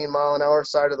 15 mile an hour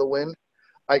side of the wind,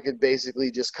 I could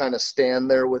basically just kind of stand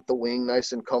there with the wing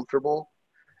nice and comfortable.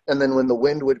 And then when the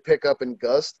wind would pick up and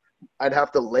gust, I'd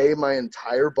have to lay my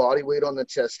entire body weight on the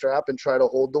chest strap and try to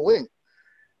hold the wing.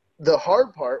 The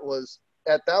hard part was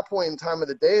at that point in time of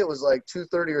the day, it was like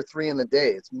 2:30 or 3 in the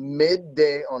day. It's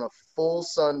midday on a full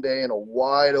sun day in a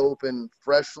wide open,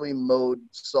 freshly mowed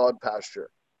sod pasture.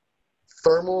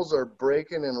 Thermals are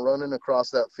breaking and running across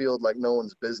that field like no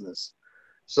one's business.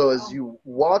 So as you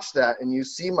watch that and you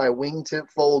see my wingtip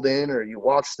fold in, or you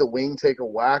watch the wing take a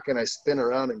whack and I spin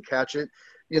around and catch it,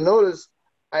 you notice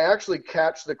I actually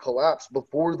catch the collapse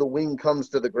before the wing comes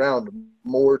to the ground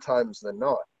more times than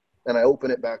not. And I open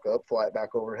it back up, fly it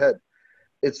back overhead.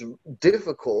 It's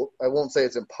difficult. I won't say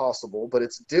it's impossible, but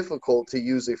it's difficult to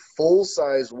use a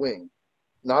full-size wing,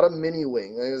 not a mini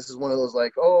wing. This is one of those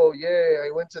like, oh, yay,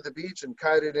 I went to the beach and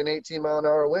kited in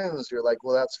 18-mile-an-hour winds. You're like,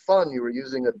 well, that's fun. You were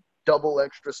using a double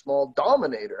extra small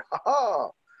Dominator.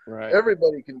 Ha-ha. Right.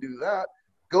 Everybody can do that.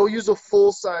 Go use a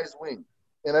full-size wing.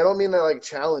 And I don't mean that like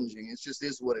challenging. It just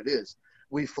is what it is.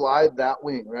 We fly that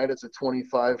wing, right? It's a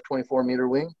 25, 24-meter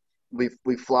wing.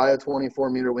 We fly a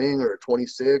 24-meter wing or a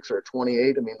 26 or a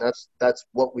 28. I mean, that's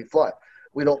what we fly.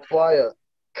 We don't fly a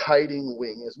kiting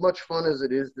wing. As much fun as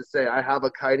it is to say I have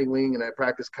a kiting wing and I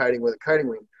practice kiting with a kiting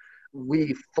wing,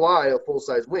 we fly a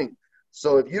full-size wing.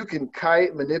 So if you can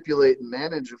kite, manipulate, and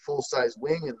manage a full-size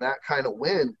wing in that kind of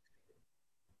wind,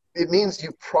 it means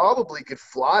you probably could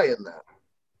fly in that.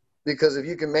 Because if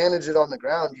you can manage it on the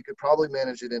ground, you could probably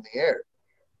manage it in the air.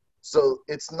 So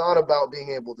it's not about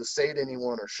being able to say to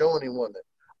anyone or show anyone that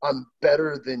I'm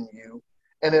better than you.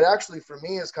 And it actually, for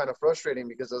me, is kind of frustrating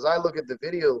because as I look at the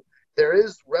video, there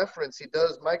is reference.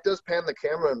 Mike does pan the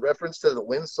camera in reference to the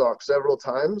windsock several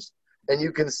times. And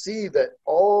you can see that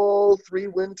all 3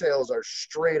 windtails are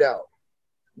straight out.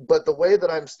 But the way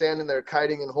that I'm standing there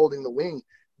kiting and holding the wing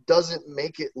doesn't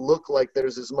make it look like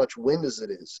there's as much wind as it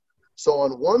is. So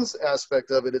on one aspect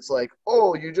of it, it's like,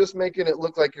 oh, you're just making it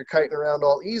look like you're kiting around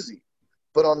all easy.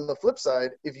 But on the flip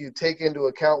side, if you take into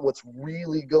account what's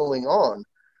really going on,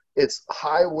 It's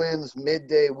high winds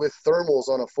midday with thermals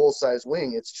on a full-size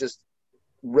wing. It's just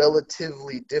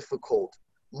relatively difficult,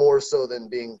 more so than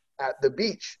being at the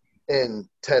beach in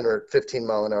 10 or 15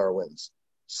 mile an hour winds.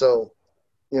 So,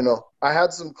 you know, I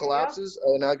had some collapses,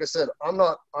 and like I said, I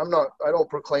don't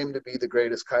proclaim to be the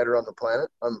greatest kiter on the planet.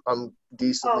 I'm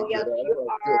decently good at it.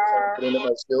 I feel confident in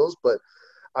my skills, but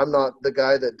I'm not the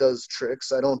guy that does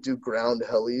tricks. I don't do ground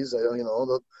helis.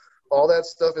 All that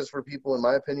stuff is for people, in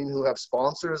my opinion, who have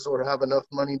sponsors or have enough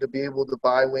money to be able to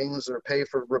buy wings or pay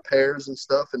for repairs and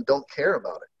stuff and don't care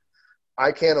about it.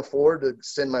 I can't afford to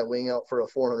send my wing out for a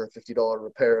 $450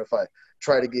 repair if I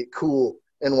try to get cool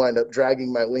and wind up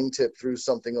dragging my wingtip through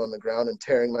something on the ground and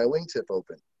tearing my wingtip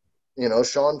open. You know,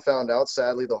 Sean found out,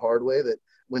 sadly, the hard way, that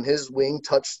when his wing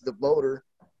touched the motor,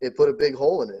 it put a big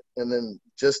hole in it. And then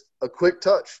just a quick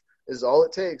touch is all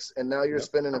it takes. And now you're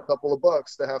spending a couple of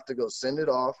bucks to have to go send it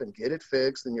off and get it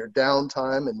fixed, and your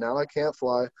downtime, and now I can't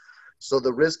fly. So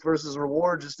the risk versus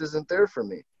reward just isn't there for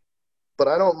me. But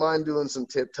I don't mind doing some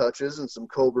tip touches and some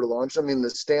Cobra launch. I mean, the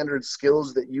standard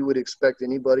skills that you would expect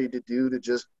anybody to do to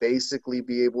just basically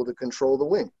be able to control the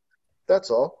wing.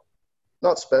 That's all.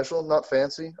 Not special, not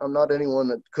fancy. I'm not anyone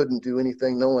that couldn't do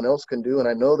anything no one else can do. And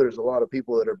I know there's a lot of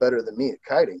people that are better than me at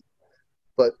kiting.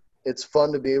 But it's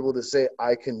fun to be able to say,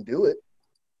 I can do it.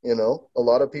 You know, a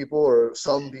lot of people, or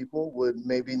some people, would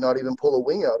maybe not even pull a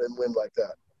wing out in wind like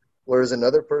that. Whereas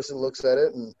another person looks at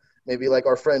it, and maybe like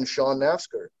our friend Sean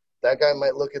Nafsker, that guy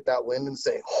might look at that wind and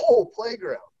say, oh,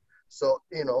 playground. So,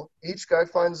 you know, each guy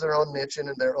finds their own niche and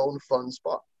in their own fun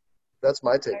spot. That's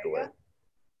my takeaway.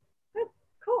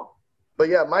 Cool. But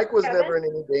yeah, Mike was never in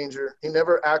any danger. He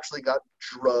never actually got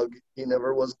drugged. He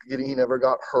never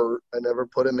got hurt. I never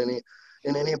put him in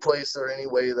any place or any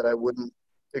way that I wouldn't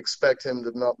expect him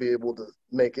to not be able to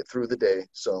make it through the day.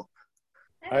 So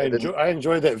I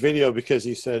enjoyed that video because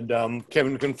he said,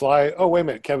 Kevin can fly. Oh, wait a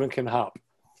minute. Kevin can hop.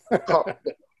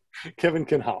 Kevin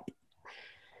can hop.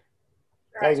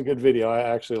 That was a good video. I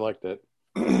actually liked it.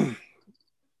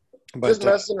 Just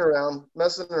messing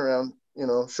around, you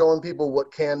know, showing people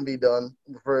what can be done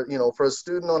for a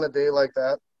student on a day like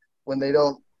that, when they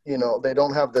don't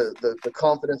have the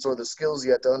confidence or the skills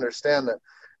yet to understand that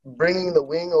bringing the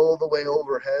wing all the way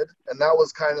overhead. And that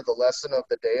was kind of the lesson of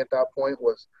the day at that point,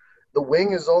 was the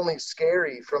wing is only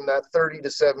scary from that 30 to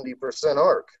 70%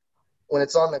 arc. When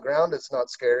it's on the ground, it's not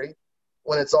scary.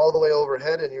 When it's all the way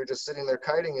overhead and you're just sitting there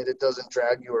kiting it, it doesn't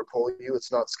drag you or pull you.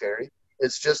 It's not scary.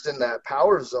 It's just in that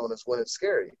power zone is when it's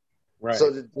scary. Right.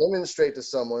 So to demonstrate to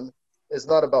someone is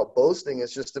not about boasting.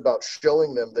 It's just about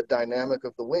showing them the dynamic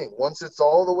of the wing. Once it's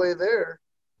all the way there,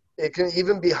 it can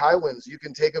even be high winds. You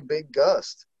can take a big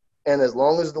gust. And as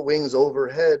long as the wing's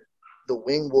overhead, the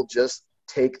wing will just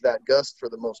take that gust for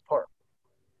the most part.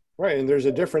 Right. And there's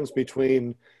a difference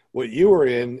between what you were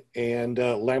in and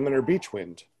laminar beach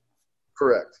wind.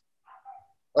 Correct.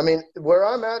 I mean, where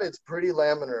I'm at, it's pretty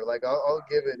laminar. Like I'll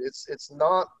give it, it's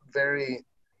not very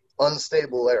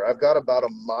unstable air. I've got about a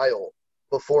mile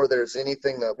before there's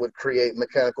anything that would create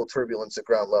mechanical turbulence at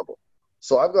ground level.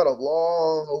 So I've got a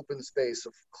long open space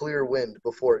of clear wind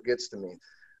before it gets to me.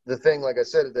 The thing, like I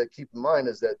said, that keep in mind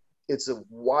is that it's a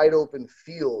wide open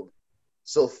field.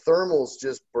 So thermals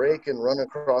just break and run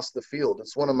across the field.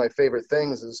 It's one of my favorite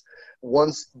things is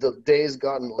once the day's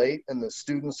gotten late and the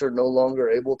students are no longer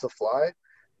able to fly,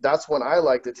 that's when I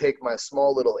like to take my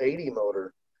small little 80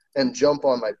 motor and jump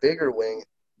on my bigger wing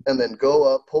and then go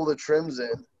up, pull the trims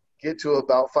in, get to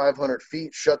about 500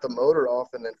 feet, shut the motor off,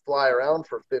 and then fly around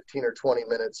for 15 or 20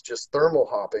 minutes just thermal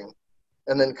hopping,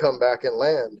 and then come back and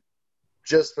land,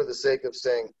 just for the sake of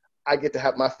saying, I get to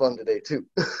have my fun today too.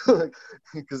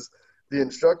 Because the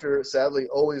instructor, sadly,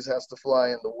 always has to fly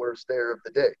in the worst air of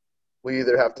the day. We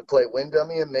either have to play wind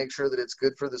dummy and make sure that it's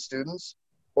good for the students,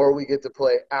 or we get to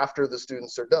play after the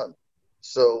students are done.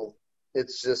 So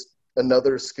it's just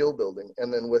another skill building.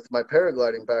 And then with my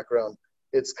paragliding background,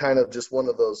 it's kind of just one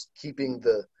of those keeping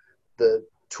the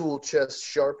tool chest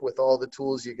sharp with all the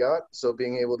tools you got. So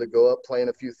being able to go up, playing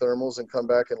a few thermals and come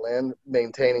back and land,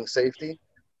 maintaining safety,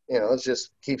 you know, it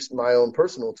just keeps my own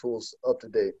personal tools up to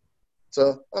date.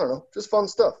 So I don't know, just fun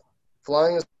stuff.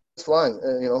 Flying is flying,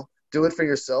 you know, do it for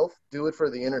yourself, do it for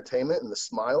the entertainment and the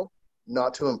smile,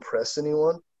 not to impress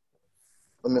anyone.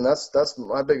 I mean, that's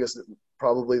my biggest,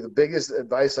 probably the biggest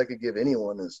advice I could give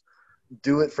anyone is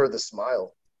do it for the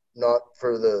smile, not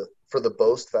for the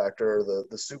boast factor or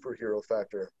the superhero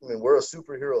factor. I mean, we're a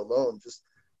superhero alone. Just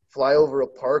fly over a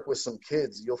park with some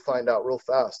kids. You'll find out real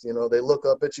fast. You know, they look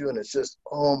up at you and it's just,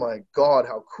 oh my God,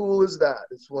 how cool is that?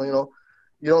 It's, well, you know,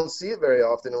 you don't see it very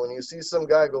often. And when you see some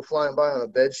guy go flying by on a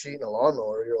bed sheet and a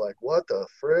lawnmower, you're like, what the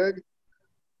frig?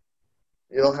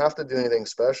 You don't have to do anything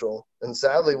special. And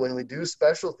sadly, when we do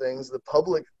special things, the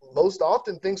public most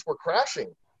often thinks we're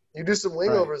crashing. You do some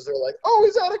wingovers, they're like, oh,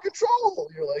 he's out of control.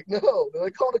 You're like, no. They're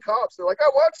like, call the cops. They're like, I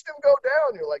watched him go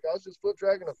down. You're like, I was just foot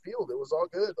dragging a field. It was all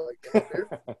good.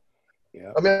 Like,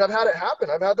 yeah. I mean, I've had it happen.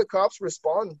 I've had the cops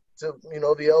respond to, the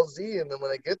LZ, and then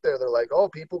when they get there, they're like, oh,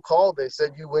 people called. They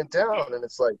said you went down. And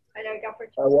it's like,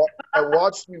 I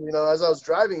watched you, as I was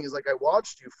driving, he's like, I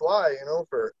watched you fly,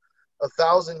 for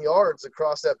 1,000 yards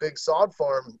across that big sod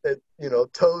farm,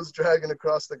 toes dragging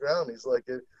across the ground. He's like,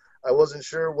 I wasn't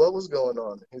sure what was going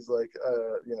on. He's like,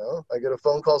 I get a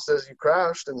phone call says you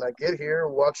crashed, and I get here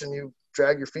watching you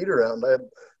drag your feet around.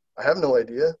 I have no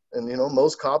idea. And,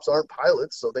 most cops aren't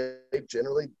pilots, so they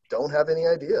generally don't have any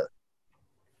idea.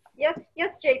 Yes,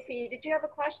 JP, did you have a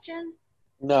question?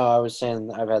 No, I was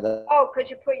saying I've had that. Oh, could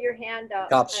you put your hand up?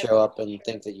 Cops show up and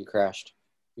think that you crashed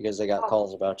because they got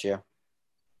calls about you.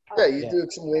 Yeah, you do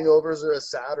some wingovers or a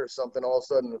SAT or something, all of a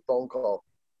sudden a phone call.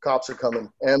 Cops are coming,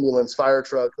 ambulance, fire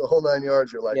truck, the whole 9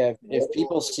 yards. You're like, yeah. If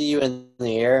people see you in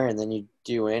the air and then you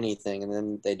do anything, and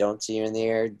then they don't see you in the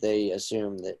air, they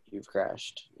assume that you've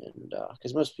crashed. And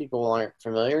because most people aren't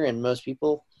familiar, and most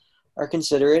people are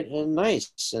considerate and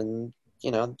nice, and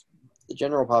the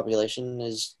general population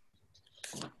is,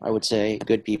 I would say,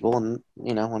 good people, and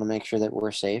want to make sure that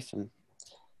we're safe. And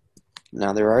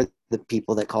now there are the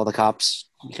people that call the cops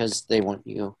because they want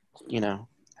you,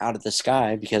 out of the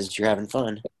sky because you're having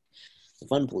fun. The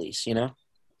fun police,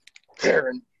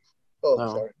 Karen.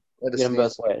 Sorry. Get them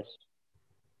both ways.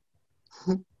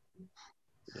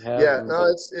 Yeah, no,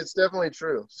 it's definitely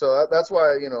true. So that's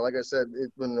why, like I said,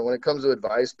 when it comes to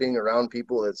advice, being around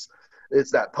people, it's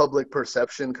that public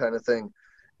perception kind of thing.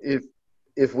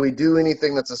 If we do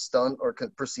anything that's a stunt or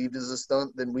perceived as a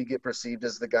stunt, then we get perceived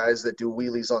as the guys that do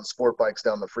wheelies on sport bikes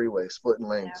down the freeway, splitting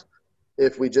lanes. Yeah.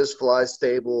 If we just fly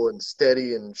stable and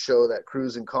steady and show that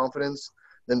cruising confidence,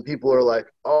 then people are like,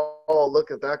 oh,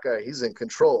 look at that guy. He's in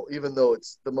control, even though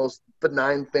it's the most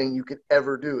benign thing you could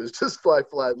ever do is just fly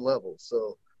flat and level.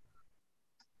 So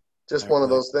just one of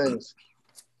those things.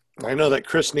 I know that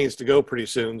Chris needs to go pretty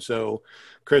soon. So,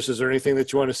 Chris, is there anything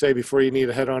that you want to say before you need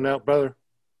to head on out, brother?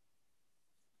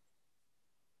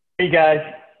 Hey, guys.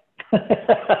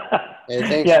 Hey,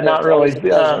 thanks. Yeah, not really.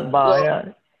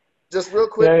 Bye. Just real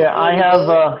quick. Yeah, I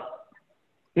have.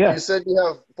 Yeah. You said you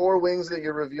have 4 wings that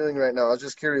you're reviewing right now. I was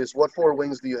just curious, what 4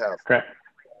 wings do you have? Correct.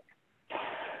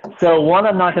 So one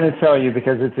I'm not going to tell you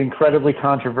because it's incredibly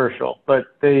controversial, but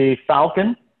the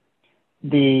Falcon,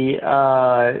 the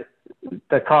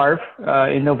Carve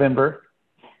in November,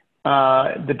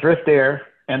 the Drift Air,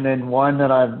 and then one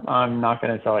that I'm not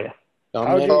going to tell you.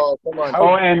 Oh, come on.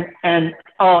 Oh, and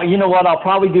you know what? I'll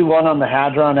probably do one on the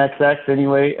Hadron XX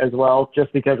anyway as well,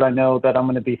 just because I know that I'm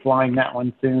going to be flying that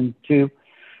one soon too.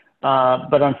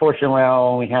 But unfortunately, I'll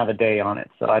only have a day on it,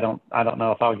 so I don't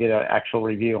know if I'll get an actual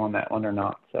review on that one or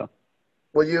not. So,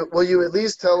 will you at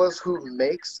least tell us who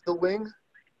makes the wing?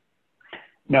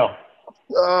 No.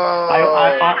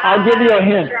 Oh. I'll give you a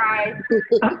hint.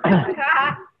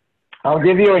 I'll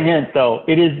give you a hint, though.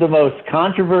 It is the most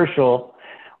controversial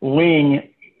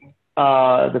wing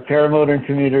the paramotor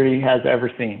community has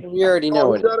ever seen. We already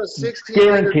know it.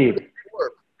 Guaranteed.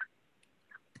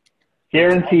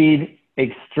 Guaranteed.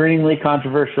 Extremely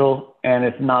controversial, and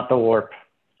it's not the Warp.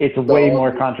 It's way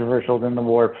more controversial than the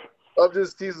Warp. I'm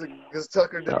just teasing because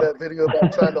Tucker did that video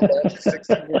about trying to launch a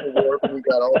 16-meter Warp, and we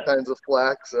got all kinds of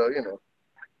flack. So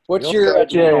what's your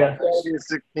channel?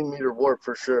 16-meter Warp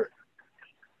for sure.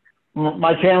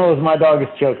 My channel is My Dog Is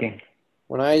Choking.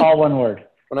 All one word.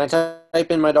 When I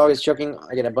type in My Dog Is Choking,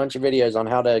 I get a bunch of videos on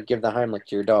how to give the Heimlich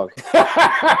to your dog.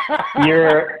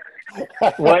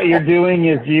 What you're doing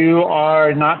is you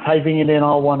are not typing it in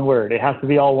all one word. It has to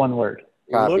be all one word.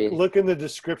 Look in the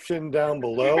description down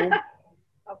below.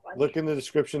 Look in the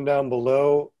description down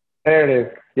below. There it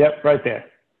is. Yep, right there.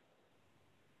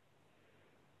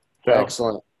 So.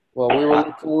 Excellent. Well, we will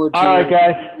look forward to all right,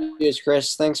 guys. Yes,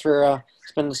 Chris. Thanks for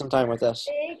spending some time with us.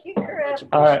 Thank you, Chris.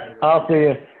 All right, I'll see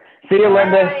you. See you,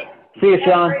 Linda. Right. See you,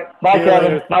 Sean. Bye,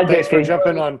 Kevin. Bye, Thanks for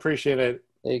jumping on. Appreciate it.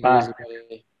 Bye.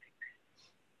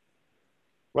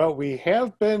 Well, we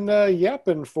have been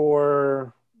yapping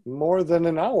for more than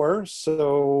an hour,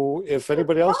 so if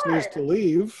anybody else needs to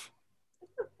leave,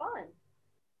 this is fun.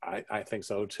 I think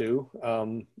so too.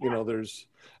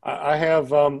 I have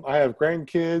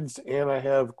grandkids and I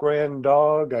have grand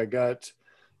dog. I got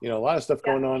a lot of stuff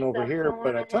going on over here.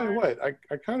 But I tell you what, I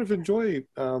kind of enjoy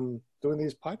doing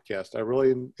these podcasts. I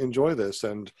really enjoy this.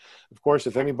 And of course,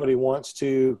 if anybody wants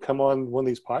to come on one of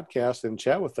these podcasts and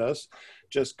chat with us,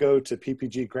 just go to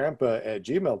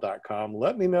ppggrandpa@gmail.com.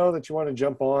 Let me know that you want to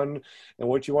jump on and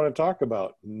what you want to talk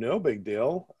about. No big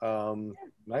deal. 9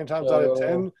 times out of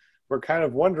 10, we're kind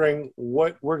of wondering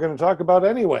what we're going to talk about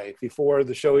anyway before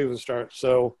the show even starts.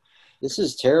 So this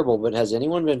is terrible, but has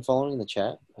anyone been following the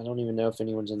chat? I don't even know if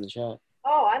anyone's in the chat.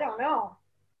 Oh, I don't know.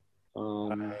 I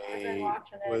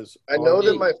know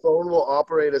that my phone will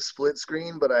operate a split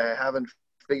screen, but I haven't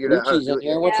figured out how to do it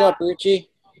yet. What's up, Rucci?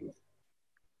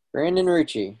 Brandon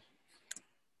Rucci.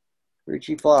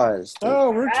 Rucci flies.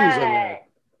 Oh, Rucci's in there.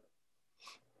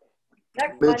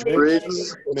 Mitch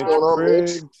Briggs. What's going on,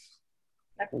 Mitch?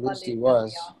 At least he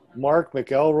was. Mark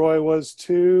McElroy was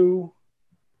too.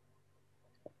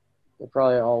 They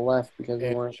probably all left because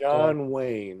they weren't. John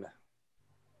Wayne.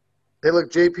 Hey,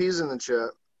 look, JP's in the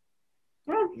chat.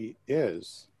 He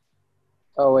is.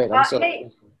 Oh wait, I'm sorry.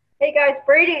 Hey guys,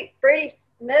 Brady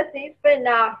Smith. He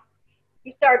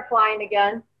started flying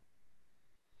again.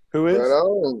 Who is?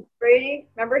 Right Brady.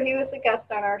 Remember, he was a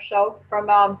guest on our show from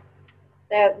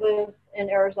that lives in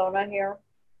Arizona here.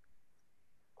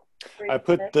 I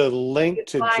put the link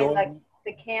to join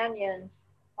the canyon,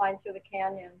 flying through the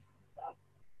canyon stuff.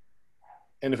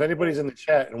 And if anybody's in the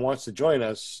chat and wants to join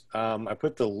us, I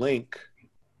put the link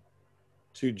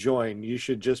to join. You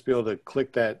should just be able to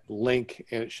click that link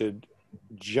and it should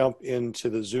jump into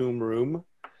the Zoom room.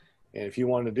 And if you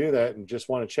want to do that and just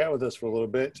want to chat with us for a little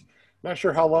bit, not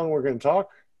sure how long we're going to talk.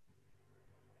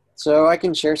 So I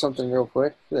can share something real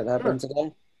quick that happened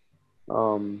today.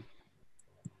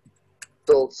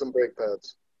 Sold some brake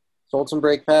pads. Sold some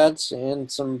brake pads and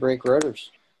some brake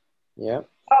rotors. Yeah.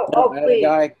 Oh, please.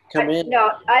 I had a guy come in.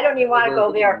 No, I don't even want to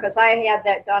go there because I had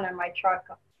that done on my truck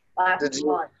last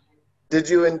month. Did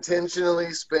you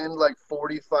intentionally spend like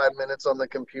 45 minutes on the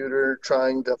computer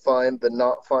trying to find the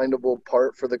not findable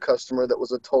part for the customer that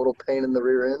was a total pain in the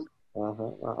rear end?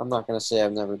 I'm not going to say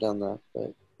I've never done that,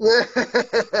 but.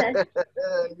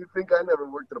 You think I never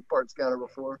worked at a parts counter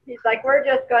before? He's like, we're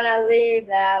just going to leave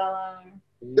that alone.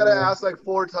 You got to ask like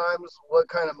 4 times what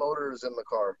kind of motor is in the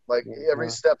car. Like every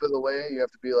step of the way, you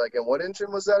have to be like, and what engine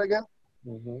was that again?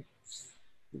 It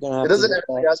doesn't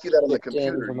actually ask you that on the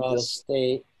computer. From out of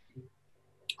state.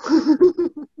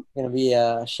 Gonna be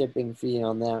a shipping fee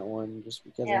on that one just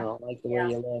because I don't like the way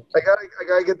you look. I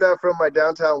gotta get that from my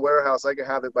downtown warehouse. I can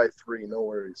have it by 3, no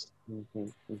worries.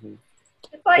 It's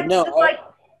like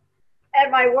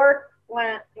at my work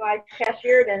when I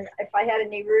cashiered, and if I had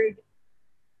any rude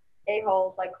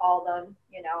a-holes, I called them,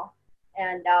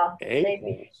 and they'd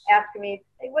be asking me,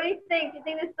 hey, what do you think? Do you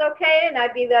think this is okay? And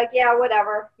I'd be like, yeah,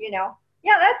 whatever, yeah,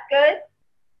 that's good.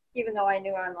 Even though I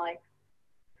knew I'm like,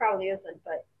 probably isn't,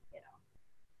 but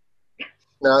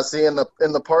Now, see, in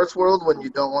the parts world, when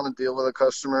you don't want to deal with a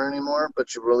customer anymore,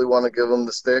 but you really want to give them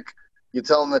the stick, you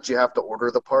tell them that you have to order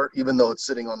the part, even though it's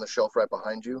sitting on the shelf right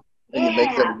behind you, and you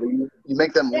make them leave. You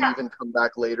make them leave and come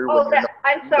back later.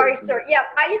 I'm sorry, sir. Yeah,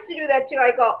 I used to do that too.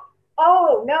 I go,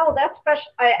 oh no, that's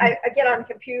special. I get on the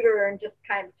computer and just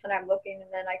kind of pretend I'm looking, and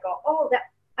then I go, oh,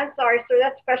 I'm sorry, sir,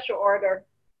 that's special order.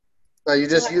 No, you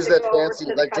just use that fancy,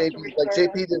 like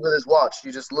JP did with his watch.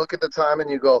 You just look at the time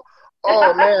and you go,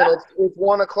 oh man, it's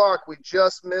 1 o'clock. We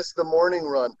just missed the morning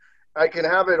run. I can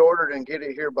have it ordered and get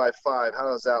it here by 5. How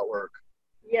does that work?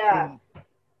 Yeah.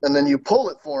 And then you pull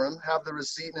it for him, have the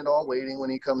receipt and it all waiting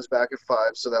when he comes back at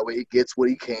 5, so that way he gets what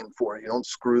he came for. You don't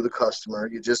screw the customer.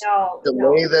 You just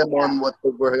delay them on what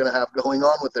we're going to have going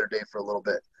on with their day for a little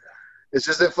bit. It's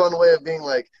just a fun way of being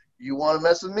like, you want to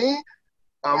mess with me?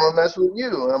 I'm going to mess with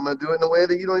you. I'm going to do it in a way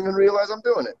that you don't even realize I'm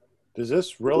doing it. Does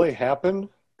this really happen?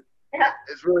 Yeah.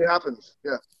 It really happens,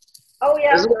 yeah. Oh,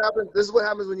 yeah. This is what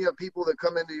happens when you have people that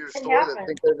come into your store that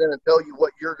think they're going to tell you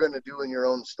what you're going to do in your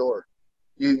own store.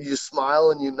 You smile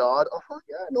and you nod. Oh,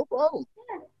 yeah, no problem.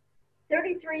 Yeah.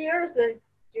 33 years of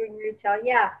doing retail.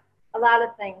 Yeah, a lot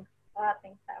of things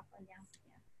happen, yeah.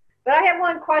 But I have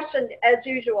one question, as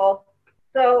usual.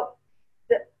 So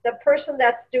the person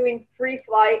that's doing free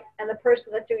flight and the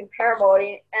person that's doing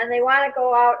paramotoring, and they want to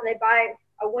go out and they buy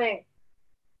a wing.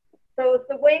 So is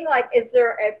the wing is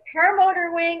there a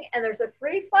paramotor wing and there's a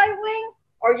free flight wing,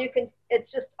 or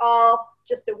it's just a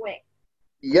wing?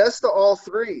 Yes to all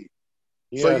 3.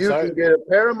 Yes, so you can get a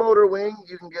paramotor wing,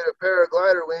 you can get a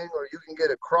paraglider wing, or you can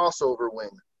get a crossover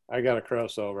wing. I got a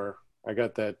crossover. I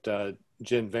got that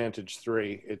Gen Vantage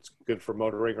 3. It's good for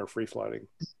motoring or free flighting.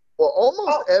 Well,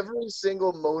 almost every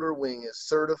single motor wing is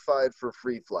certified for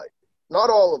free flight. Not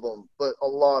all of them, but a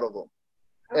lot of them.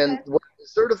 Okay. And what you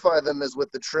certify them is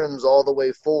with the trims all the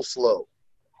way full slow.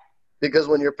 Because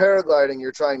when you're paragliding,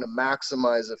 you're trying to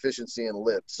maximize efficiency and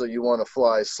lift. So you want to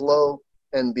fly slow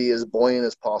and be as buoyant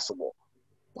as possible.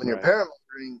 When you're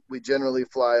paramotoring, we generally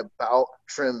fly about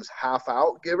trims half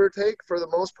out, give or take, for the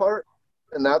most part.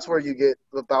 And that's where you get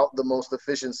about the most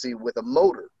efficiency with a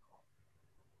motor.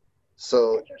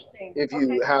 So if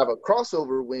you have a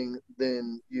crossover wing,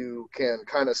 then you can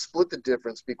kind of split the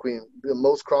difference between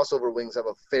most crossover wings have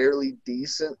a fairly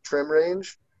decent trim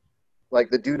range.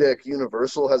 Like the Dudek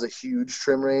Universal has a huge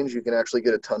trim range. You can actually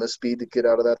get a ton of speed to get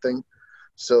out of that thing.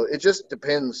 So it just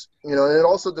depends, and it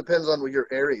also depends on your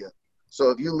area. So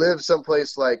if you live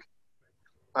someplace like,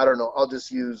 I don't know, I'll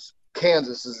just use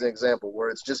Kansas as an example, where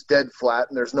it's just dead flat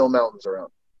and there's no mountains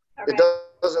around. Okay. It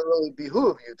doesn't really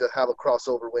behoove you to have a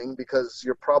crossover wing because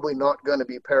you're probably not going to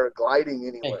be paragliding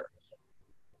anywhere.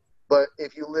 But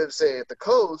if you live, say, at the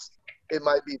coast, it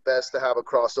might be best to have a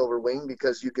crossover wing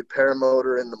because you could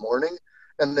paramotor in the morning,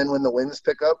 and then when the winds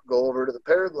pick up, go over to the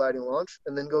paragliding launch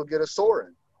and then go get a soar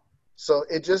in. So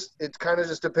it kind of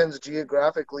just depends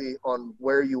geographically on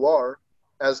where you are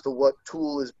as to what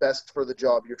tool is best for the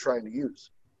job you're trying to use.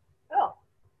 Oh,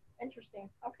 interesting.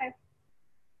 Okay.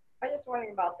 I just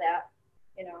wondering about that,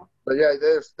 But yeah,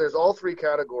 there's all three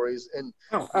categories, and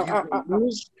you can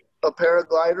use a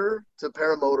paraglider to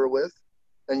paramotor with,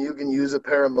 and you can use a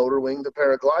paramotor wing to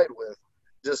paraglide with.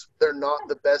 Just they're not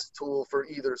the best tool for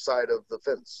either side of the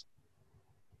fence.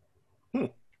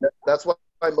 That's why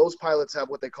most pilots have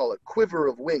what they call a quiver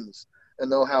of wings,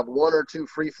 and they'll have one or two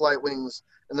free flight wings,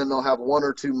 and then they'll have one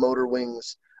or two motor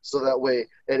wings. So that way,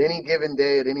 at any given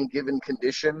day, at any given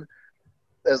condition,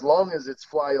 as long as it's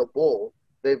flyable,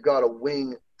 they've got a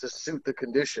wing to suit the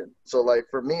condition. So like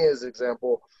for me, as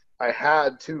example, I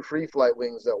had two free flight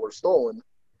wings that were stolen,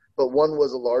 but one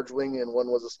was a large wing and one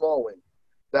was a small wing.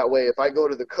 That way, if I go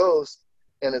to the coast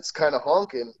and it's kind of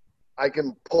honking, I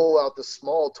can pull out the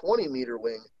small 20-meter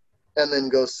wing and then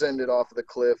go send it off the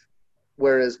cliff,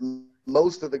 whereas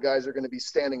most of the guys are going to be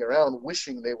standing around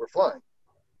wishing they were flying.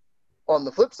 On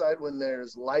the flip side, when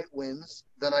there's light winds,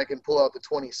 then I can pull out the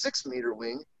 26-meter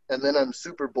wing, and then I'm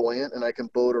super buoyant and I can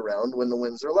boat around when the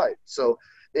winds are light. So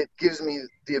it gives me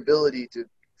the ability to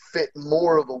fit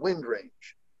more of a wind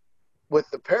range. With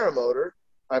the paramotor,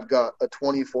 I've got a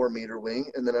 24-meter wing,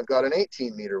 and then I've got an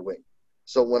 18-meter wing.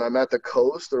 So when I'm at the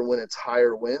coast or when it's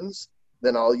higher winds,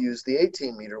 then I'll use the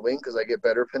 18-meter wing because I get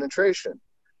better penetration.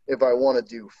 If I want to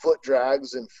do foot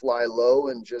drags and fly low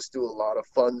and just do a lot of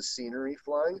fun scenery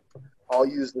flying, I'll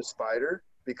use the Spider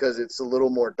because it's a little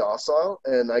more docile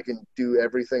and I can do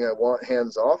everything I want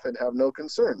hands off and have no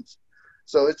concerns.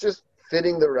 So it's just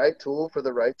fitting the right tool for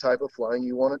the right type of flying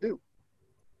you want to do.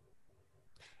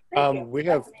 We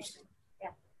have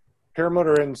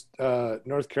paramotor in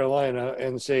North Carolina,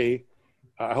 NC.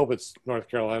 I hope it's North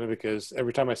Carolina because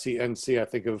every time I see NC, I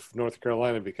think of North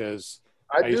Carolina because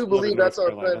I do believe that's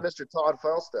our friend, Mr. Todd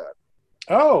Falstad.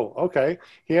 Oh, okay.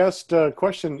 He asked a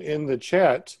question in the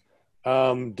chat.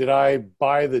 Did I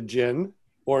buy the gin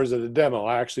or is it a demo?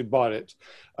 I actually bought it.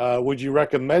 Would you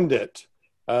recommend it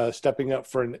stepping up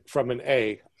from an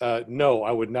A? No,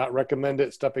 I would not recommend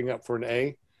it stepping up for an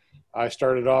A. I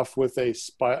started off with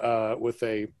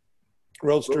a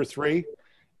Roadster 3,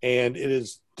 and it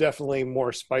is definitely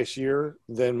more spicier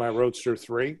than my Roadster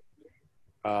 3.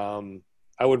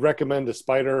 I would recommend a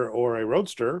Spider or a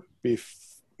Roadster,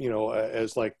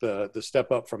 as like the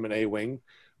step up from an A-wing.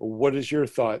 What is your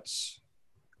thoughts?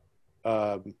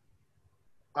 I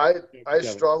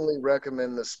strongly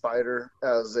recommend the Spider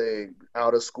as a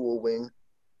out-of-school wing.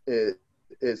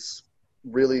 It's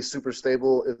really super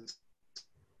stable. It's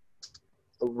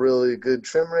a really good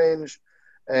trim range,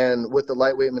 and with the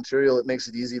lightweight material, it makes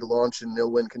it easy to launch in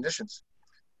no-wind conditions.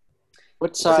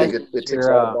 What size it ticks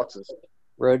all the boxes.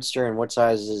 Roadster, and what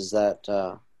size is that?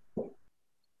 The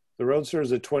Roadster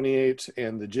is a 28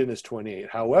 and the Gin is 28.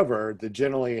 However, the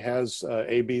Gin only has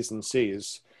A, B's, and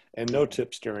C's and no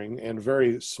tip steering and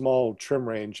very small trim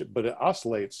range, but it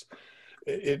oscillates.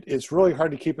 It's really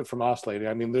hard to keep it from oscillating.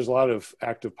 I mean, there's a lot of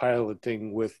active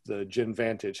piloting with the Gin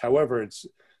Vantage. However, it's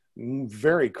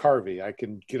very carvy. I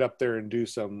can get up there and do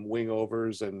some wing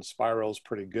overs and spirals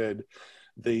pretty good.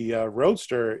 The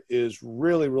Roadster is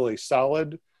really, really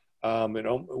solid.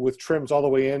 With trims all the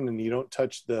way in, and you don't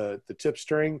touch the tip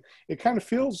steering, it kind of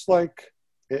feels like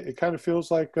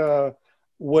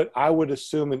what I would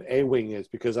assume an A-wing is,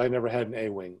 because I never had an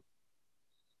A-wing.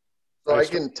 So I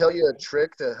can tell you a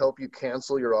trick to help you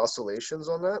cancel your oscillations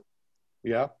on that.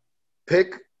 Yeah.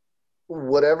 Pick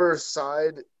whatever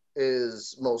side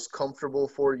is most comfortable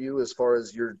for you as far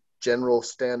as your general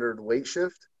standard weight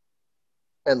shift,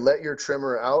 and let your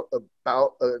trimmer out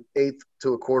about 1/8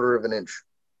 to 1/4 of an inch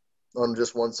on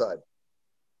just one side.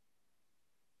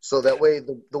 So that way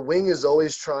the wing is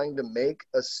always trying to make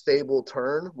a stable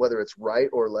turn, whether it's right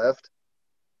or left.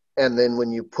 And then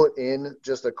when you put in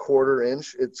just 1/4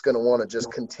 inch, it's going to want to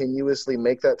just continuously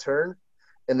make that turn.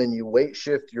 And then you weight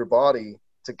shift your body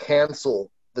to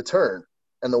cancel the turn.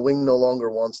 And the wing no longer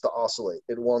wants to oscillate.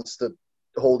 It wants to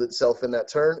hold itself in that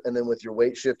turn. And then with your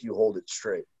weight shift, you hold it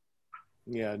straight.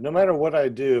 Yeah. No matter what I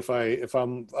do, if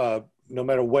I'm no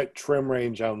matter what trim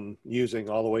range I'm using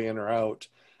all the way in or out,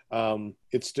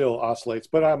 it still oscillates.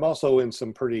 But I'm also in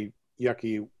some pretty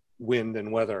yucky wind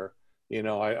and weather. You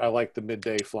know, I like the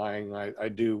midday flying. I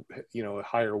do, you know,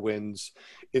 higher winds.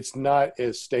 It's not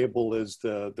as stable as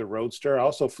the Roadster. I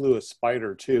also flew a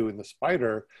Spider too, and the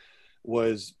Spider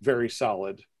was very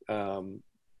solid. The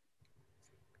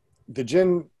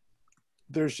Gin,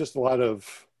 there's just a lot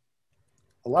of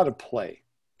play,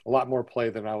 a lot more play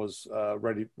than I was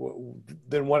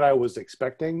than what I was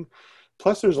expecting.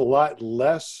 Plus, there's a lot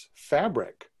less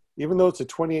fabric, even though it's a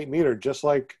 28 meter, just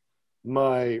like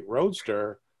my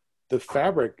Roadster. The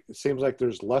fabric, it seems like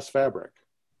there's less fabric.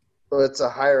 So it's a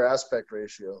higher aspect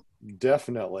ratio.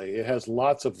 Definitely. It has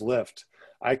lots of lift.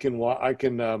 I can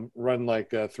run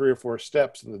like 3 or 4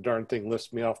 steps and the darn thing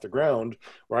lifts me off the ground,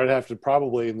 where I'd have to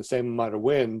probably, in the same amount of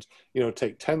wind, you know,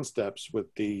 take 10 steps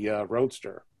with the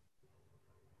Roadster.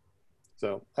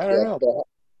 So I don't know.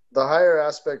 The higher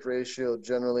aspect ratio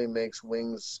generally makes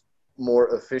wings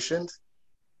more efficient,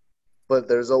 but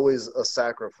there's always a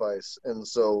sacrifice. And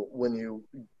so when you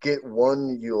get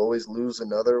one, you always lose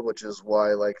another, which is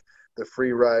why like the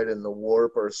free ride and the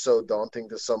warp are so daunting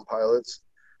to some pilots,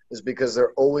 is because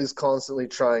they're always constantly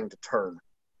trying to turn.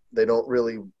 They don't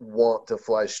really want to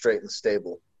fly straight and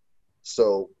stable.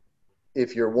 So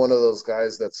if you're one of those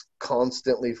guys that's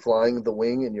constantly flying the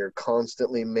wing and you're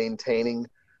constantly maintaining,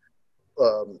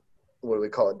 what do we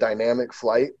call it, dynamic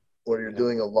flight, where you're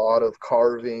doing a lot of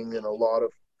carving and a lot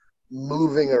of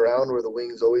moving around where the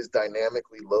wing's always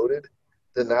dynamically loaded,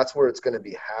 then that's where it's going to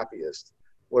be happiest.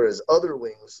 Whereas other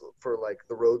wings, for like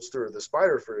the Roadster or the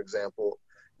Spider, for example,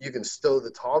 you can stow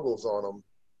the toggles on them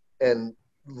and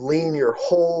lean your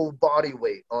whole body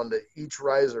weight onto each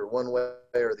riser one way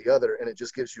or the other, and it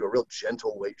just gives you a real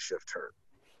gentle weight shift turn.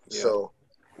 Yeah. So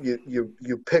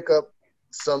you pick up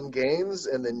some gains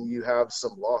and then you have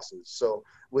some losses. So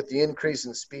with the increase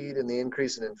in speed and the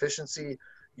increase in efficiency,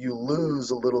 you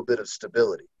lose a little bit of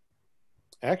stability.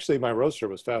 Actually, my Roadster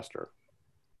was faster.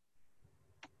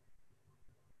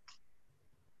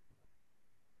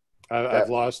 I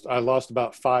lost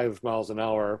about 5 miles an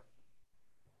hour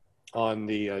on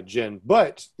the Gin,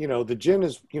 but you know, the Gin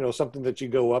is, you know, something that you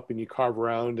go up and you carve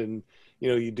around and, you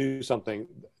know, you do something.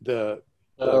 The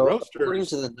Roadster, according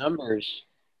to the numbers,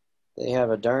 they have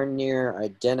a darn near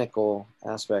identical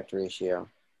aspect ratio.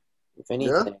 If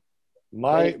anything. Yeah.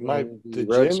 The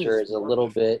Roadster is a little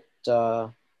bit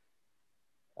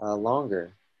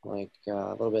longer, like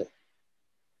a little bit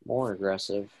more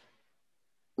aggressive.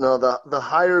 No, the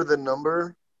higher the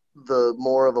number, the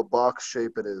more of a box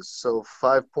shape it is. So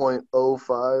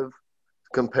 5.05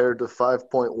 compared to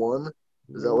 5.1,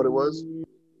 is that what it was?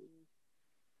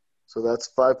 So that's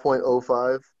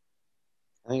 5.05.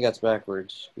 I think that's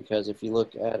backwards, because if you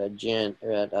look at a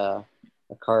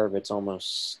carve, it's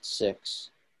almost 6.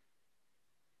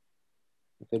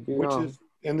 Could be wrong.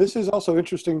 And this is also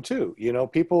interesting too. You know,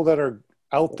 people that are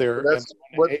out there. That's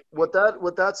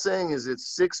what that's saying is it's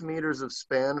 6 meters of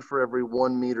span for every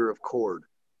 1 meter of chord.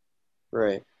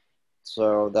 Right.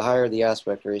 So the higher the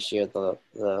aspect ratio,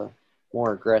 the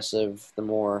more aggressive, the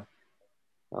more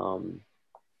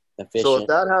efficient.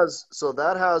 So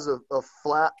that has a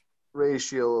flat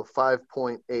ratio of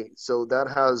 5.8. So that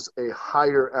has a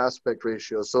higher aspect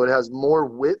ratio. So it has more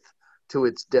width to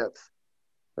its depth.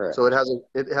 Right. So it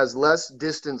has less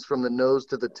distance from the nose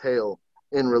to the tail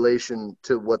in relation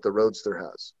to what the Roadster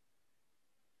has.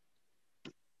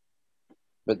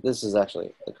 But this is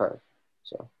actually the carve.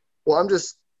 So. Well, I'm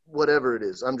just whatever it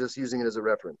is. I'm just using it as a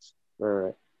reference.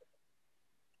 Right.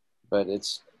 But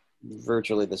it's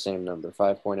virtually the same number,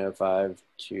 5.05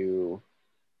 to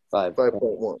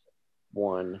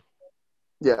 5.1.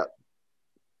 Yeah.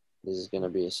 This is going to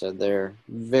be, so they're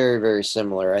very, very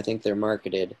similar. I think they're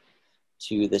marketed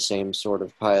to the same sort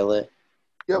of pilot.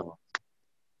 Yep.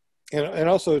 And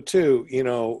also too, you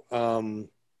know,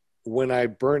 when I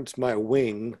burnt my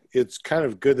wing, it's kind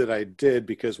of good that I did,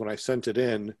 because when I sent it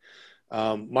in,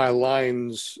 my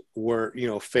lines were, you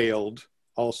know, failed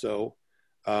also,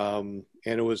 and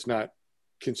it was not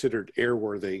considered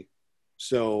airworthy.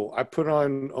 So I put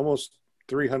on almost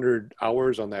 300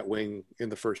 hours on that wing in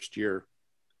the first year.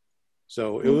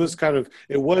 So it was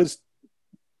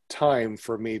time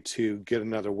for me to get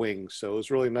another wing. So it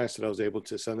was really nice that I was able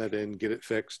to send that in, get it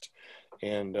fixed,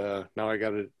 and now I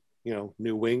got a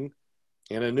new wing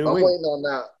and a new wing. I'm waiting on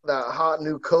that hot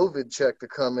new COVID check to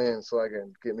come in so I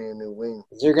can get me a new wing.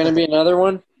 Is there going to be another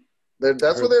one?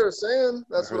 That's what they were saying.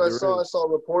 That's what I saw. I saw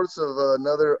reports of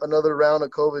another round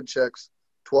of COVID checks.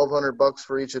 $1,200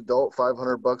 for each adult,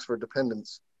 $500 for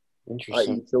dependents.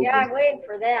 Interesting. Yeah, I'm waiting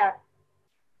for that.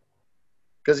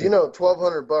 Because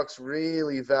 $1,200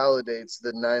 really validates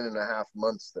the 9.5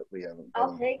 months that we haven't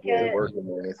been working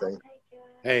or anything.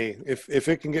 Hey, if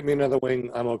it can get me another wing,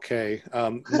 I'm okay.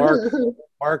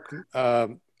 Mark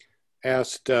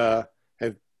asked, I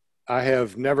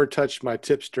have never touched my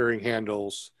tip steering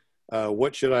handles.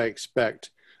 What should I expect?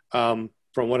 From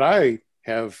what I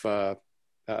have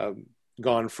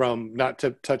gone from not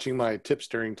touching my tip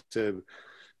steering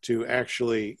to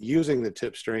actually using the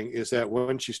tip steering is that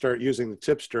once you start using the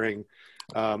tip steering,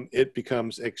 it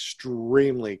becomes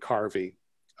extremely carvy.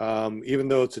 Even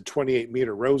though it's a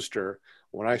 28-meter roadster,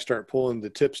 when I start pulling the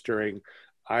tip steering,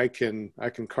 I can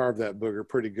carve that booger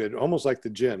pretty good, almost like the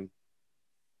gin.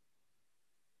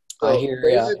 So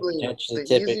basically,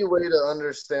 the easy way to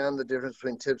understand the difference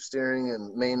between tip steering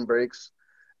and main brakes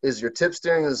is your tip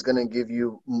steering is going to give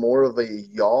you more of a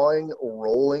yawing,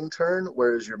 rolling turn,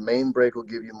 whereas your main brake will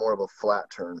give you more of a flat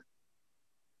turn.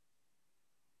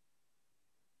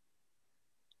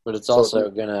 But it's also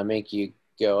going to make you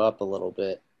go up a little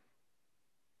bit.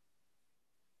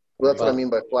 Well, that's what I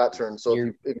mean by flat turn. So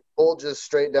if you pull just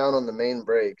straight down on the main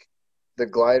brake, the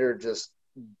glider just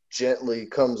gently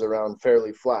comes around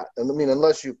fairly flat. And I mean,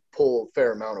 unless you pull a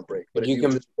fair amount of brake. But you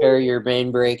compare your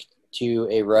main brake to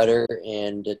a rudder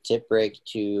and a tip brake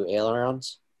to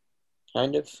ailerons,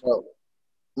 kind of? No,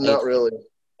 not really.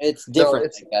 It's different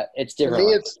like that. It's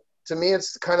different. To me,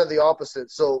 it's kind of the opposite.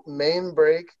 So main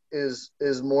brake is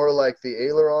more like the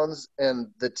ailerons, and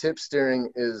the tip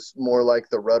steering is more like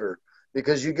the rudder,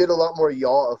 because you get a lot more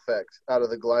yaw effect out of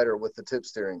the glider with the tip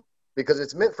steering because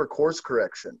it's meant for course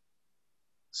correction.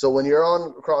 So when you're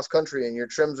on cross country and your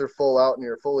trims are full out and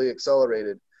you're fully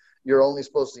accelerated, you're only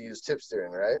supposed to use tip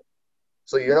steering, right?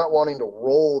 So you're not wanting to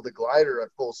roll the glider at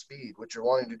full speed. What you're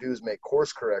wanting to do is make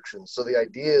course corrections. So the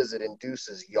idea is it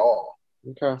induces yaw.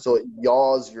 Okay. So it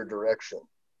yaws your direction.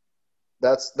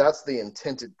 That's the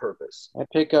intended purpose. I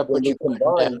pick up what you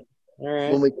combine.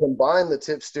 When we combine the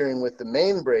tip steering with the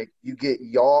main brake, you get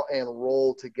yaw and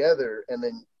roll together. And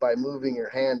then by moving your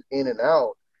hand in and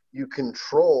out, you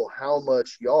control how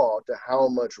much yaw to how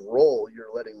much roll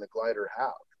you're letting the glider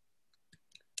have.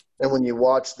 And when you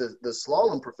watch the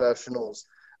slalom professionals,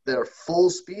 they're full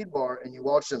speed bar and you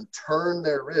watch them turn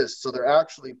their wrist. So they're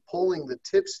actually pulling the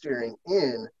tip steering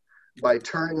in by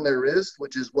turning their wrist,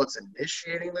 which is what's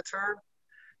initiating the turn.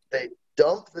 They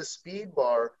dump the speed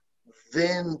bar,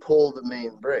 then pull the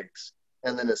main brakes.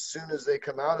 And then as soon as they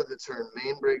come out of the turn,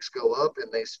 main brakes go up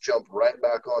and they jump right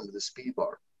back onto the speed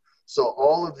bar. So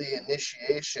all of the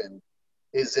initiation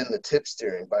is in the tip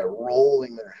steering by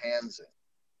rolling their hands in.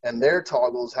 And their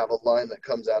toggles have a line that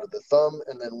comes out of the thumb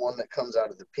and then one that comes out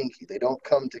of the pinky. They don't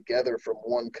come together from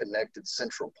one connected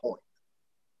central point.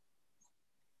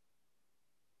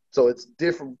 So it's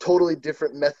totally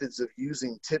different methods of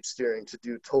using tip steering to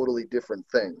do totally different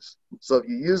things. So if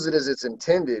you use it as it's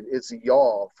intended, it's a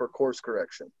yaw for course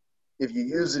correction. If you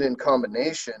use it in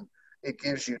combination, it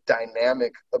gives you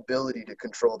dynamic ability to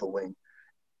control the wing.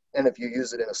 And if you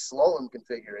use it in a slalom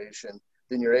configuration,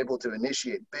 then you're able to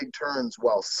initiate big turns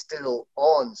while still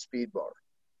on speed bar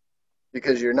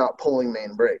because you're not pulling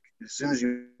main brake. As soon as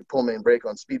you pull main brake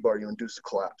on speed bar, you induce a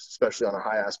collapse, especially on a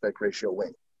high aspect ratio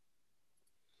wing.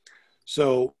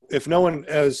 So if no one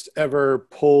has ever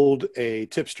pulled a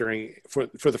tip steering for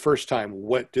the first time,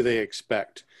 what do they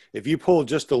expect? If you pull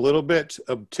just a little bit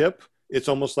of tip, it's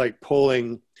almost like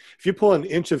pulling, if you pull an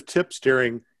inch of tip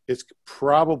steering, it's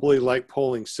probably like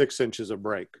pulling 6 inches of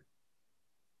brake.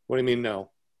 What do you mean no?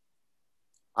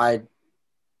 Depends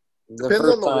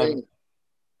on the wing.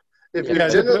 If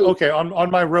okay, on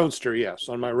my roadster, yes.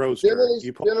 On my roadster.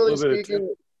 Generally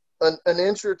speaking, an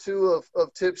inch or two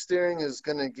of tip steering is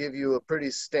going to give you a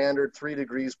pretty standard 3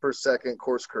 degrees per second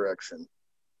course correction.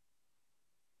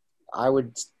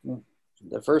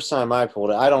 The first time I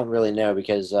pulled it, I don't really know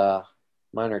because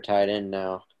mine are tied in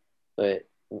now, but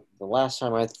the last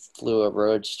time I flew a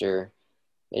roadster,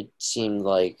 it seemed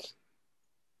like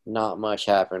not much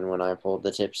happened when I pulled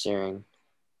the tip steering.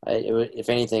 If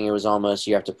anything, it was almost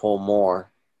you have to pull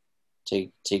more to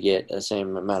get the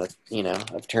same amount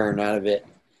of, of turn out of it.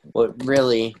 What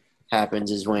really happens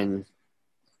is when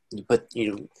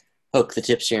you hook the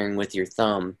tip steering with your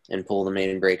thumb and pull the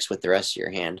main brakes with the rest of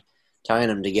your hand. Tying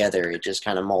them together, it just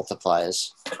kind of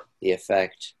multiplies the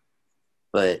effect.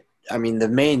 But, I mean, the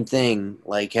main thing,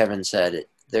 like Kevin said,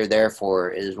 they're there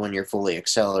for is when you're fully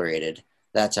accelerated.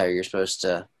 That's how you're supposed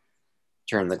to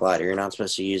turn the glider. You're not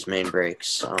supposed to use main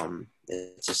brakes.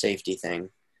 It's a safety thing.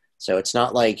 So it's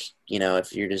not like,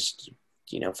 if you're just,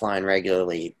 flying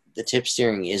regularly, the tip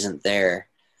steering isn't there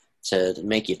to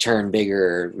make you turn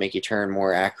bigger or make you turn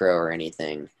more acro or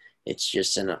anything. It's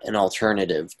just an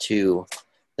alternative to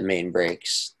the main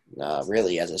brakes,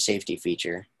 really as a safety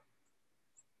feature.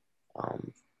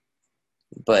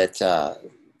 But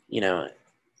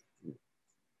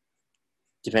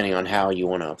depending on how you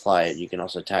want to apply it, you can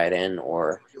also tie it in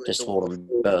or just hold them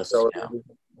both.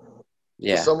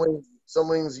 Yeah. Some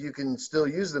wings you can still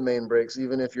use the main brakes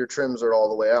even if your trims are all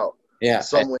the way out. Yeah.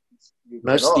 Some wings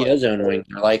most of the Ozone wings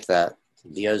are like that.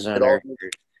 The Ozone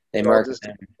they market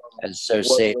them as so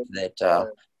safe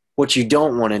that what you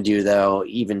don't want to do though,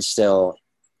 even still,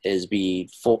 is be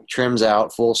full trims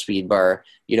out, full speed bar.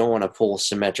 You don't want to pull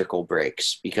symmetrical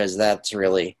brakes because that's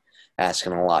really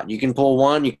asking a lot. You can pull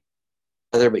one, you can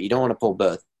pull the other, but you don't want to pull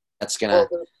both. That's gonna.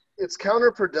 Well, it's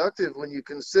counterproductive when you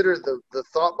consider the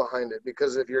thought behind it,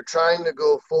 because if you're trying to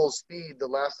go full speed, the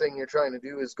last thing you're trying to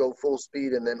do is go full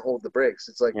speed and then hold the brakes.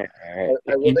 It's like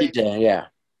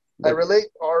I relate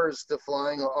ours to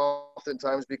flying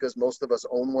oftentimes because most of us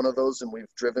own one of those and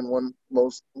we've driven one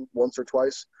once or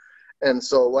twice. And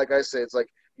so, like I say, it's like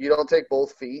you don't take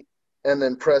both feet and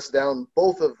then press down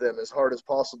both of them as hard as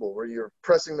possible, where you're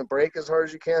pressing the brake as hard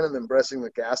as you can and then pressing the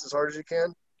gas as hard as you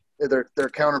can. They're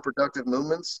counterproductive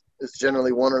movements. It's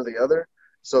generally one or the other.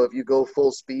 So if you go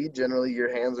full speed, generally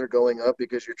your hands are going up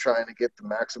because you're trying to get the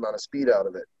max amount of speed out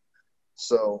of it.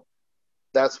 So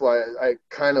that's why I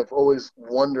kind of always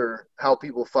wonder how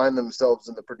people find themselves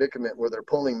in the predicament where they're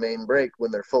pulling main brake when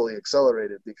they're fully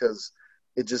accelerated, because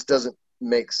it just doesn't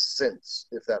make sense,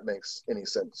 if that makes any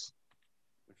sense.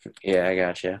 Yeah, I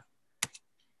gotcha.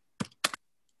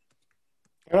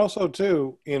 And also,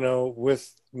 too,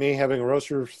 with me having a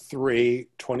Roadster 3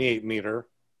 28 meter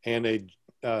and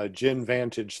a Gin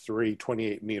Vantage 3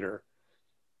 28 meter,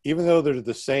 even though they're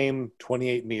the same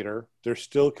 28 meter, they're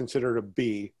still considered a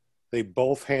B. They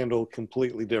both handle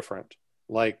completely different,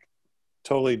 like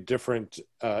totally different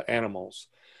animals.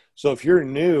 So if you're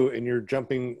new and you're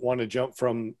want to jump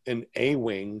from an A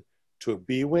wing to a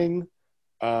B wing,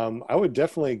 I would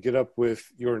definitely get up with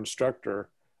your instructor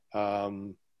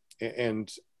and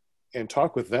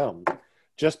talk with them,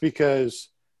 just because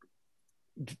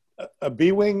a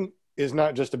B wing is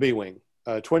not just a B wing.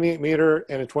 A 28 meter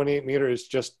and a 28 meter is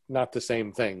just not the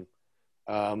same thing.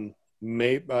 Now,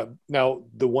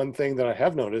 the one thing that I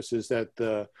have noticed is that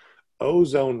the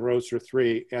Ozone Roadster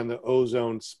 3 and the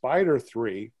Ozone Spider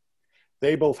 3,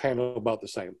 they both handle about the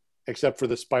same, except for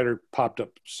the Spider popped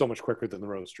up so much quicker than the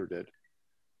Roadster did.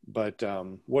 But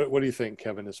what do you think,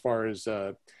 Kevin, as far as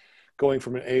going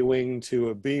from an A wing to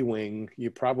a B wing? You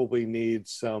probably need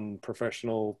some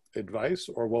professional advice,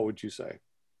 or what would you say?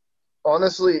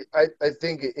 Honestly, I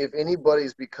think if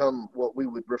anybody's become what we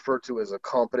would refer to as a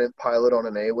competent pilot on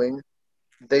an A wing,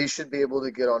 they should be able to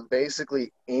get on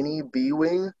basically any B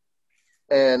wing,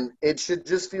 and it should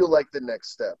just feel like the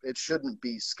next step. It shouldn't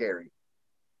be scary.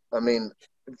 I mean,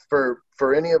 for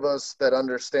any of us that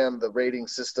understand the rating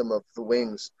system of the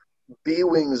wings, B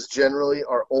wings generally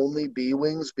are only B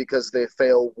wings because they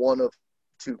fail one of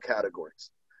two categories.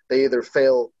 They either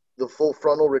fail the full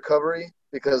frontal recovery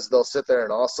because they'll sit there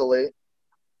and oscillate,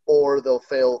 or they'll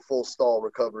fail full stall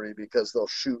recovery because they'll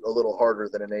shoot a little harder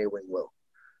than an A wing will.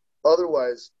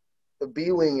 Otherwise, a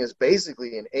B wing is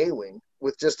basically an A wing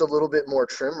with just a little bit more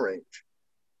trim range.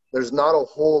 There's not a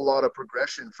whole lot of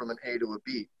progression from an A to a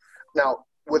B. Now,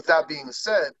 with that being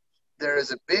said, there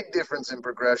is a big difference in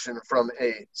progression from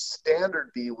a standard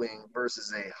B wing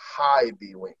versus a high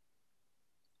B wing.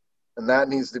 And that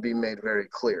needs to be made very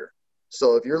clear.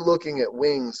 So if you're looking at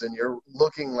wings and you're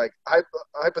looking like,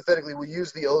 hypothetically, we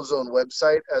use the Ozone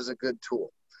website as a good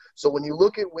tool. So when you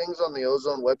look at wings on the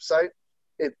Ozone website,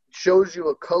 it shows you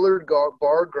a colored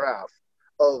bar graph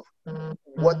of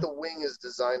what the wing is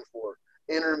designed for: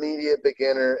 intermediate,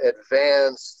 beginner,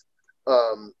 advanced,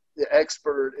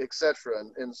 expert, etc.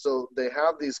 And so they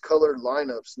have these colored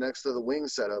lineups next to the wing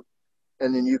setup,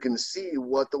 and then you can see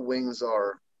what the wings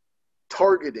are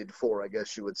targeted for, I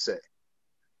guess you would say.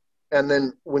 And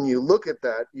then when you look at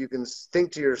that, you can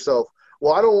think to yourself,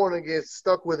 well, I don't want to get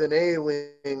stuck with an A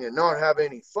wing and not have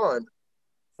any fun.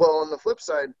 Well, on the flip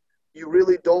side, you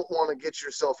really don't want to get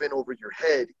yourself in over your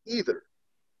head either.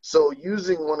 So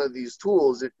using one of these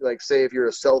tools, like say if you're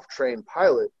a self-trained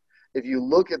pilot, If you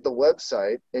look at the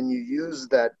website and you use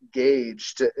that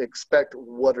gauge to expect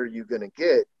what are you going to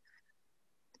get,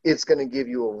 it's going to give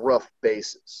you a rough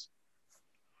basis.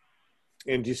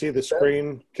 And do you see the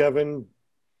screen, Kevin?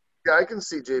 Yeah, I can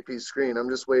see JP's screen. I'm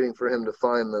just waiting for him to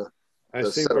find the I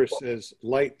see where it says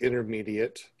light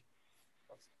intermediate.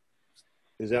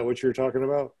 Is that what you're talking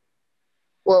about?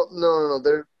 Well, no.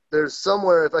 There's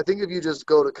somewhere, I think if you just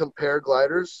go to compare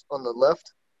gliders on the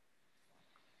left.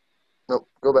 Nope,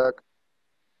 go back.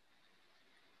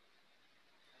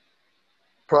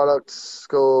 Products,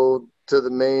 go to the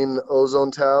main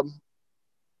ozone tab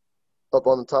up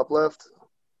on the top left.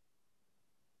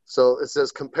 So it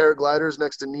says compare gliders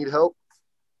next to need help.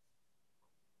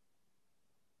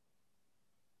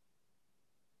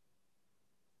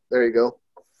 There you go.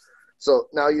 So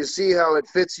now you see how it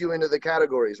fits you into the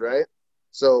categories, right?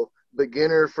 So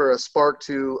beginner for a Spark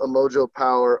 2, a Mojo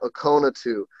Power, a Kona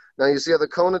 2. Now you see how the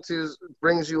Kona 2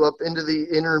 brings you up into the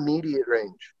intermediate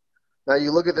range. Now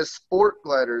you look at the sport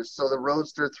gliders, so the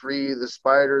Roadster 3, the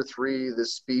Spider 3, the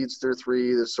Speedster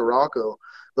 3, the Sirocco,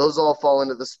 those all fall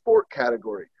into the sport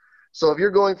category. So if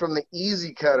you're going from the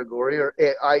easy category, or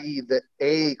i.e. the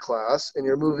A class, and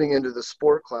you're moving into the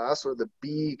sport class or the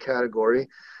B category,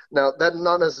 now that's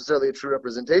not necessarily a true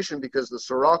representation because the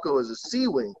Sirocco is a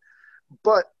C-wing,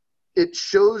 but it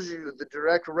shows you the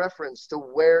direct reference to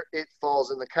where it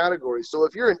falls in the category. So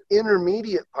if you're an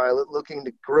intermediate pilot looking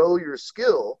to grow your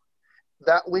skill,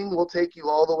 that wing will take you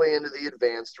all the way into the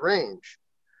advanced range.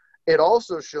 It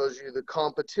also shows you the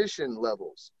competition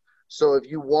levels. So if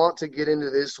you want to get into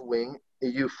this wing,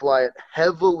 you fly it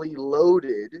heavily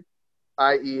loaded,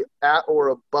 i.e. at or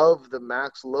above the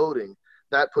max loading,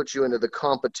 that puts you into the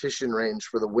competition range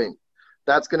for the wing.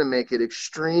 That's going to make it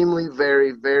extremely,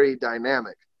 very, very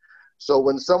dynamic. So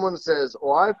when someone says,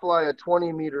 oh, I fly a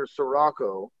 20-meter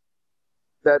Sirocco,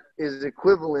 that is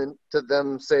equivalent to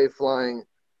them, say, flying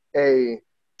a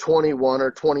 21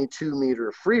 or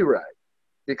 22-meter free ride.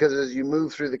 Because as you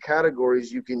move through the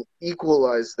categories, you can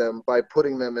equalize them by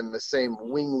putting them in the same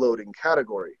wing loading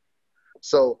category.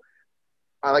 So,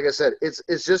 like I said,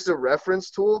 it's just a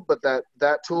reference tool, but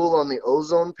that tool on the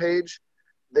ozone page,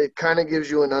 it kind of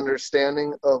gives you an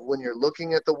understanding of when you're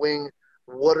looking at the wing,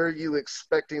 what are you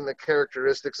expecting the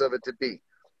characteristics of it to be?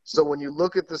 So when you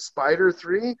look at the Spider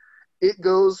 3, it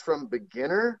goes from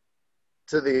beginner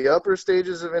to the upper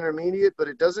stages of intermediate, but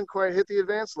it doesn't quite hit the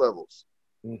advanced levels.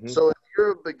 Mm-hmm. So if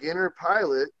you're a beginner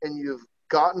pilot and you've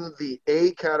gotten the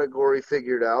A category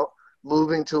figured out,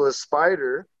 moving to a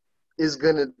Spider is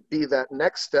going to be that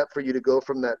next step for you to go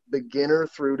from that beginner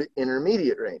through to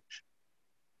intermediate range.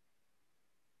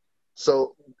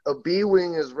 So a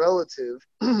B-wing is relative,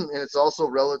 and it's also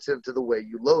relative to the way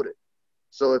you load it.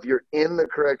 So if you're in the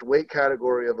correct weight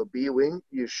category of a B-wing,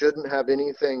 you shouldn't have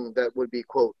anything that would be,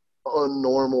 quote,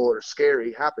 unnormal or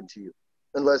scary happen to you,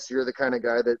 unless you're the kind of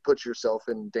guy that puts yourself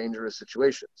in dangerous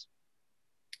situations.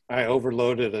 I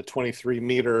overloaded a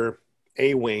 23-meter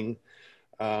A-wing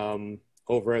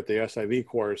over at the SIV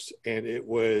course, and it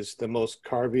was the most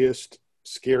carviest,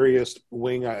 scariest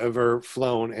wing I ever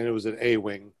flown, and it was an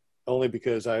A-wing, only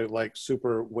because I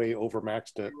super way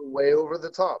overmaxed it. Way over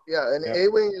the top, yeah. And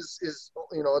A-wing is it's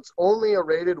only a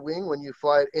rated wing when you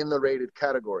fly it in the rated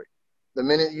category. The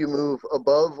minute you move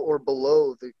above or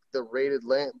below the rated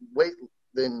weight,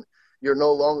 then you're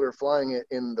no longer flying it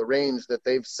in the range that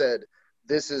they've said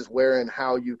this is where and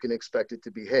how you can expect it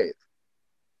to behave.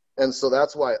 And so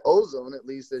that's why ozone, at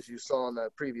least as you saw on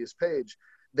that previous page,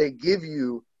 they give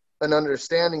you an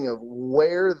understanding of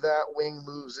where that wing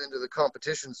moves into the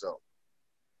competition zone.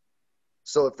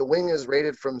 So if the wing is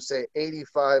rated from, say,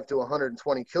 85 to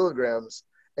 120 kilograms,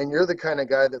 and you're the kind of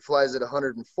guy that flies at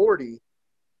 140,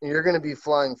 and you're going to be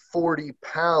flying 40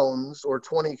 pounds or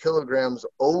 20 kilograms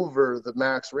over the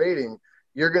max rating,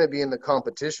 you're going to be in the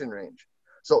competition range.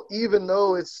 So even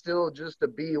though it's still just a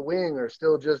B wing or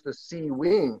still just a C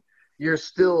wing, you're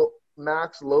still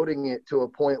max loading it to a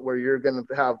point where you're going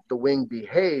to have the wing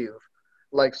behave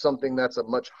like something that's a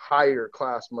much higher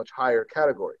class, much higher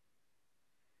category.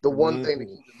 The one thing to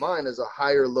keep in mind is a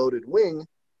higher loaded wing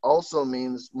also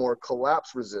means more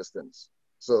collapse resistance.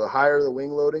 So the higher the wing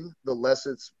loading, the less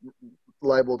it's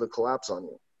liable to collapse on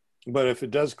you. But if it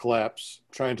does collapse,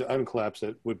 trying to uncollapse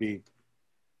it would be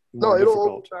more difficult.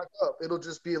 It'll open back up. It'll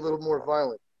just be a little more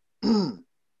violent.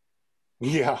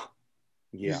 Yeah.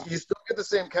 You still get the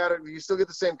same category. You still get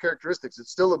the same characteristics.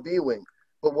 It's still a B wing,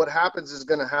 but what happens is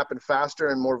going to happen faster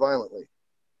and more violently.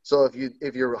 So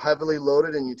if you're heavily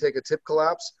loaded and you take a tip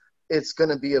collapse, it's going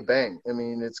to be a bang. I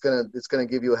mean, it's going to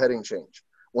give you a heading change.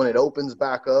 When it opens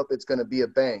back up, it's going to be a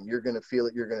bang. You're going to feel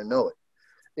it. You're going to know it.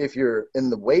 If you're in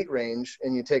the weight range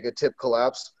and you take a tip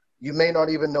collapse, you may not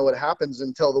even know what happens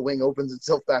until the wing opens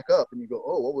itself back up and you go,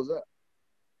 oh, what was that?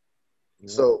 Yeah.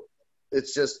 So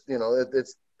it's just,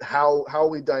 it's how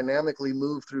we dynamically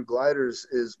move through gliders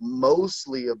is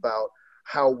mostly about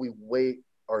how we weight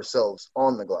ourselves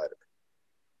on the glider.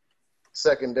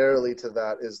 Secondarily to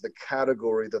that is the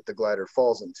category that the glider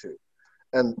falls into.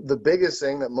 And the biggest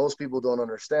thing that most people don't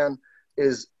understand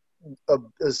is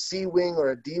a C wing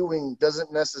or a D wing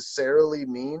doesn't necessarily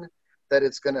mean that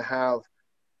it's going to have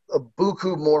a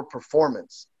buku more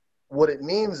performance. What it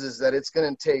means is that it's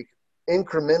going to take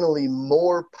incrementally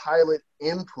more pilot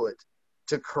input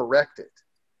to correct it.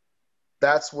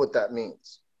 That's what that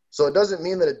means. So it doesn't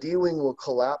mean that a D wing will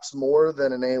collapse more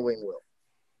than an A wing will.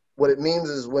 What it means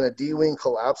is when a D wing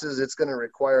collapses, it's going to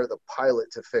require the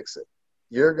pilot to fix it.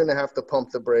 You're going to have to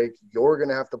pump the brake. You're going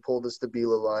to have to pull the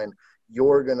Stabila line.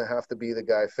 You're going to have to be the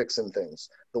guy fixing things.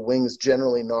 The wing's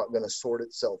generally not going to sort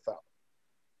itself out.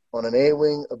 On an A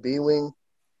wing, a B wing,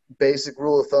 basic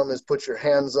rule of thumb is put your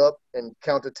hands up and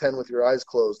count to 10 with your eyes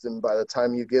closed. And by the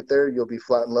time you get there, you'll be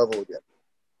flat and level again.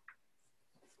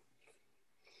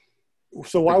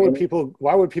 So why would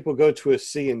people go to a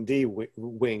C and D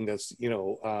wing that's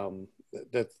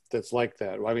that's like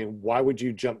that? I mean, why would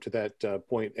you jump to that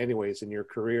point anyways in your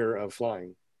career of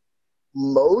flying?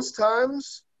 Most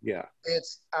times, yeah,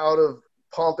 it's out of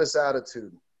pompous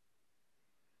attitude.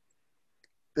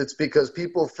 It's because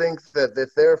people think that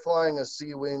if they're flying a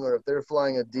C wing or if they're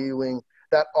flying a D wing,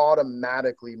 that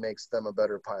automatically makes them a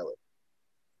better pilot.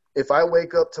 If I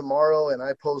wake up tomorrow and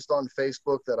I post on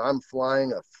Facebook that I'm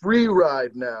flying a free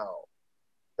ride now,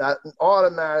 that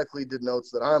automatically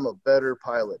denotes that I'm a better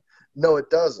pilot. No, it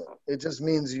doesn't. It just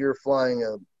means you're flying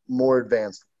a more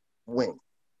advanced wing.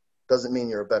 Doesn't mean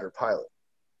you're a better pilot.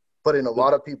 But in a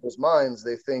lot of people's minds,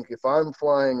 they think if I'm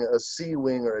flying a C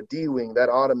wing or a D wing, that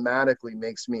automatically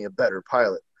makes me a better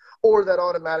pilot, or that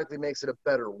automatically makes it a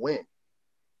better wing.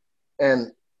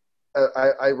 And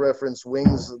I reference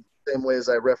wings the same way as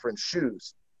I reference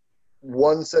shoes.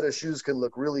 One set of shoes can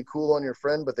look really cool on your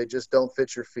friend, but they just don't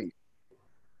fit your feet.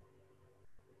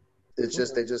 It's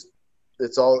just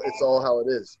it's all how it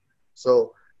is.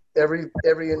 So every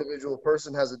individual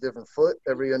person has a different foot.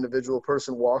 Every individual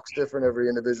person walks different. Every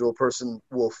individual person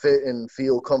will fit and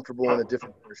feel comfortable in a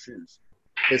different pair of shoes.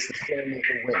 It's the same with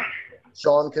the wing.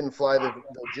 Sean can fly the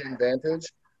Gin Vantage.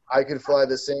 I can fly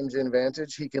the same Gin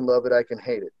Vantage. He can love it. I can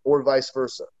hate it, or vice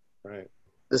versa. Right.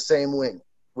 The same wing.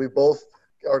 We both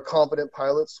are competent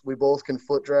pilots. We both can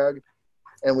foot drag,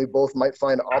 and we both might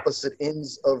find opposite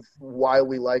ends of why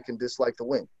we like and dislike the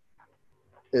wing.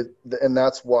 And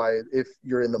that's why if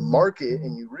you're in the market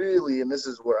and you really, and this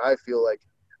is where I feel like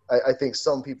I think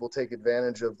some people take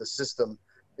advantage of the system,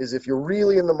 is if you're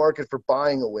really in the market for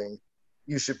buying a wing,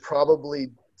 you should probably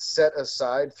set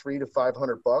aside $300 to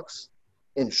 $500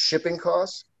 in shipping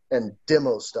costs and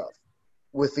demo stuff,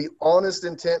 with the honest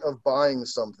intent of buying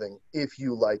something if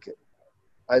you like it.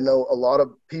 I know a lot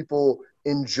of people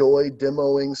enjoy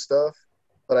demoing stuff,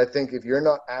 but I think if you're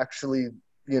not actually,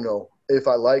 if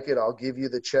I like it, I'll give you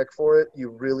the check for it, you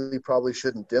really probably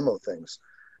shouldn't demo things.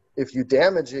 If you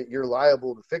damage it, you're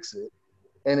liable to fix it.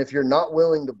 And if you're not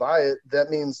willing to buy it, that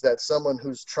means that someone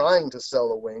who's trying to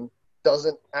sell a wing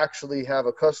doesn't actually have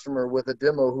a customer with a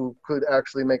demo who could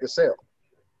actually make a sale.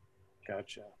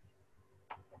 Gotcha.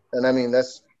 And I mean,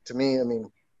 that's, to me,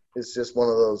 it's just one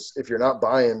of those, if you're not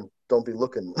buying, don't be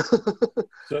looking.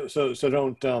 So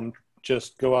don't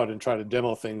just go out and try to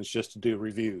demo things just to do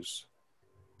reviews.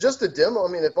 Just a demo.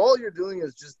 I mean, if all you're doing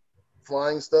is just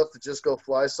flying stuff to just go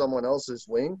fly someone else's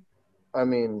wing, I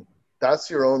mean,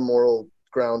 that's your own moral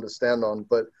ground to stand on.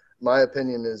 But my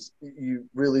opinion is you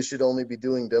really should only be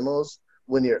doing demos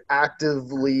when you're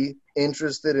actively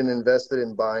interested and invested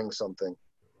in buying something.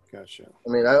 Gotcha. I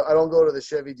mean, I don't go to the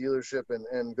Chevy dealership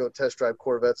and go test drive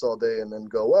Corvettes all day and then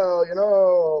go,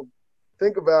 well,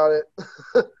 think about it.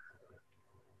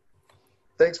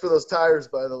 Thanks for those tires,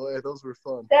 by the way. Those were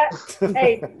fun. That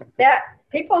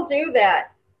people do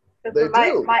that. They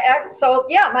do. My ex sold,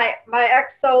 my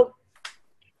ex sold,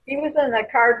 he was in the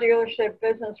car dealership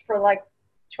business for like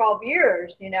 12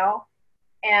 years,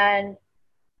 and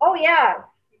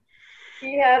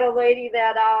he had a lady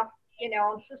that,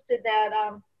 insisted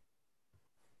that,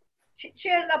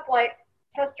 she ended up like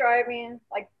test driving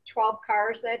like 12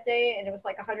 cars that day, and it was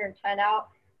like 110 out.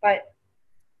 But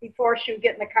before she would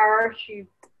get in the car, she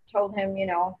told him, you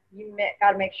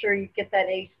got to make sure you get that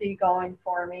AC going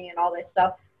for me and all that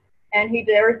stuff. And he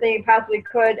did everything he possibly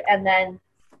could. And then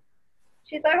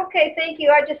she's like, okay, thank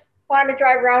you. I just wanted to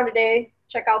drive around today,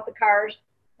 check out the cars.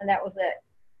 And that was it.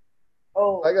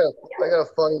 Oh, I got a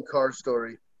funny car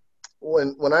story.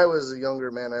 When I was a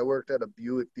younger man, I worked at a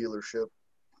Buick dealership.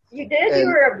 You did? You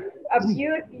were a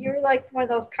Buick? You were like one of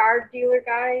those car dealer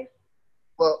guys?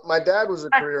 Well, my dad was a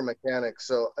career mechanic,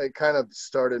 so it kind of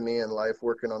started me in life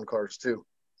working on cars too.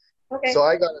 Okay. So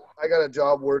I got a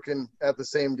job working at the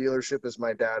same dealership as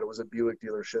my dad. It was a Buick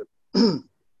dealership.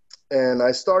 And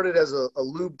I started as a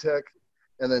lube tech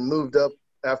and then moved up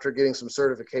after getting some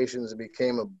certifications and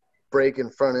became a brake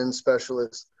and front end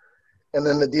specialist. And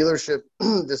then the dealership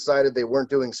decided they weren't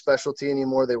doing specialty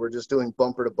anymore. They were just doing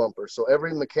bumper to bumper. So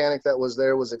every mechanic that was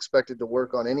there was expected to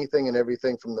work on anything and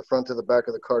everything from the front to the back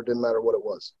of the car, didn't matter what it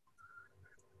was.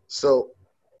 So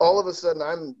all of a sudden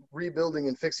I'm rebuilding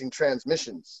and fixing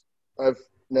transmissions. I've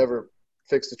never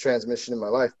fixed a transmission in my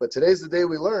life, but today's the day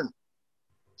we learn.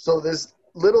 So this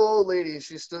little old lady,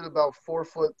 she stood about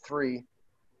 4'3".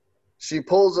 She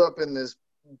pulls up in this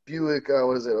Buick,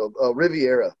 a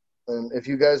Riviera. And if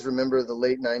you guys remember the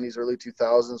late 90s, early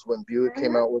 2000s, when Buick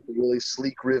came out with a really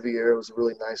sleek Riviera, it was a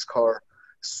really nice car,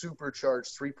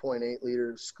 supercharged 3.8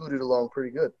 liters, scooted along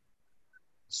pretty good.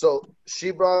 So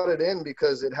she brought it in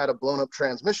because it had a blown up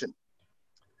transmission.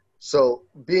 So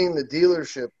being the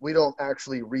dealership, we don't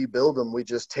actually rebuild them. We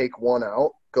just take one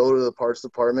out, go to the parts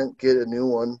department, get a new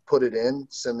one, put it in,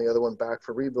 send the other one back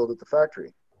for rebuild at the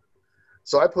factory.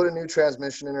 So I put a new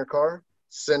transmission in her car,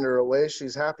 send her away.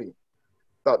 She's happy.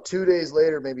 About 2 days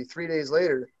later, maybe 3 days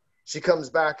later, she comes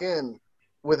back in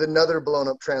with another blown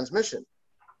up transmission.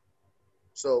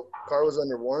 So car was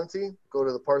under warranty, go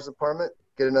to the parts department,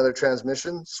 get another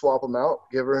transmission, swap them out,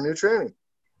 give her a new tranny.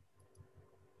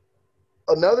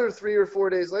 Another 3 or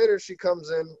 4 days later, she comes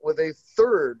in with a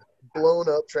third blown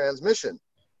up transmission.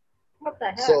 What the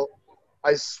heck? So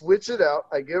I switch it out.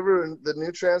 I give her the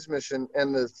new transmission,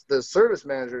 and the service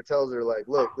manager tells her, like,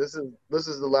 look, this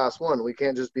is the last one. We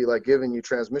can't just be like giving you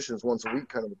transmissions once a week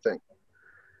kind of a thing.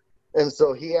 And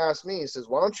so he asked me, he says,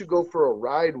 why don't you go for a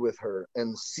ride with her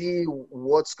and see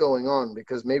what's going on?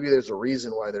 Because maybe there's a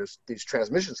reason why these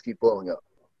transmissions keep blowing up.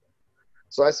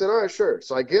 So I said, all right, sure.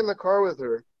 So I get in the car with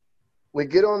her. We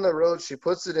get on the road. She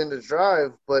puts it into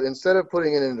drive, but instead of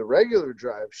putting it into regular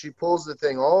drive, she pulls the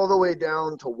thing all the way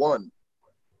down to 1.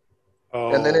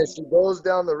 Oh. And then as she goes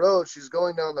down the road, she's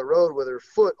going down the road with her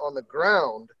foot on the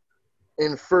ground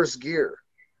in first gear.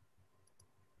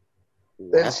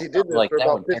 Then she did this for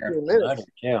about 15 minutes.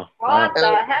 Yeah. What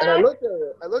the heck? And I looked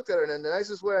at her, and in the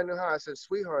nicest way I knew how, I said,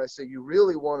 sweetheart, I said, you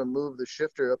really want to move the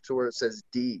shifter up to where it says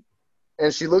D.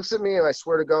 And she looks at me, and I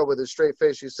swear to God, with a straight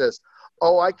face, she says,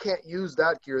 oh, I can't use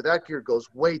that gear. That gear goes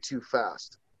way too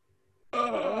fast.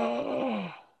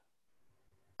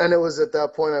 And it was at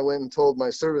that point I went and told my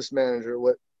service manager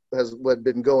what had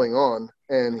been going on,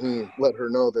 and he let her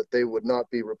know that they would not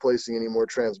be replacing any more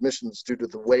transmissions due to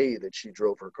the way that she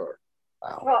drove her car.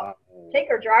 Wow. Well, take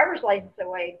her driver's license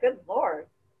away. Good Lord.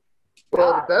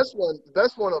 Well, the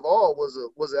best one of all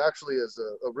was actually as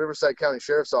a Riverside County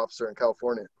Sheriff's Officer in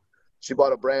California. She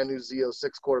bought a brand new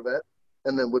Z06 Corvette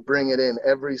and then would bring it in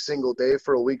every single day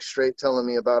for a week straight, telling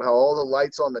me about how all the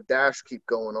lights on the dash keep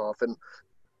going off and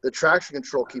the traction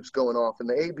control keeps going off and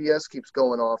the ABS keeps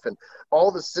going off and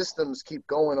all the systems keep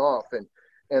going off and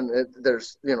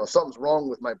there's, something's wrong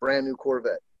with my brand new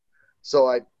Corvette.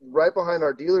 So right behind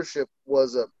our dealership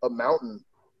was a mountain.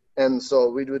 And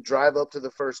so we would drive up to the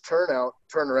first turnout,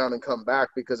 turn around and come back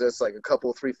because it's like a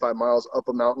couple, 3-5 miles up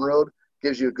a mountain road.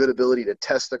 Gives you a good ability to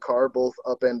test the car both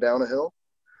up and down a hill.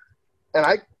 And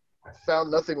I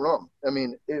found nothing wrong. I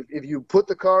mean, if you put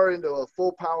the car into a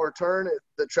full power turn,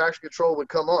 the traction control would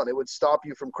come on. It would stop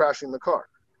you from crashing the car.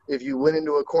 If you went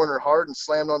into a corner hard and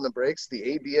slammed on the brakes, the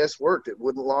ABS worked. It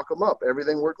wouldn't lock them up.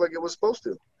 Everything worked like it was supposed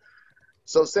to.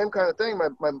 So same kind of thing.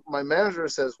 My manager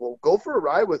says, well, go for a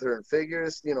ride with her and figure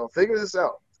this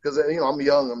out. Because, I'm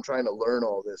young. I'm trying to learn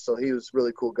all this. So he was a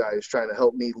really cool guy. He's trying to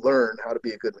help me learn how to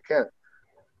be a good mechanic.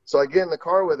 So I get in the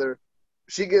car with her.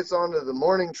 She gets onto the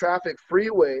morning traffic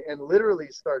freeway and literally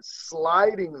starts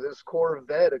sliding this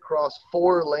Corvette across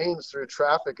 4 lanes through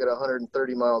traffic at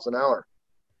 130 miles an hour.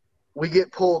 We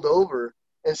get pulled over,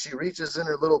 and she reaches in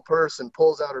her little purse and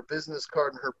pulls out her business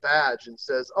card and her badge and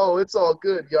says, oh, it's all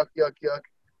good, yuck, yuck, yuck.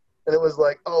 And it was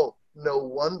like, oh, no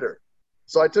wonder.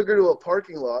 So I took her to a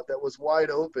parking lot that was wide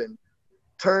open,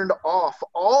 turned off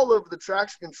all of the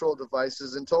traction control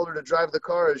devices and told her to drive the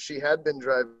car as she had been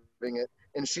driving it,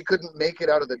 and she couldn't make it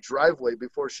out of the driveway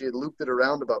before she had looped it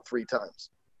around about 3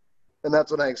 times. And that's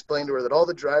when I explained to her that all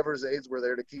the driver's aids were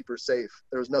there to keep her safe.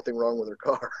 There was nothing wrong with her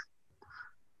car.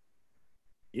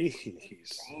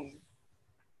 Jeez.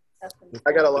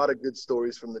 I got a lot of good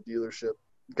stories from the dealership.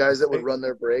 guys that would run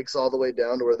their brakes all the way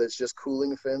down to where there's just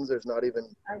cooling fins. There's not even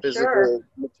physical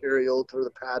material for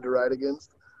the pad to ride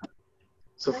against.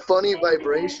 It's a funny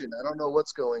vibration. I don't know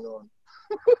what's going on.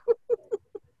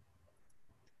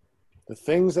 The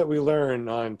things that we learn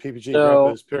on PPG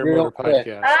Grandpa's Paramotor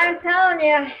Podcast. I'm telling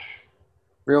you.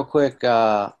 Real quick,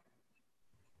 where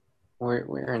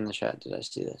in the chat did I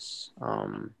see this?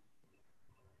 Mark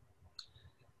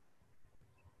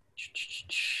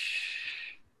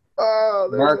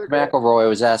McElroy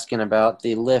was asking about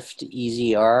the Lift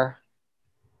EZR.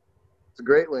 It's a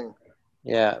great wing.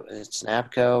 Yeah, it's an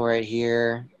APCO right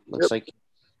here. Looks like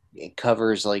it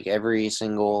covers like every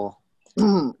single.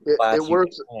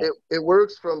 It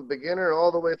works from beginner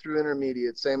all the way through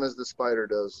intermediate, same as the Spider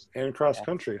does. And cross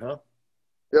country, huh?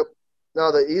 Yep.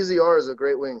 No, the EZR is a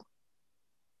great wing.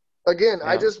 Again,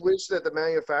 I just wish that the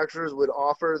manufacturers would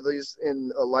offer these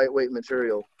in a lightweight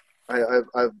material.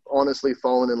 I've honestly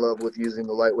fallen in love with using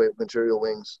the lightweight material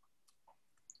wings.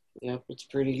 Yep, it's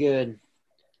pretty good.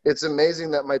 It's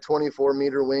amazing that my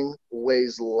 24-meter wing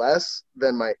weighs less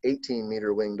than my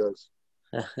 18-meter wing does.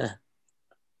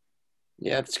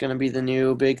 Yeah, it's going to be the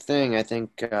new big thing. I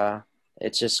think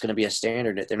it's just going to be a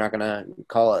standard. They're not going to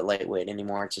call it lightweight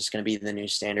anymore. It's just going to be the new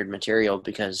standard material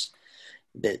because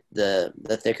the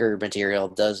thicker material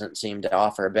doesn't seem to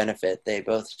offer a benefit. They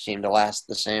both seem to last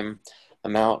the same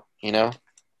amount, you know?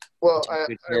 Well, I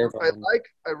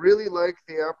really like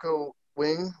the APCO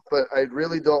wing, but I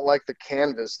really don't like the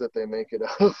canvas that they make it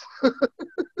out of.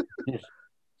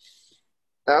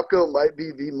 APCO might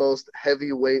be the most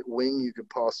heavyweight wing you could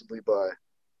possibly buy.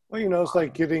 Well, you know, it's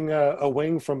like getting a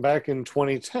wing from back in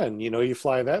 2010. You know, you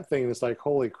fly that thing and it's like,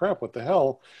 holy crap, what the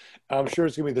hell? I'm sure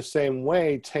it's going to be the same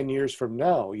way 10 years from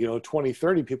now. You know,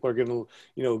 2030, people are going to,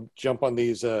 you know, jump on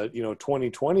these,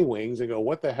 2020 wings and go,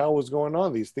 what the hell was going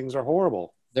on? These things are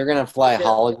horrible. They're going to fly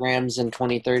holograms in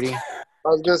 2030. I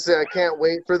was going to say, I can't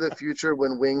wait for the future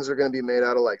when wings are going to be made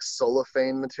out of like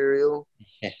cellophane material.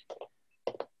 Yeah.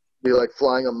 Be like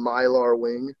flying a Mylar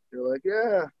wing. You're like,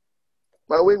 yeah,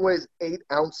 my wing weighs 8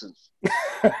 ounces.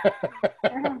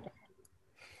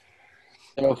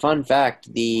 So, fun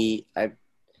fact: they had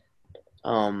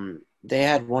one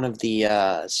of the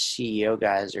CEO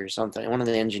guys or something, one of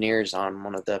the engineers on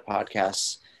one of the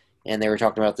podcasts, and they were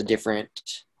talking about the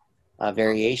different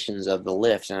variations of the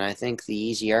Lift, and I think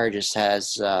the EZR just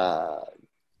has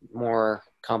more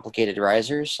complicated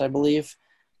risers, I believe,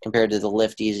 compared to the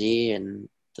Lift EZ and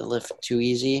the Lift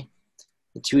 2EZ.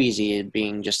 The 2EZ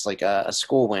being just like a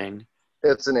school wing.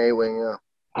 It's an A-wing,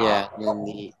 yeah. Yeah,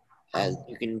 and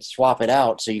you can swap it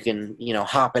out so you can,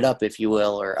 hop it up, if you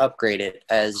will, or upgrade it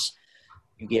as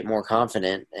you get more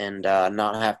confident and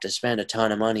not have to spend a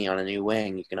ton of money on a new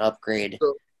wing. You can upgrade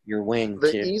your wing.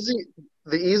 The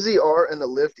EZR and the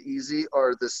Lift EZ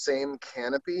are the same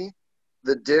canopy.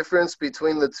 The difference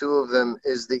between the two of them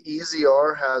is the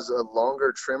EZR has a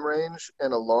longer trim range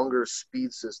and a longer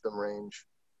speed system range.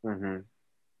 Mm-hmm.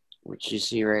 Which you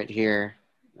see right here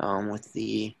with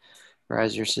the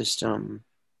riser system.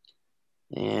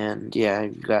 And yeah,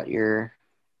 you've got your...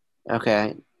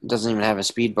 Okay, it doesn't even have a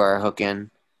speed bar hook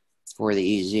in for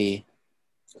the EZ.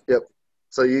 Yep.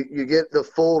 So you get the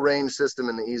full range system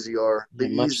in the EZR. The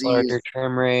much larger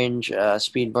trim range,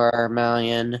 speed bar,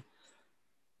 malleon.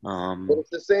 But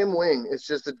it's the same wing. It's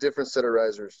just a different set of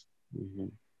risers. Mm-hmm.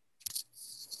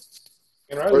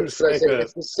 It's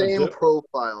the same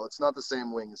profile. It's not the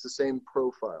same wing. It's the same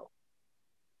profile.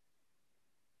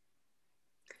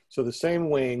 So the same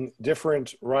wing,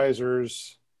 different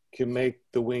risers can make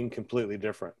the wing completely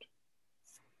different.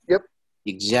 Yep.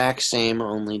 Exact same,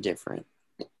 only different.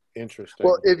 Interesting.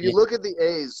 Well, if you look at the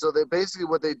A's, so they basically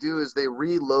what they do is they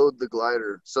reload the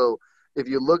glider. So if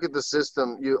you look at the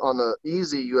system, on the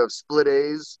EZ, you have split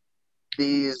A's,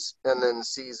 B's, and then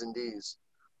C's and D's.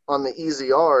 On the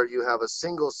EZR, you have a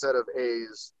single set of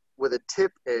A's with a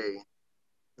tip A,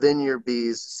 then your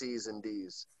B's, C's, and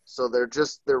D's. So they're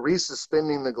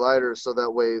resuspending the glider so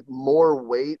that way more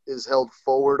weight is held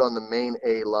forward on the main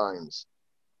A lines.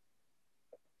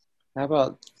 How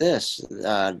about this?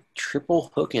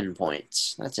 Triple hook-in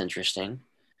points. That's interesting.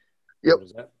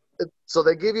 Yep. So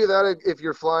they give you that if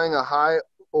you're flying a high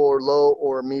or low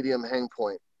or medium hang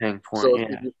point. Hang point, so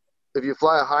yeah. If you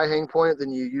fly a high hang point,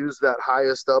 then you use that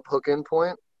highest up hook-in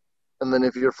point. And then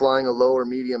if you're flying a low or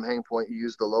medium hang point, you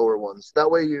use the lower ones. That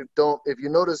way you don't – if you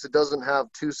notice, it doesn't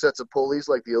have 2 sets of pulleys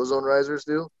like the ozone risers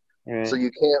do. Right. So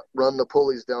you can't run the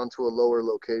pulleys down to a lower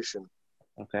location.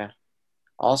 Okay.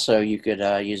 Also, you could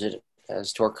use it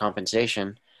as torque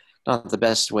compensation. Not the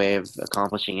best way of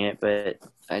accomplishing it, but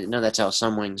I know that's how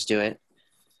some wings do it.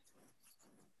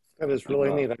 That is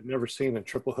really neat. I've never seen a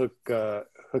triple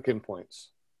hook-in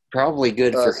points. Probably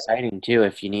good for kiting too.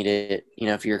 If you need it,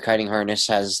 if your kiting harness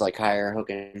has like higher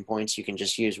hook-in points, you can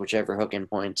just use whichever hook-in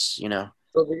points.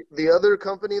 So the other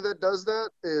company that does that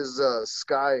is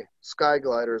Sky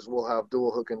Gliders will have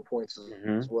dual hook-in points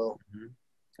as well. Mm-hmm.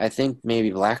 I think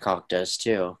maybe Blackhawk does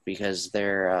too, because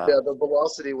they're the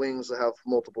Velocity wings have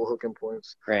multiple hook-in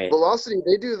points. Right. Velocity,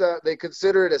 they do that. They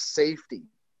consider it a safety.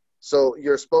 So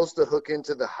you're supposed to hook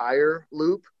into the higher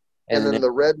loop, and then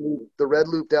the red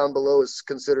loop down below is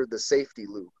considered the safety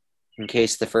loop. In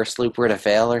case the first loop were to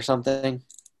fail or something?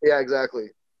 Yeah, exactly.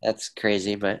 That's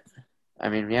crazy, but I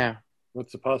mean, yeah.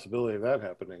 What's the possibility of that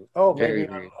happening? Oh,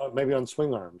 maybe on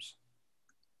swing arms.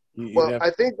 I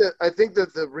think that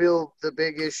the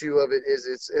big issue of it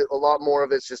is a lot more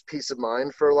of it's just peace of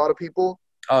mind for a lot of people.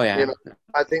 Oh yeah.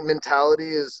 I think mentality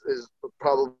is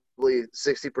probably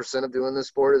 60% of doing this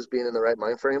sport is being in the right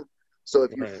mind frame. So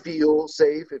if you feel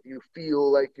safe, if you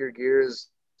feel like your gear is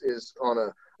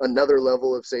on another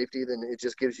level of safety, then it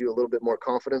just gives you a little bit more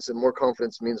confidence, and more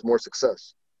confidence means more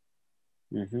success.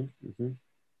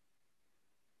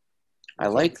 I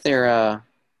like their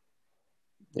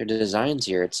designs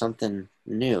here. It's something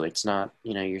new. It's not,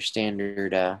 your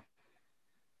standard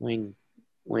wing.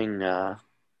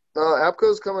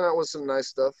 APCO's coming out with some nice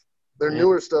stuff. Their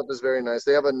newer stuff is very nice.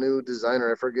 They have a new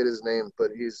designer. I forget his name,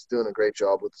 but he's doing a great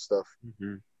job with the stuff.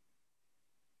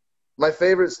 My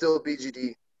favorite's still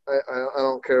BGD. I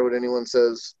don't care what anyone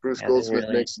says. Bruce Goldsmith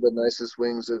makes the nicest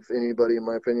wings of anybody, in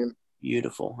my opinion.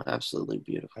 Beautiful. Absolutely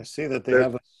beautiful. I see that they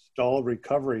have a stall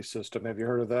recovery system. Have you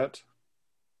heard of that?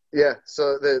 Yeah,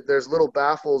 so there's little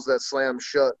baffles that slam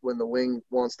shut when the wing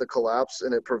wants to collapse,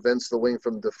 and it prevents the wing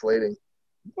from deflating.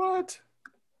 What?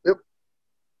 Yep.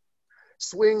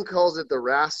 Swing calls it the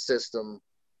RAS system.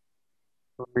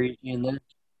 Where are you seeing this?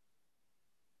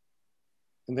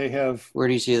 And they have... Where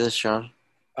do you see this, Sean?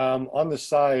 On the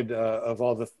side of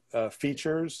all the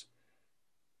features,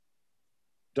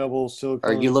 double silicone...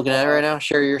 Are you looking at it right now?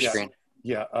 Share your screen.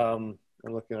 Yeah, I'm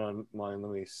looking on mine.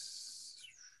 Let me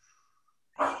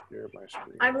share my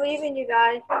screen. I'm leaving, you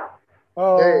guys.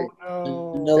 Oh,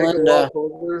 no. Linda.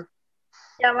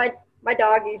 Yeah, my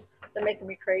doggies, they're making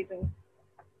me crazy.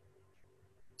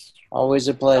 Always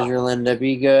a pleasure, Linda.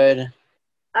 Be good.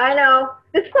 I know.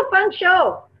 This is a fun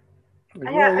show.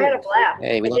 I had a blast.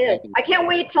 Hey, I did. I can't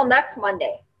wait till next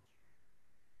Monday.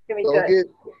 It's gonna be good.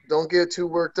 Don't get too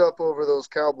worked up over those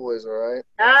Cowboys, all right?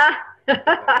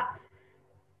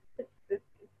 It's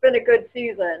been a good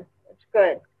season. It's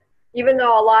good. Even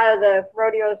though a lot of the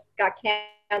rodeos got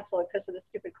canceled because of the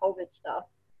stupid COVID stuff.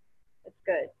 It's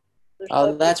good.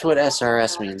 That's what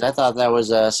SRS means. I thought that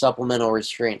was a supplemental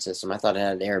restraint system. I thought it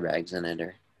had airbags in it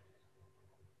or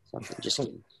something. Just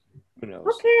kidding. Who knows?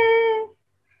 Okay.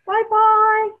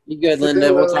 Bye-bye. You good,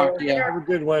 Linda? We'll talk to you. Have a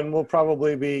good one. We'll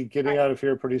probably be getting out of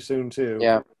here pretty soon, too.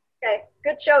 Yeah. Okay.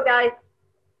 Good show, guys.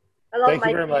 Thank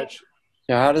you very much.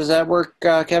 So how does that work,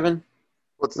 Kevin?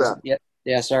 What's that? Yeah,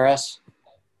 the SRS?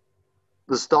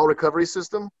 The stall recovery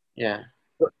system? Yeah.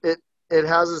 It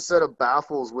has a set of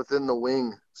baffles within the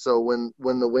wing. So when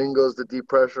the wing goes to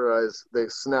depressurize, they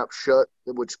snap shut,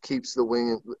 which keeps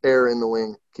the air in the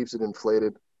wing, keeps it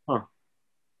inflated. Huh.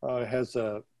 It has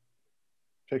a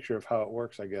picture of how it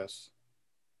works, I guess.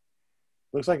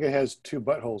 Looks like it has 2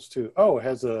 buttholes too. Oh, it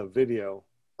has a video.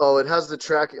 Oh, it has the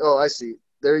tracking. Oh, I see.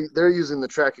 They're using the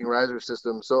tracking riser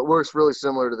system, so it works really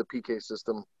similar to the PK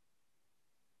system.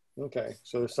 Okay,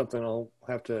 so there's something I'll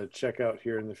have to check out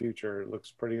here in the future. It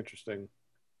looks pretty interesting.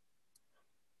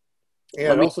 And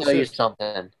let me tell you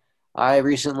something. I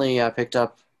recently picked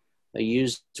up a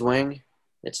used wing.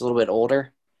 It's a little bit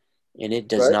older, and it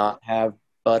does not have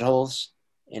buttholes,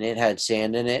 and it had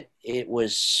sand in it. It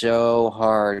was so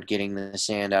hard getting the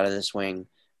sand out of this wing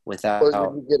without... Did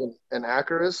you get an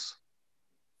Acuris?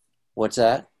 What's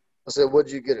that? I said, what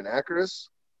did you get, an Acuris?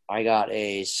 I got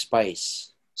a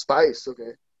Spice. Spice,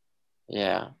 okay.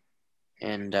 Yeah.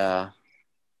 And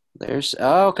there's...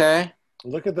 Oh, okay.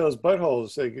 Look at those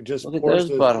buttholes. It just Look at those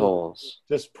buttholes.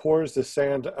 Just pours the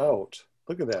sand out.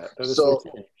 Look at that. That is so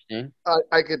interesting.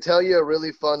 I could tell you a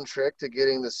really fun trick to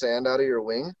getting the sand out of your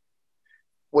wing.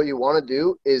 What you want to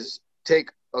do is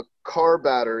take a car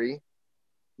battery,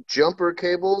 jumper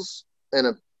cables, and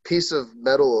a piece of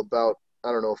metal about,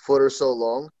 I don't know, a foot or so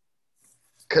long.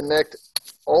 Connect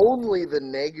only the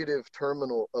negative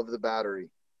terminal of the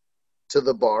battery to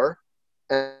the bar.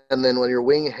 And then when your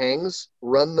wing hangs,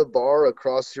 run the bar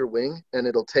across your wing, and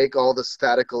it'll take all the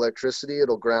static electricity.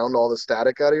 It'll ground all the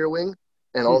static out of your wing,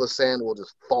 and all the sand will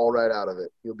just fall right out of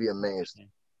it. You'll be amazed.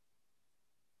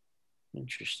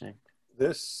 Interesting.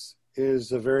 This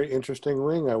is a very interesting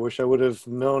wing. I wish I would have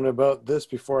known about this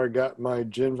before I got my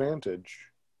Gin Vantage.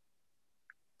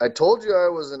 I told you I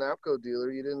was an APCO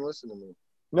dealer. You didn't listen to me.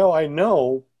 No, I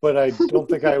know, but I don't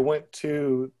think I went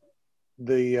to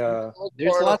the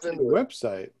there's lots of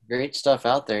website. Great stuff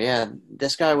out there. Yeah,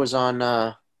 this guy was on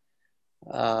our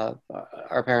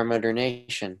Paramotor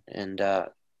Nation, and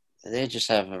they just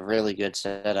have a really good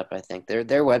setup. I think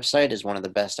their website is one of the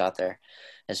best out there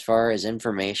as far as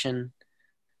information.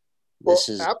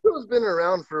 APCO's been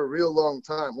around for a real long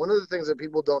time. One of the things that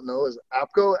people don't know is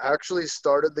APCO actually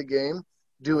started the game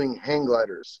doing hang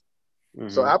gliders. Mm-hmm.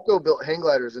 So APCO built hang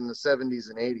gliders in the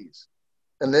 70s and 80s.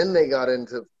 And then they got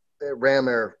into Ram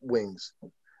Air wings.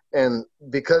 And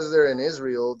because they're in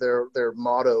Israel, their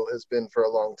motto has been for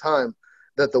a long time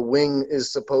that the wing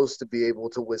is supposed to be able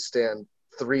to withstand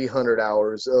 300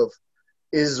 hours of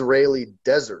Israeli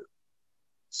desert.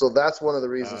 So that's one of the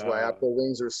reasons why APCO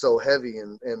wings are so heavy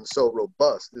and so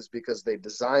robust, is because they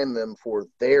designed them for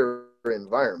their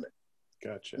environment.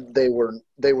 Gotcha. They were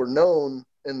known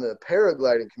in the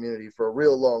paragliding community for a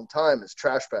real long time as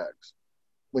trash bags.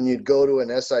 When you'd go to an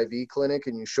SIV clinic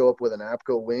and you show up with an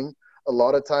APCO wing, a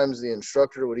lot of times the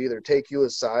instructor would either take you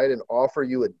aside and offer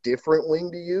you a different wing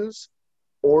to use,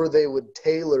 or they would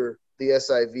tailor the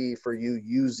SIV for you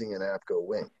using an APCO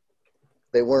wing.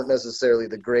 They weren't necessarily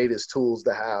the greatest tools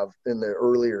to have in the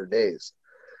earlier days.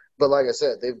 But like I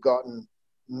said, they've gotten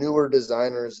newer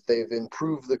designers, they've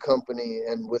improved the company,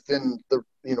 and within the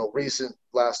recent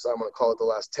last, I'm going to call it the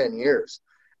last 10 years,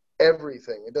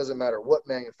 everything, it doesn't matter what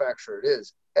manufacturer it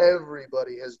is,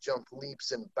 everybody has jumped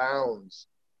leaps and bounds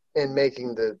in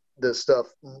making the stuff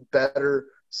better,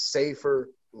 safer,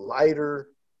 lighter,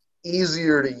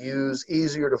 easier to use,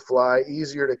 easier to fly,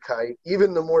 easier to kite.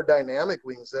 Even the more dynamic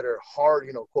wings that are hard,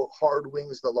 quote, hard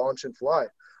wings to launch and fly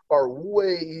are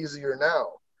way easier now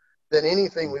than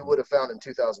anything we would have found in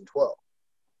 2012.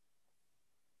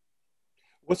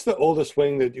 What's the oldest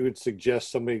wing that you would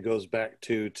suggest somebody goes back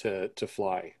to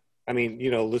fly? I mean,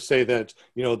 let's say that,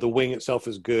 the wing itself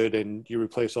is good and you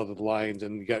replace all the lines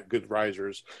and you got good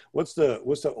risers. What's the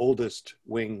oldest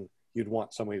wing you'd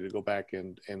want somebody to go back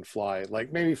and fly,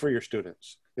 like maybe for your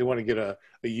students? They want to get a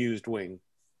used wing.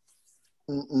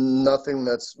 Nothing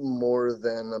that's more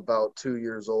than about 2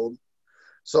 years old.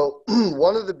 So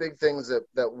one of the big things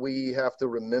that we have to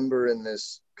remember in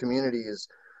this community is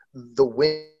the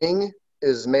wing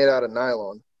is made out of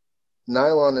nylon.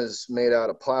 Nylon is made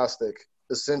out of plastic.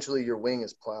 Essentially, your wing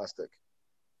is plastic.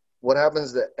 What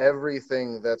happens to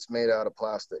everything that's made out of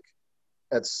plastic?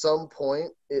 At some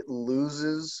point, it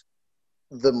loses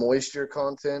the moisture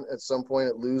content. At some point,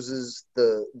 it loses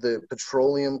the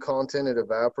petroleum content. It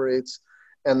evaporates.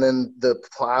 And then the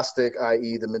plastic,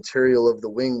 i.e. the material of the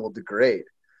wing, will degrade.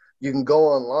 You can go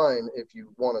online if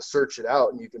you want to search it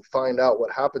out, and you can find out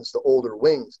what happens to older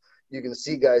wings. You can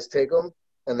see guys take them,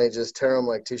 and they just tear them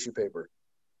like tissue paper.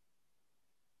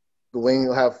 The wing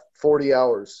will have 40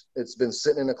 hours. It's been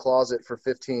sitting in a closet for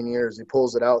 15 years. He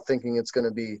pulls it out thinking it's going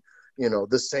to be,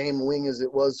 the same wing as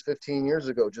it was 15 years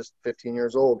ago, just 15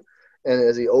 years old. And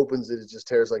as he opens it, it just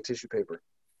tears like tissue paper.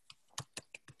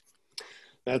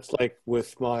 That's like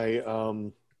with my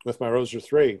Roadster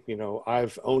 3.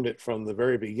 I've owned it from the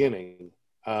very beginning.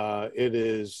 It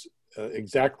is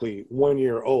exactly 1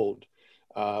 year old.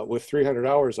 With 300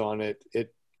 hours on it,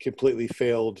 it completely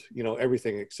failed,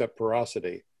 everything except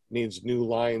porosity. Needs new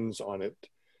lines on it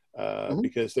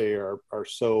because they are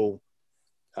so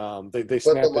they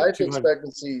snap. But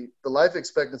the life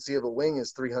expectancy of a wing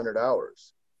is 300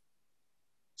 hours.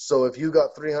 So if you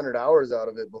got 300 hours out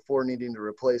of it before needing to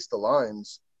replace the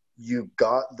lines, you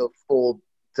got the full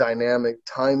dynamic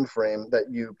time frame that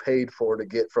you paid for to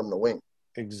get from the wing.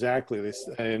 Exactly.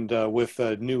 And with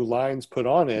new lines put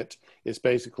on it, it's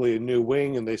basically a new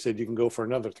wing, and they said you can go for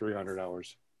another 300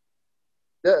 hours.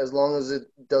 Yeah, as long as it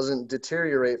doesn't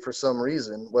deteriorate for some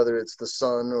reason, whether it's the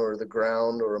sun or the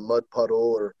ground or a mud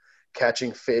puddle or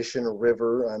catching fish in a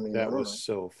river. I mean, that was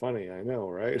so funny. I know,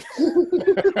 right?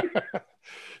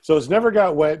 So it's never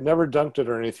got wet, never dunked it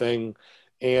or anything.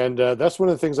 And that's one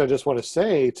of the things I just want to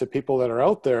say to people that are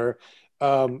out there.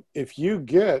 If you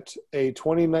get a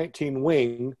 2019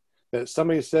 wing that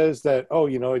somebody says that,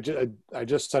 I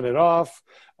just sent it off,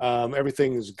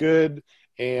 everything is good,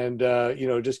 and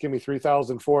just give me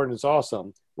 $3,000 for it and it's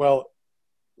awesome. Well,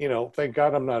 thank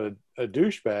God I'm not a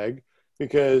douchebag,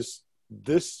 because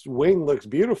this wing looks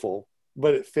beautiful,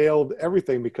 but it failed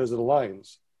everything because of the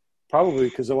lines, probably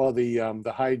because of all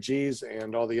the high G's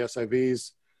and all the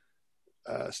SIVs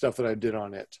stuff that I did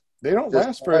on it. They don't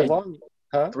last very long.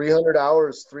 300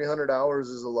 hours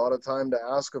is a lot of time to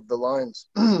ask of the lines.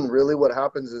 Really what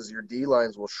happens is your D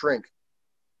lines will shrink,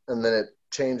 and then it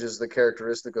changes the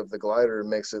characteristic of the glider and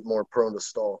makes it more prone to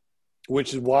stall.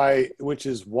 Which is why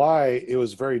it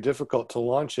was very difficult to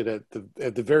launch it at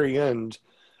the very end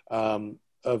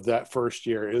of that first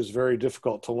year. It was very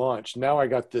difficult to launch. Now I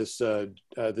got this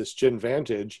this Gen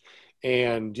Vantage,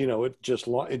 and it just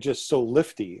so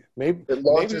lifty. Maybe it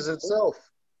launches itself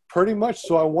pretty much.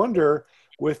 So I wonder,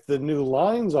 with the new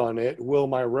lines on it, will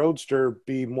my Roadster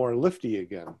be more lifty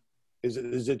again? Is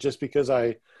it just because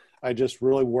I just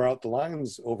really wore out the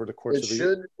lines over the course of the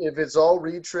year? If it's all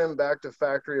retrimmed back to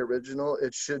factory original,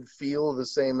 it should feel the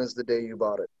same as the day you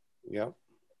bought it. Yeah.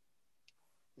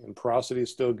 And porosity is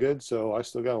still good, so I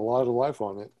still got a lot of life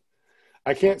on it.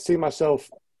 I can't see myself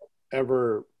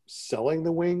ever selling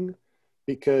the wing,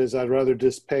 because I'd rather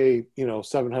just pay,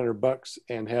 $700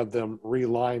 and have them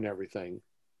reline everything.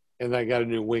 And I got a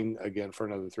new wing again for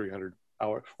another 300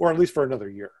 hours, or at least for another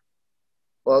year.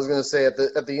 Well, I was going to say, at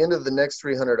the end of the next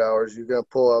 300 hours, you're going to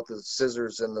pull out the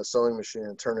scissors and the sewing machine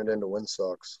and turn it into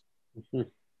windsocks.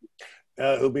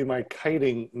 It'll be my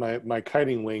kiting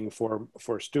wing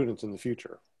for students in the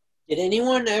future. Did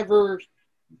anyone ever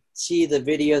see the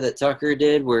video that Tucker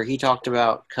did where he talked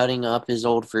about cutting up his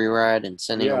old Freeride and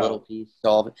sending a little piece to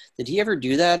all of it? Did he ever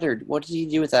do that, or what did he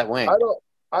do with that wing?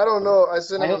 I don't know. I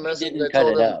sent him a message. I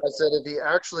told him, I said, if he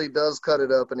actually does cut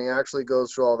it up and he actually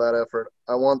goes through all that effort,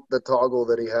 I want the toggle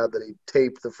that he had that he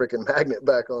taped the freaking magnet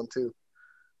back onto.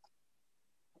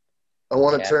 I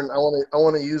want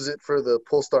to use it for the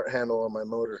pull start handle on my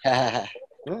motor.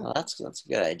 Well, that's a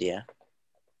good idea.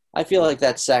 I feel like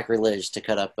that's sacrilege to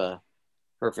cut up a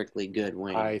perfectly good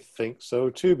wing. I think so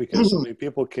too, because so many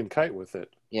people can kite with it.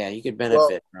 Yeah, you could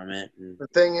benefit from it. The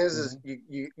thing is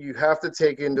you have to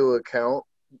take into account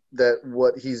that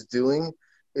what he's doing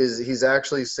is he's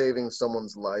actually saving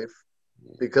someone's life,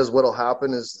 because what'll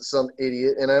happen is some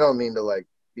idiot, and I don't mean to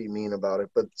be mean about it,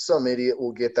 but some idiot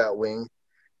will get that wing,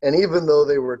 and even though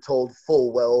they were told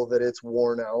full well that it's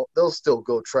worn out, they'll still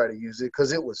go try to use it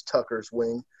because it was Tucker's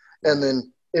wing, and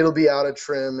then it'll be out of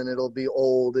trim and it'll be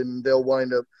old, and they'll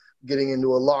wind up getting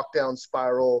into a lockdown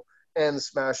spiral and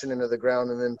smashing into the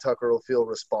ground, and then Tucker will feel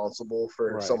responsible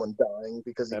for someone dying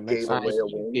because he gave away a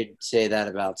wing. You could say that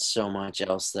about so much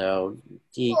else, though.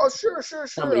 Sure.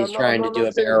 Somebody's trying to do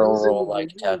a barrel roll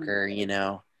like Tucker,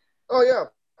 Oh, yeah.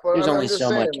 But there's only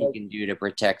so much you can do to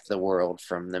protect the world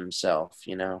from themselves,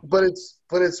 But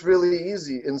it's really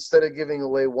easy. Instead of giving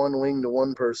away one wing to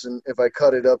one person, if I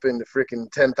cut it up into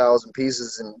freaking 10,000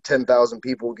 pieces and 10,000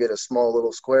 people get a small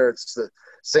little square, it's the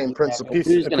same principle.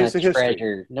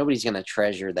 Nobody's going to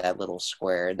treasure that little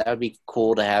square. That would be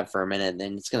cool to have for a minute,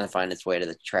 then it's going to find its way to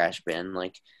the trash bin.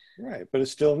 Right, but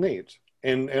it's still neat.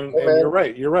 And you're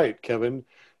right, Kevin.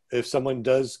 If someone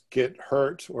does get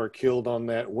hurt or killed on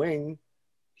that wing,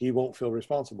 he won't feel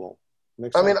responsible.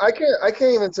 I mean, I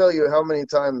can't even tell you how many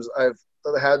times I've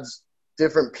had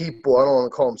different people, I don't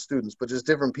want to call them students, but just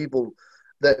different people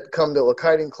that come to a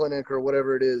kiting clinic or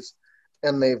whatever it is,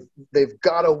 and they've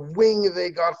got a wing they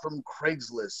got from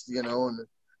Craigslist, and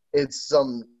it's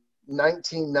some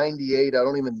 1998, I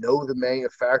don't even know the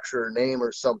manufacturer name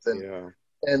or something. Yeah.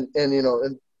 And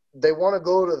they want to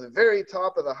go to the very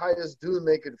top of the highest dune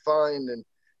they could find, and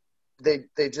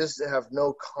they just have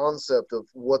no concept of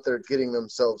what they're getting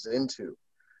themselves into.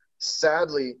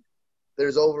 Sadly,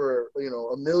 there's over,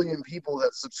 1 million people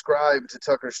that subscribe to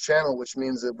Tucker's channel, which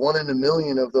means that 1 in a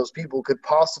million of those people could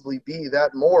possibly be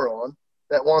that moron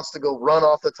that wants to go run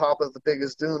off the top of the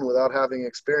biggest dune without having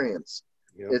experience.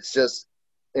 Yep. It's just,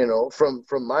 from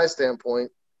my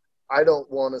standpoint, I don't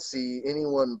want to see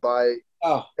anyone buy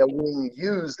a wing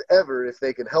used ever if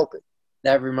they can help it.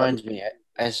 That reminds me,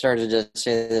 I started to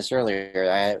say this earlier.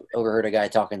 I overheard a guy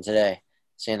talking today,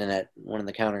 standing at one of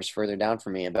the counters further down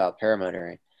from me about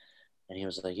paramotoring. And he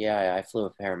was like, yeah, I flew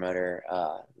a paramotor,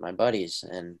 my buddies.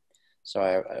 And so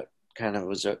I kind of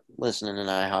was listening,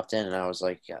 and I hopped in, and I was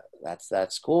like, yeah,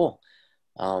 that's cool.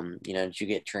 Did you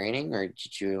get training, or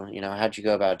did you, how'd you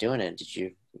go about doing it? Did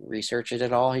you research it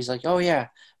at all? He's like, oh yeah,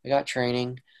 I got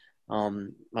training.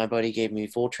 My buddy gave me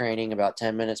full training about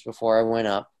 10 minutes before I went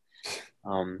up.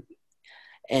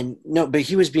 And no, but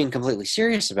he was being completely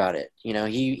serious about it.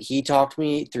 He talked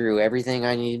me through everything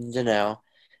I needed to know.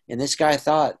 And this guy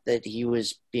thought that he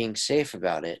was being safe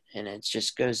about it. And it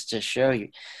just goes to show you,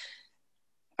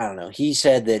 I don't know. He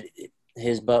said that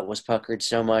his butt was puckered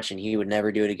so much and he would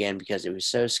never do it again because it was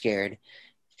so scared.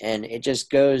 And it just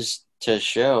goes to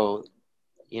show,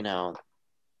 that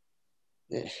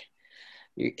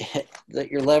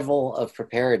your level of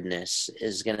preparedness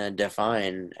is going to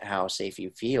define how safe you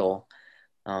feel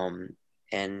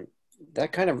And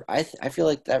that kind of, I feel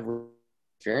like that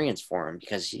experience for him,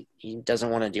 because he doesn't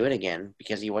want to do it again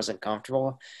because he wasn't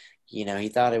comfortable. He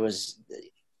thought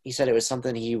he said it was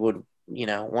something he would,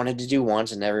 wanted to do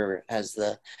once and never has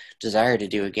the desire to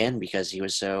do again because he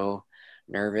was so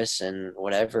nervous and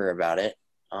whatever about it.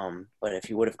 But if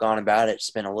he would have gone about it,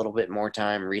 spent a little bit more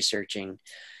time researching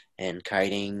and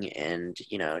kiting and,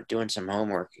 doing some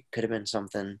homework, it could have been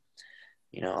something,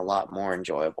 a lot more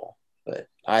enjoyable. But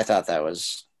I thought that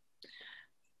was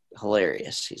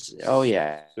hilarious. He's, oh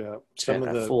yeah, spent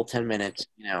a full 10 minutes,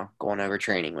 going over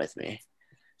training with me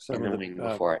in the wing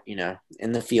before,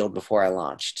 in the field before I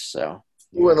launched. So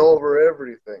went over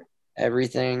everything.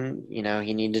 Everything,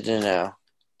 he needed to know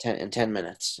in 10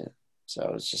 minutes. So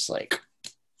it was just like,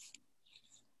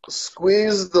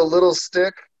 squeeze the little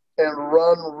stick and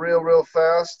run real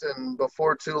fast, and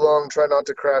before too long, try not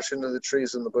to crash into the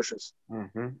trees and the bushes.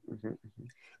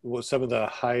 Well, some of the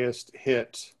highest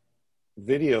hit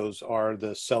videos are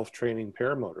the self-training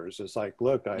paramotors. It's like,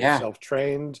 look, I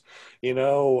self-trained, in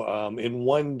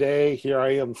one day, here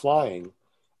I am flying.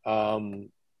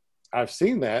 I've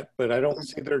seen that, but I don't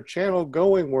see their channel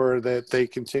going where that they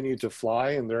continue to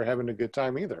fly and they're having a good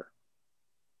time either.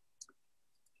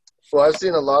 Well, I've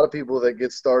seen a lot of people that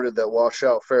get started that wash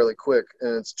out fairly quick,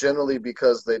 and it's generally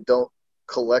because they don't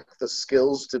collect the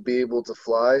skills to be able to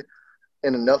fly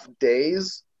in enough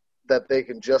days that they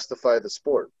can justify the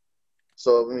sport.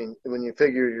 So, I mean, when you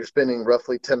figure you're spending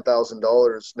roughly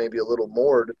 $10,000, maybe a little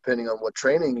more, depending on what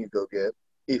training you go get,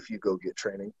 if you go get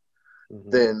training,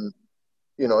 then,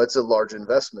 it's a large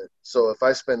investment. So if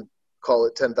I spend, call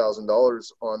it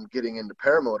 $10,000 on getting into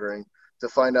paramotoring, to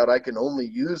find out I can only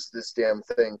use this damn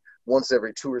thing once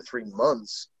every 2 or 3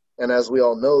 months. And as we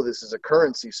all know, this is a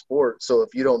currency sport. So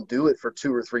if you don't do it for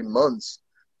 2 or 3 months,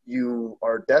 you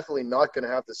are definitely not going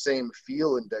to have the same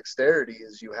feel and dexterity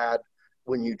as you had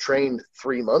when you trained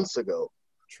 3 months ago.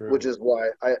 True. Which is why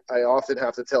I often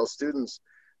have to tell students,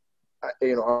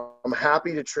 I'm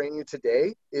happy to train you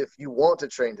today if you want to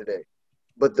train today.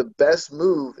 But the best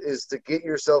move is to get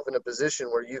yourself in a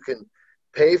position where you can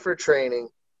pay for training,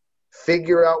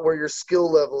 figure out where your skill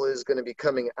level is going to be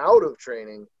coming out of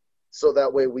training, so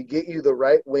that way we get you the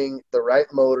right wing, the right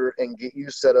motor, and get you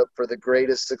set up for the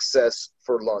greatest success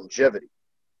for longevity.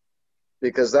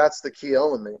 Because that's the key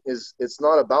element, is it's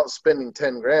not about spending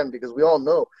 10 grand, because we all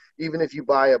know, even if you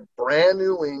buy a brand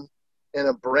new wing and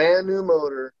a brand new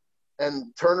motor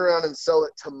and turn around and sell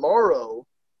it tomorrow,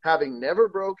 having never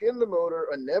broke in the motor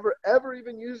and never ever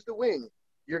even used the wing,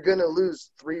 you're going to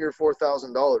lose $3,000 or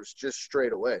 $4,000 just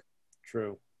straight away.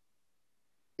 True.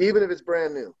 Even if it's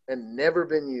brand new and never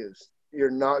been used, you're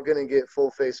not going to get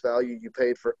full face value you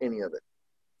paid for any of it.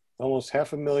 Almost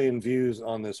 500,000 views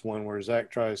on this one where Zach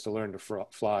tries to learn to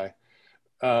fly.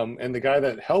 And the guy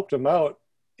that helped him out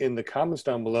in the comments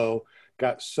down below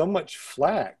got so much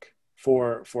flack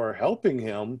for helping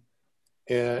him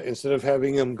instead of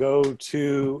having him go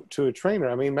to a trainer.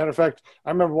 I mean, matter of fact,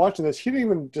 I remember watching this. He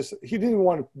didn't even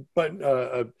want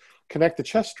to connect the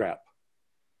chest strap.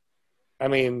 I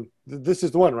mean, this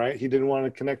is the one, right? He didn't want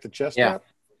to connect the chest strap.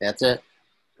 That's it.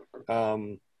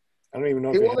 I don't even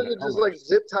know. He wanted to just like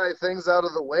zip tie things out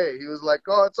of the way. He was like,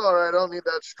 "Oh, it's all right. I don't need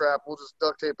that strap. We'll just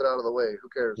duct tape it out of the way. Who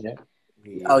cares?" Yeah.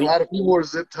 Oh, add a few more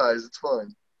zip ties. It's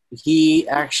fine. He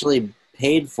actually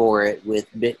paid for it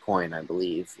with Bitcoin, I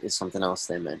believe, is something else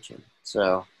they mentioned.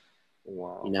 So,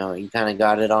 wow. He kind of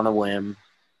got it on a whim,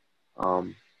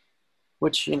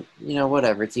 which,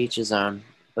 whatever, to each his own.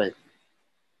 But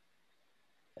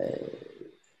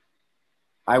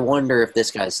I wonder if this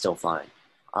guy's still flying.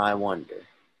 I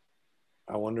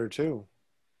wonder too.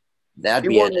 That'd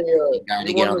be a guy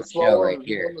to get on the show right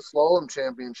here. He won the slalom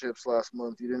championships last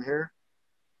month. You didn't hear?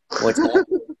 What's that?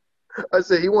 I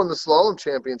said he won the slalom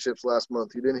championships last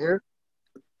month. You didn't hear?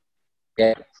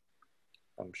 Yeah.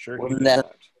 I'm sure he did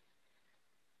that.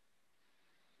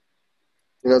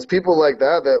 It's people like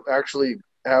that that actually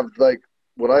have like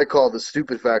what I call the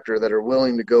stupid factor, that are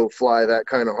willing to go fly that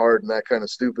kind of hard and that kind of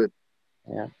stupid.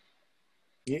 Yeah.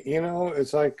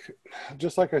 It's like,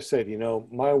 just like I said,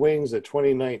 my wings at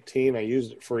 2019, I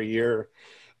used it for a year.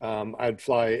 I'd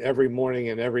fly every morning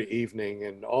and every evening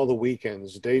and all the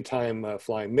weekends, daytime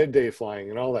flying, midday flying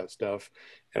and all that stuff.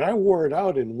 And I wore it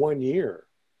out in 1 year.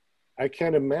 I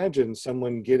can't imagine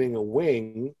someone getting a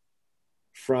wing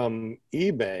from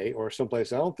eBay or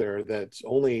someplace out there that's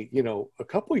only, a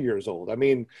couple years old. I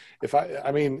mean, if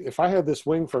I had this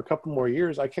wing for a couple more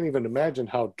years, I can't even imagine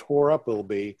how tore up it'll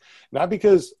be. Not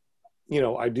because,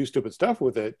 I do stupid stuff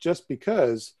with it, just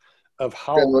because of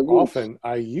how often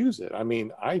I use it. I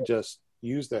mean, I just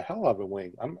use the hell out of a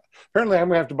wing. Apparently I'm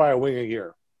gonna have to buy a wing a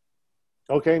year.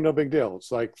 Okay, no big deal.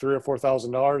 It's like $3,000 or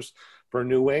 $4,000 for a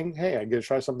new wing. Hey, I get to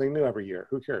try something new every year.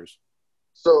 Who cares?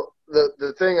 So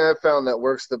the thing I've found that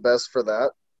works the best for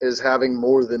that is having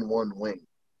more than one wing.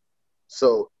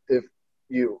 So if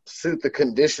you suit the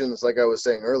conditions, like I was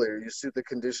saying earlier, you suit the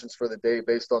conditions for the day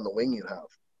based on the wing you have.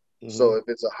 Mm-hmm. So if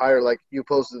it's a higher, like you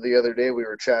posted the other day, we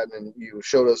were chatting and you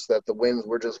showed us that the winds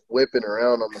were just whipping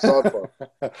around on the sod farm.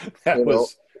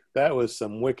 That was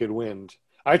some wicked wind.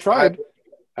 I tried.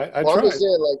 I tried. I'm just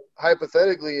saying, like,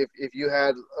 hypothetically, if you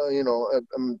had,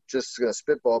 I'm just going to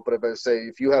spitball, but if I say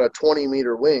if you had a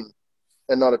 20-meter wing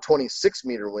and not a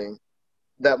 26-meter wing,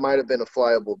 that might have been a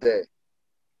flyable day.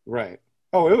 Right.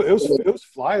 Oh, it was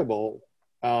flyable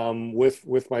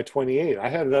with my 28. I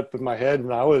had it up in my head,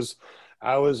 and I was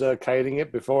kiting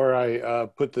it before I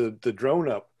put the drone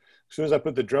up. As soon as I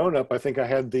put the drone up, I think I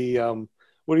had the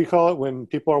what do you call it when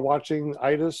people are watching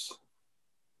ITIS?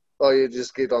 Oh, you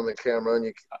just get on the camera and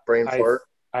you brain fart.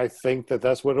 I think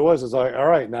that's what it was. It's like, all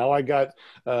right, now I got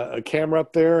a camera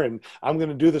up there, and I'm going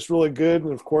to do this really good.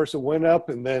 And of course, it went up,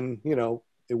 and then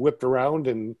it whipped around,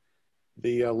 and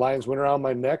the lines went around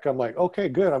my neck. I'm like, okay,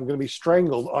 good. I'm going to be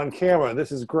strangled on camera.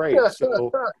 This is great.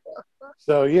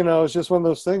 So it's just one of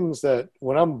those things that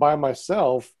when I'm by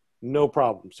myself, no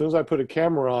problem. As soon as I put a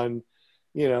camera on,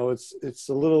 it's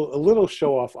a little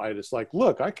show off itis. Like,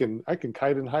 look, I can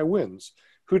kite in high winds.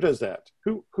 Who does that?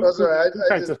 Who kites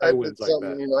in high winds like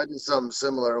that? I did something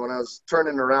similar. When I was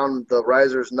turning around, the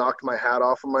risers knocked my hat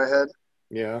off of my head.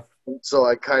 Yeah. So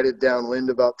I kited downwind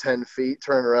about 10 feet,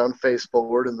 turned around, face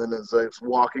forward, and then as I was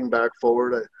walking back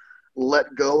forward, I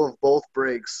let go of both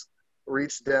brakes,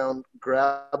 reached down,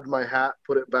 grabbed my hat,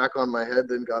 put it back on my head,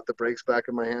 then got the brakes back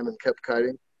in my hand and kept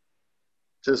kiting.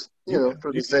 Just,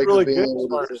 for the sake of being able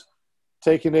to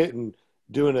taking it and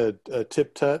doing a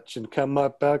tip touch and come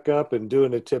back up and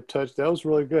doing a tip touch. That was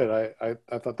really good. I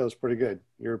thought that was pretty good.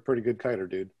 You're a pretty good kiter,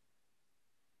 dude.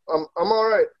 I'm all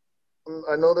right.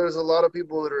 I know there's a lot of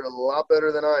people that are a lot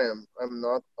better than I am.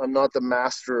 I'm not the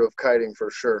master of kiting for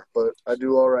sure, but I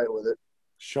do all right with it.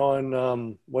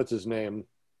 Sean, what's his name?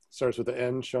 Starts with the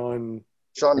N. Sean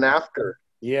Nafter.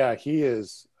 Yeah, he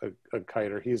is a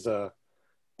kiter. He's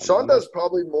Sean does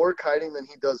probably more kiting than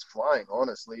he does flying.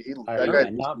 Honestly,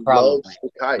 not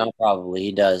probably.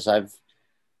 He does. I've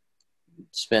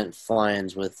spent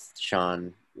fly-ins with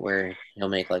Sean where he'll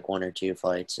make like 1 or 2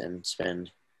 flights and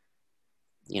spend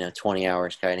 20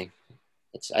 hours kiting.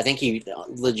 I think he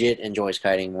legit enjoys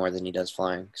kiting more than he does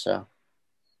flying. So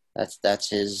that's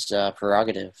his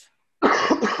prerogative.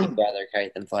 He'd rather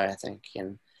kite than fly, I think.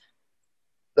 And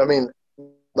I mean,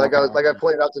 like I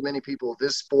pointed out to many people,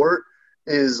 this sport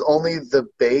is only the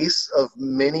base of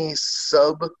many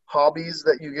sub hobbies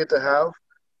that you get to have.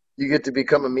 You get to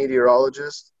become a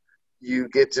meteorologist. You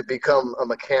get to become a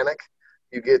mechanic.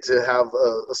 You get to have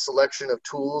a selection of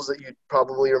tools that you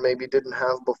probably or maybe didn't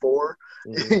have before.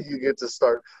 Mm-hmm. You get to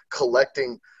start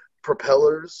collecting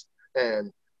propellers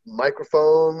and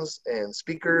microphones and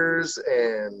speakers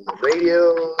and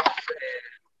radios.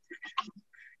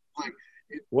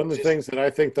 One of the things that I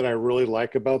think that I really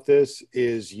like about this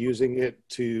is using it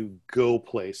to go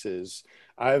places.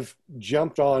 I've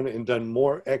jumped on and done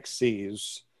more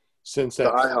XCs since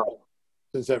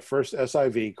that first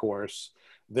SIV course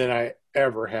than I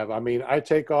ever have. I mean, I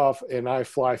take off and I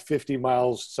fly 50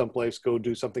 miles someplace, go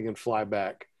do something and fly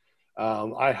back.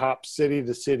 I hop city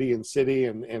to city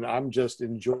and I'm just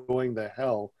enjoying the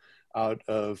hell out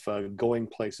of going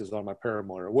places on my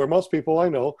paramotor, where most people I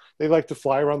know, they like to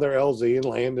fly around their LZ and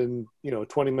land in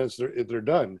 20 minutes they're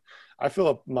done. I fill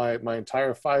up my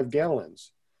entire 5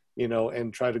 gallons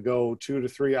and try to go 2 to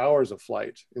 3 hours of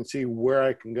flight and see where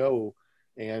I can go,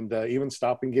 and even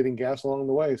stop and getting gas along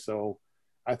the way. So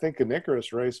I think an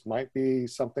Icarus race might be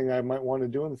something I might want to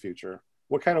do in the future.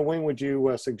 What kind of wing would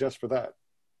you suggest for that?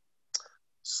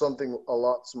 Something a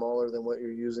lot smaller than what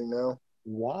you're using now.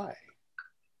 Why?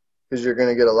 Because you're going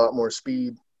to get a lot more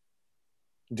speed.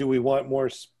 Do we want more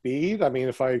speed? I mean,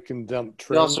 if I can dump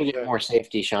trim. You also get more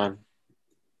safety, Sean.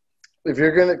 Because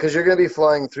you're going to be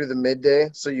flying through the midday,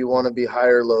 so you want to be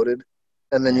higher loaded,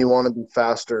 and then you want to be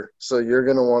faster. So you're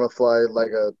going to want to fly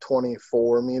like a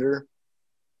 24 meter.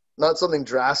 Not something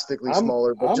drastically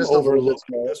smaller, but just a little bit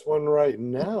smaller. This one right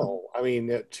now. I mean,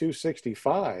 at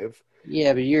 265.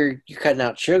 Yeah, but you're cutting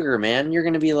out sugar, man. You're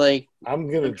going to be like. I'm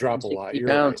going to drop a lot. You're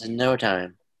pounds in no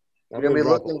time. You're going to be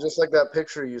looking just like that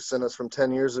picture you sent us from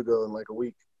 10 years ago in like a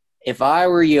week. If I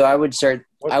were you, I would think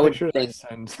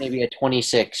maybe a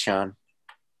 26, Sean.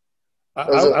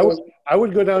 I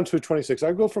would go down to a 26.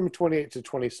 I'd go from 28 to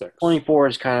 26. 24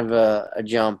 is kind of a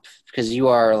jump because you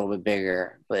are a little bit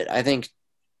bigger, but I think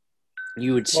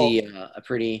you would see a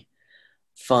pretty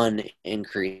fun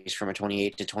increase from a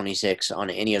 28 to 26 on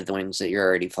any of the wings that you're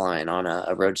already flying on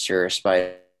a Roadster, a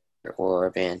Spider, or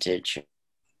a Vantage.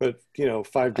 But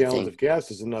 5 gallons of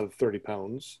gas is another 30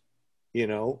 pounds.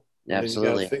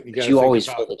 Absolutely. You always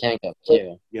fill the tank up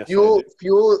too. Yes,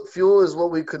 fuel is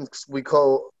what we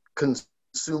call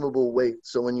consumable weight.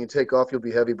 So when you take off, you'll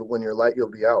be heavy, but when you're light,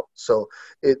 you'll be out. So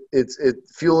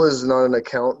fuel is not an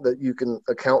account that you can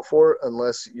account for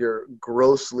unless you're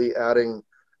grossly adding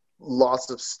lots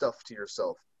of stuff to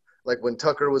yourself. Like when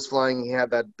Tucker was flying, he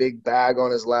had that big bag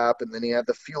on his lap, and then he had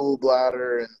the fuel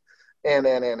bladder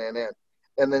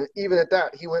and then even at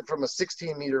that, he went from a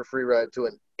 16-meter free ride to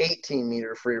an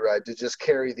 18-meter free ride to just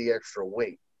carry the extra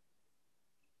weight.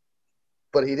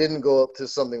 But he didn't go up to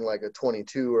something like a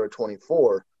 22 or a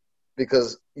 24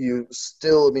 because it's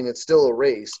still a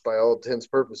race by all intents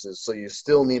and purposes. So you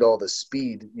still need all the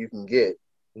speed you can get.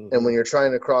 Mm-hmm. And when you're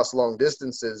trying to cross long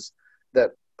distances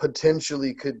that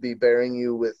potentially could be bearing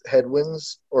you with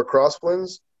headwinds or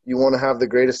crosswinds, you want to have the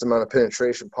greatest amount of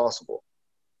penetration possible.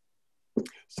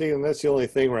 See, and that's the only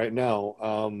thing right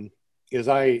now is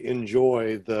I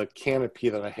enjoy the canopy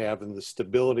that I have and the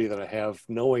stability that I have,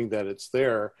 knowing that it's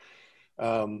there.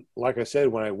 Like I said,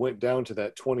 when I went down to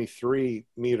that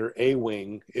 23-meter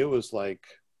A-wing, it was like,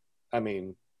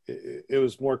 it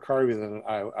was more carvy than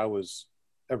I was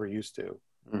ever used to.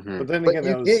 Mm-hmm. But then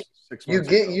again, you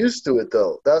get used to it,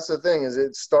 though. That's the thing, is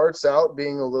it starts out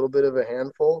being a little bit of a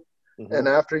handful, mm-hmm. and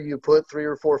after you put 3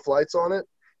 or 4 flights on it,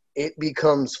 it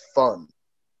becomes fun.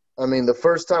 The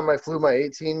first time I flew my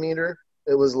 18-meter,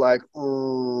 it was like,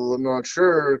 I'm not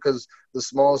sure, because the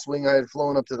smallest wing I had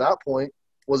flown up to that point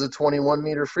was a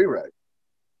 21-meter free ride.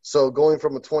 So going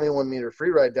from a 21-meter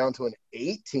free ride down to an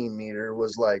 18-meter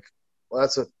was like, well,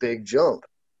 that's a big jump.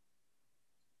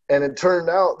 And it turned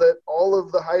out that all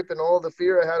of the hype and all the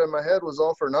fear I had in my head was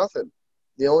all for nothing.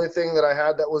 The only thing that I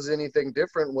had that was anything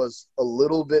different was a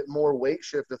little bit more weight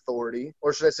shift authority,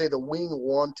 or should I say the wing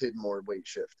wanted more weight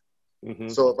shift. Mm-hmm.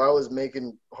 So if I was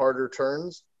making harder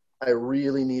turns, I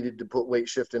really needed to put weight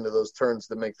shift into those turns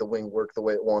to make the wing work the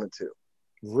way it wanted to.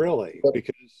 Really?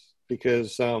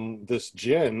 Because this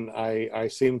Gen, I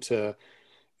seem to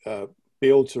be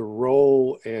able to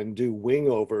roll and do wing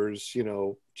overs,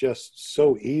 just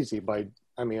so easy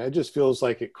it just feels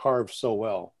like it carves so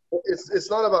well. It's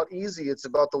not about easy. It's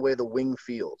about the way the wing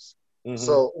feels. Mm-hmm.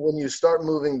 So when you start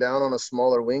moving down on a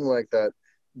smaller wing like that,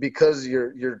 because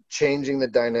you're changing the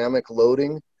dynamic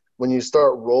loading, when you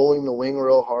start rolling the wing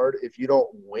real hard, if you don't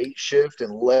weight shift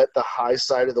and let the high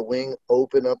side of the wing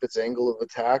open up its angle of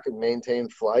attack and maintain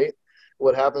flight,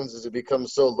 what happens is it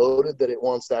becomes so loaded that it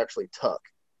wants to actually tuck.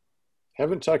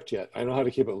 Haven't tucked yet. I know how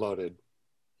to keep it loaded.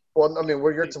 Well,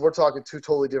 we're talking 2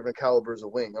 totally different calibers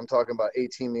of wing. I'm talking about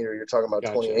 18-meter. You're talking about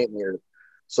 28-meter.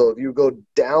 So if you go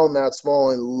down that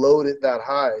small and load it that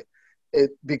high,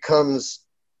 it becomes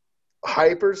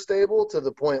hyper stable to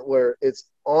the point where it's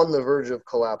on the verge of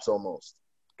collapse almost.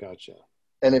 Gotcha.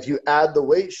 And if you add the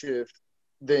weight shift,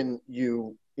 then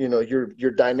you're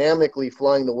dynamically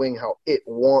flying the wing how it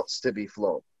wants to be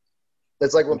flown.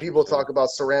 It's like when people talk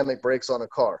about ceramic brakes on a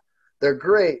car. They're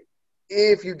great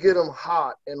if you get them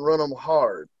hot and run them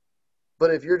hard.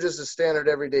 But if you're just a standard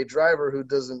everyday driver who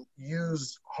doesn't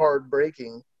use hard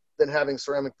braking, then having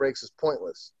ceramic brakes is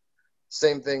pointless.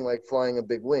 Same thing like flying a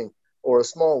big wing or a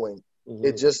small wing. Mm-hmm.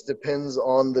 It just depends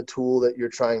on the tool that you're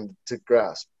trying to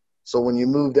grasp. So when you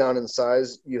move down in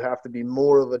size, you have to be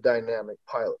more of a dynamic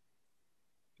pilot.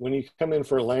 When you come in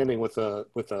for a landing with a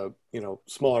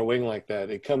smaller wing like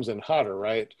that, it comes in hotter,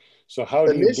 right? So how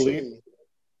do you bleed?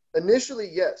 Initially,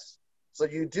 yes. So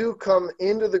you do come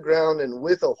into the ground and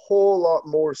with a whole lot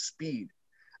more speed.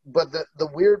 But the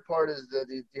weird part is that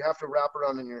you have to wrap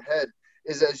around in your head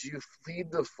is as you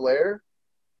feed the flare,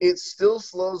 it still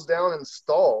slows down and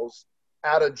stalls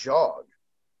at a jog.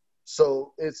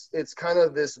 So it's kind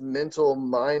of this mental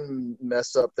mind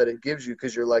mess up that it gives you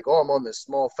because you're like, oh, I'm on this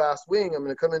small, fast wing. I'm going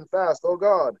to come in fast. Oh,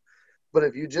 God. But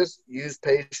if you just use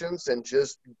patience and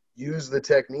just use the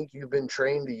technique you've been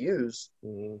trained to use,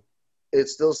 mm-hmm. it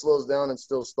still slows down and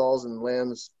still stalls and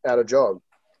lands at a jog.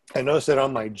 I noticed that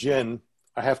on my Gen,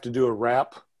 I have to do a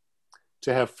wrap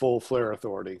to have full flare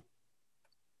authority.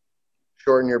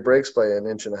 Shorten your brakes by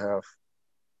 1.5 inches.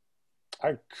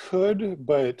 I could,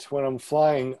 but when I'm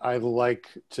flying, I like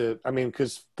to,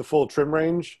 because the full trim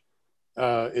range,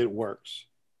 it works.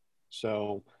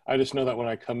 So I just know that when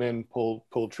I come in, pull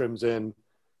trims in,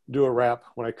 do a wrap.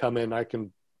 When I come in, I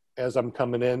can as I'm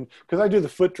coming in, because I do the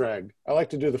foot drag. I like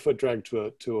to do the foot drag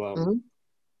to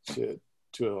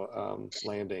a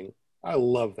landing. I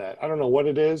love that. I don't know what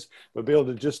it is, but be able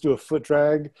to just do a foot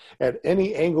drag at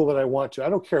any angle that I want to. I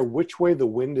don't care which way the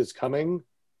wind is coming.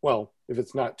 Well, if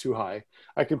it's not too high,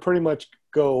 I can pretty much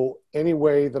go any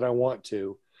way that I want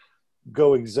to,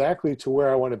 go exactly to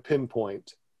where I want to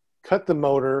pinpoint, cut the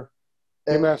motor,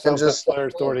 give myself that flare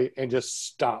authority, and just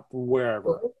stop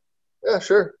wherever. Yeah,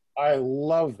 sure. I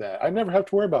love that. I never have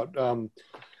to worry about,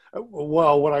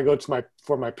 well, when I go to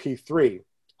for my P3,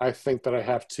 I think that I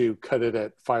have to cut it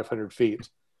at 500 feet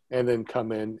and then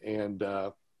come in and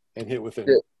hit within.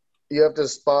 Yeah. You have to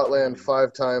spot land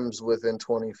 5 times within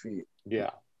 20 feet. Yeah.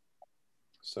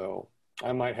 So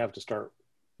I might have to start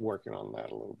working on that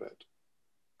a little bit.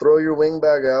 Throw your wing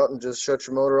bag out and just shut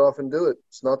your motor off and do it.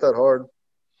 It's not that hard.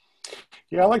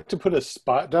 Yeah, I like to put a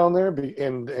spot down there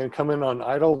and come in on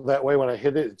idle. That way when I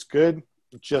hit it, it's good.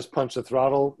 Just punch the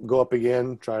throttle, go up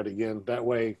again, try it again. That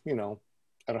way,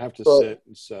 I don't have to sit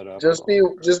and set up. Just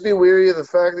be wary of the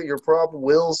fact that your prop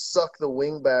will suck the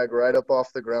wing bag right up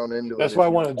off the ground into it. That's why I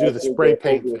want to do the spray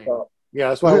paint thing. Yeah,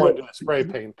 that's why I want to do the spray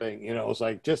paint thing. It's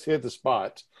like just hit the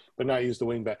spot, but not use the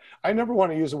wing bag. I never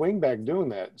want to use a wing bag doing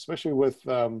that, especially with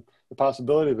the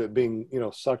possibility of it being,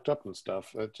 sucked up and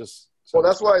stuff. It just well,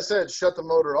 that's why I said shut the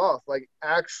motor off. Like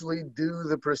actually do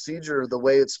the procedure the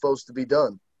way it's supposed to be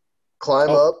done.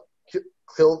 Climb up,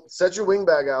 set your wing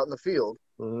bag out in the field.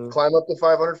 Climb up to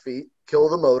 500 feet, kill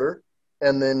the motor,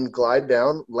 and then glide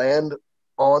down, land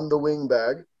on the wing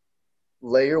bag,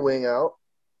 lay your wing out,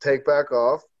 take back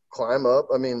off, climb up.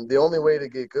 I mean, the only way to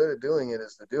get good at doing it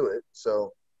is to do it.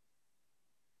 So,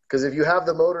 because if you have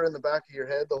the motor in the back of your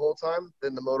head the whole time,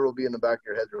 then the motor will be in the back of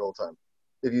your head the whole time.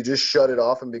 If you just shut it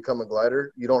off and become a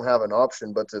glider, you don't have an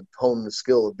option but to hone the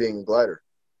skill of being a glider.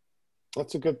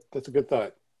 That's a good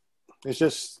thought. It's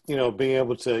just, being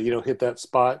able to, hit that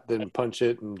spot, then punch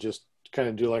it and just kind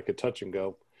of do like a touch and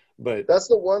go. But that's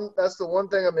the one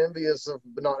thing I'm envious of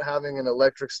not having an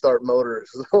electric start motor.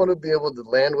 I want to be able to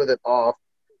land with it off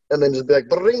and then just be like,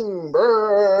 bring,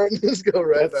 burn, just go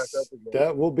right back up again.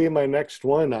 That will be my next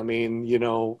one. I mean,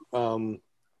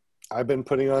 I've been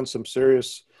putting on some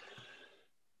serious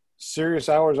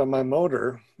hours on my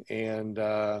motor and,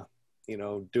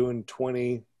 doing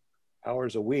 20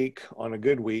 hours a week on a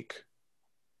good week.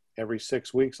 Every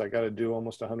 6 weeks, I got to do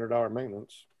almost 100-hour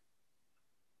maintenance.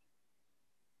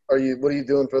 What are you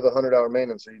doing for the 100-hour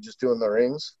maintenance? Are you just doing the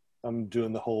rings? I'm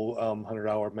doing the whole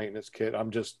 100-hour maintenance kit. I'm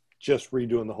just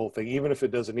redoing the whole thing. Even if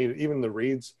it doesn't need it, even the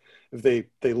reeds, if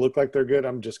they look like they're good,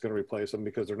 I'm just going to replace them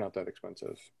because they're not that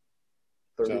expensive.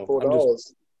 $34.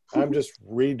 So I'm just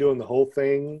redoing the whole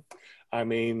thing. I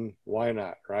mean, why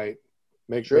not, right?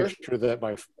 Make sure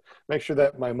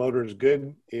that my motor is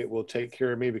good. It will take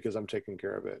care of me because I'm taking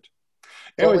care of it.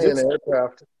 Anyways, it's only an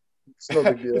aircraft. It's no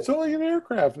big deal. It's only an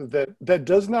aircraft that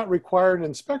does not require an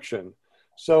inspection.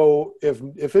 So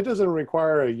if it doesn't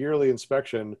require a yearly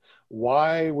inspection,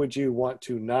 why would you want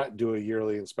to not do a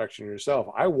yearly inspection yourself?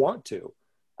 I want to.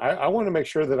 I want to make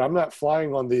sure that I'm not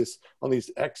flying on these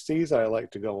XCs I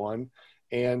like to go on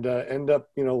and end up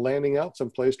landing out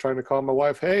someplace trying to call my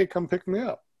wife, hey, come pick me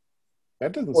up.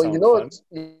 That doesn't sound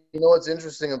fun. What's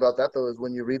interesting about that, though, is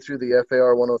when you read through the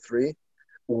FAR 103,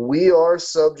 we are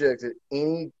subject at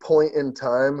any point in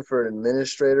time for an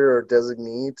administrator or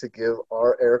designee to give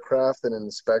our aircraft an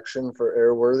inspection for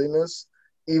airworthiness,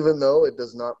 even though it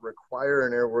does not require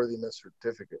an airworthiness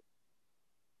certificate.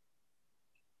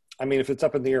 I mean, if it's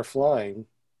up in the air flying.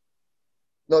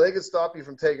 No, they could stop you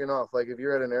from taking off. Like if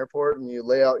you're at an airport and you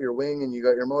lay out your wing and you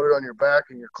got your motor on your back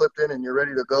and you're clipped in and you're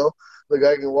ready to go, the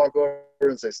guy can walk over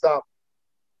and say, "Stop!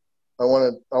 I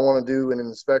want to do an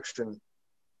inspection."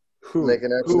 Who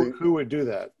would do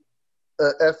that?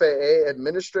 FAA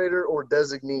administrator or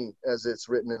designee, as it's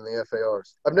written in the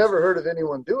FARs. I've never heard of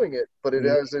anyone doing it, but it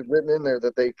has it written in there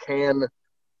that they can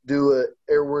do an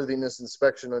airworthiness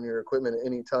inspection on your equipment at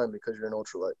any time because you're an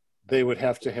ultralight. They would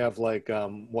have to have like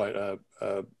a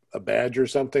badge or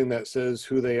something that says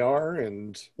who they are,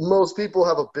 and most people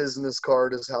have a business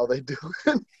card is how they do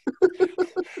it.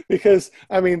 Because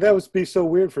I mean that would be so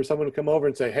weird for someone to come over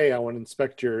and say, hey, I want to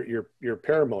inspect your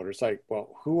paramotor. It's like,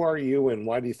 well, who are you and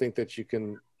why do you think that you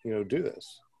can do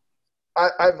this?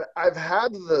 I've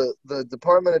had the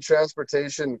Department of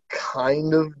Transportation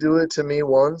kind of do it to me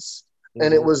once.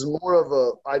 And it was more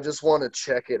of I just want to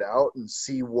check it out and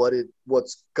see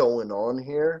what's going on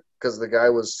here, because the guy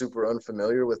was super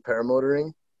unfamiliar with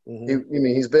paramotoring.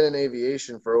 He's been in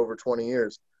aviation for over 20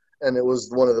 years, and it was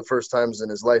one of the first times in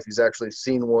his life he's actually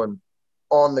seen one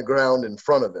on the ground in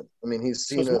front of him. I mean, he's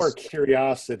seen so it's us. more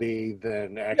curiosity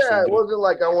than actually. Yeah, it wasn't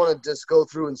like I want to just go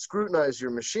through and scrutinize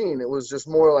your machine. It was just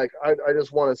more like I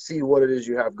just want to see what it is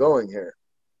you have going here.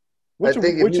 Which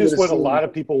is what a lot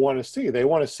of people want to see. They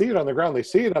want to see it on the ground. They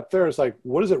see it up there. It's like,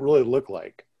 what does it really look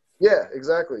like? Yeah,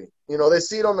 exactly. You know, they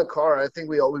see it on the car. I think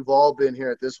we've all been here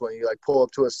at this one. You like pull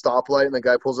up to a stoplight and the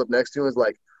guy pulls up next to you and is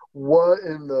like, what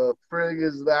in the frig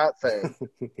is that thing?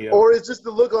 Yeah. Or it's just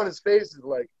the look on his face is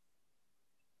like,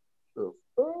 or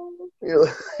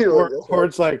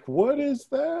it's like, what is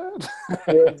that?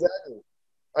 Yeah, exactly.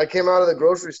 I came out of the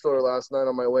grocery store last night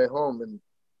on my way home, and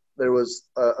there was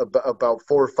about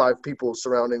 4 or 5 people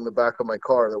surrounding the back of my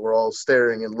car that were all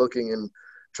staring and looking and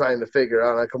trying to figure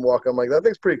out. And I come walk, I'm like, that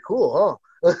thing's pretty cool,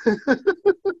 huh?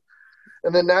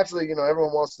 And then naturally, you know,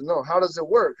 everyone wants to know, how does it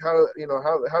work? How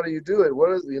do you do it?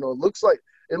 What is, you know, it looks like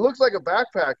a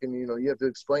backpack, and you know, you have to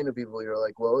explain to people. You're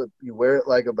like, well, you wear it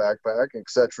like a backpack,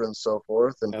 etc., and so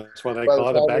forth. And that's why they call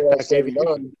it a backpack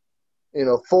aviation. You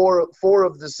know, four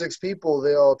of the 6 people,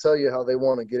 they all tell you how they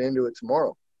want to get into it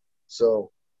tomorrow.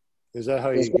 So, is that how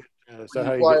you? I'm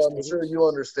sure you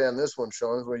understand this one,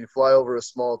 Sean. Is where you fly over a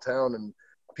small town and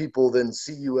people then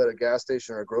see you at a gas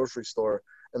station or a grocery store.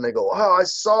 And they go, oh, I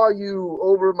saw you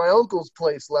over at my uncle's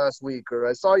place last week, or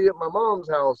I saw you at my mom's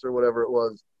house, or whatever it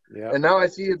was. Yeah. And now I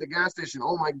see you at the gas station.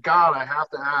 Oh, my God, I have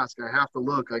to ask. I have to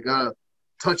look. I got to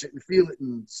touch it and feel it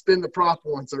and spin the prop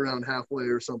once around halfway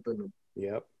or something.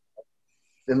 Yep.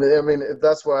 And I mean,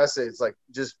 that's why I say it's like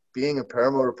just being a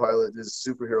paramotor pilot is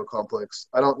superhero complex.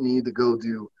 I don't need to go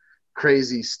do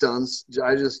crazy stunts.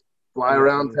 I just fly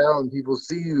around town. People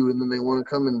see you, and then they want to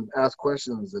come and ask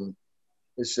questions, and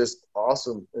it's just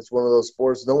awesome. It's one of those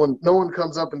sports. No one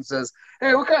comes up and says,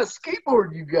 hey, what kind of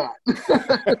skateboard you got?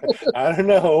 I don't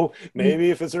know.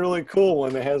 Maybe if it's a really cool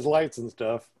one that has lights and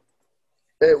stuff.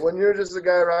 Hey, when you're just a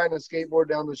guy riding a skateboard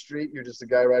down the street, you're just a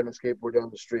guy riding a skateboard down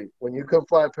the street. When you come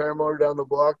fly a paramotor down the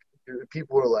block,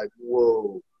 people are like,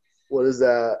 whoa, what is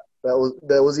that?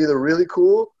 That was either really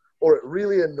cool or it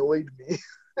really annoyed me.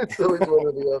 It's always one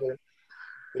or the other.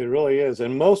 It really is.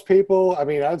 And most people, I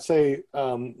mean, I'd say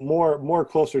more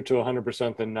closer to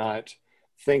 100% than not,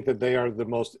 think that they are the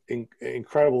most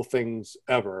incredible things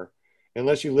ever.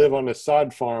 Unless you live on a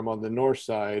sod farm on the north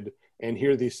side and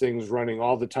hear these things running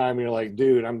all the time, and you're like,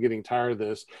 dude, I'm getting tired of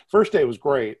this. First day was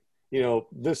great. You know,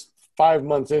 this 5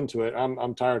 months into it,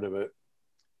 I'm tired of it.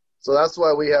 So that's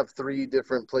why we have 3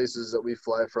 different places that we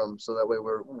fly from, so that way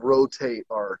we rotate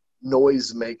our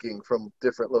noise making from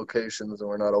different locations, and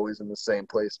we're not always in the same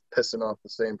place pissing off the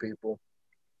same people.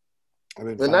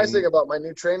 The nice thing about my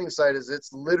new training site is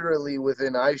it's literally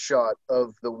within eyeshot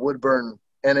of the Woodburn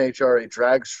NHRA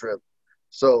drag strip.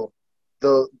 So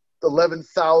the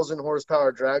 11,000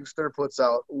 horsepower dragster puts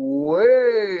out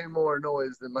way more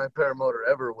noise than my paramotor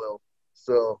ever will.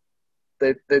 So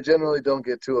they generally don't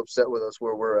get too upset with us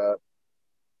where we're at.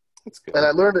 That's good. And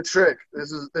I learned a trick.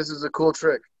 This is a cool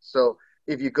trick. So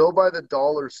if you go by the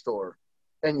dollar store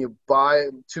and you buy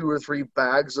 2 or 3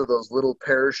 bags of those little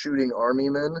parachuting army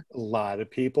men. A lot of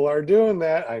people are doing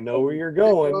that. I know where you're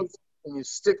going. And you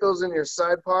stick those in your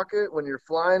side pocket when you're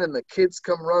flying and the kids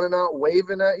come running out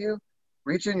waving at you,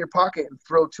 reach in your pocket and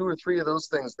throw 2 or 3 of those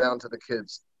things down to the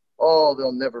kids. Oh,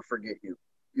 they'll never forget you.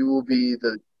 You will be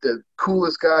the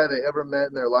coolest guy they ever met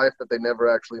in their life that they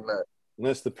never actually met.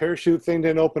 Unless the parachute thing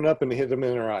didn't open up and hit them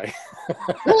in their eye.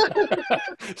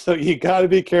 So you got to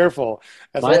be careful.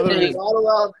 You're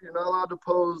not allowed to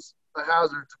pose a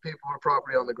hazard to people or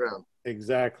property on the ground.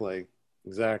 Exactly.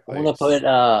 I'm going to put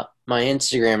my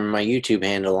Instagram and my YouTube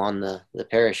handle on the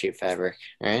parachute fabric.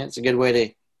 All right? It's a good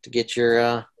way to get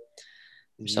yourself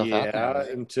out there. Yeah,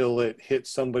 until it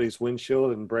hits somebody's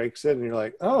windshield and breaks it, and you're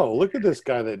like, oh, look at this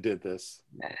guy that did this.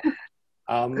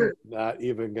 I'm not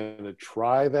even going to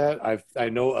try that. I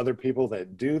know other people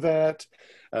that do that.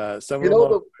 Some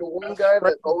the one guy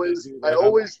that I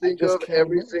always think of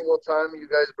every single time you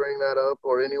guys bring that up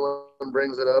or anyone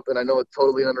brings it up, and I know it's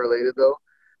totally unrelated though,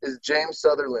 is James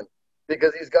Sutherland,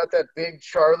 because he's got that big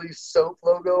Charlie Soap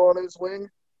logo on his wing,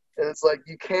 and it's like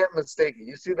you can't mistake it.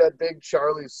 You see that big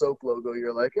Charlie Soap logo,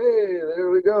 you're like, hey, there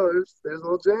we go. There's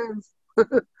little James.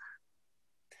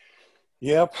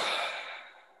 Yep.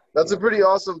 That's a pretty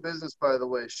awesome business, by the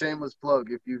way. Shameless plug.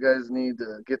 If you guys need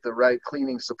to get the right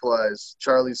cleaning supplies,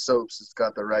 Charlie's Soaps has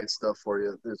got the right stuff for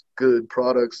you. There's good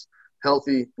products,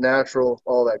 healthy, natural,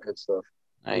 all that good stuff.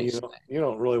 Nice. You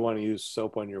don't really want to use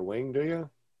soap on your wing, do you?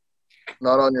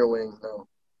 Not on your wing, no.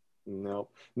 No.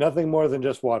 Nothing more than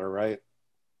just water, right?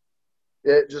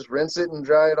 Yeah, just rinse it and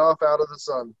dry it off out of the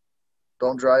sun.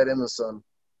 Don't dry it in the sun.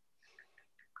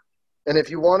 And if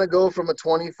you want to go from a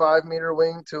 25-meter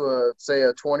wing to say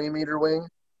a 20-meter wing,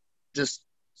 just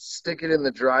stick it in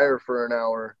the dryer for an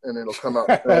hour and it'll come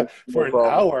out for an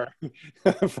hour.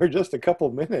 For just a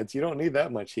couple minutes. You don't need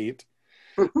that much heat.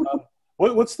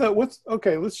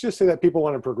 Okay, let's just say that people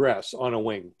want to progress on a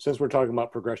wing, since we're talking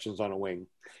about progressions on a wing.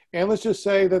 And let's just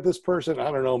say that this person,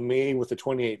 I don't know, me with a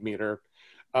 28 meter,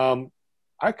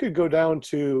 I could go down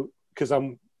to, because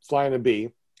I'm flying a B,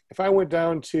 if I went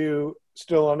down to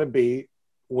still on a B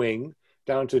wing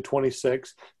down to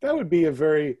 26, that would be a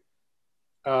very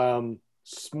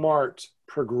smart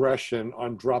progression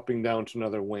on dropping down to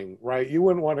another wing, right? You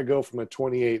wouldn't want to go from a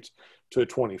 28 to a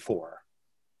 24.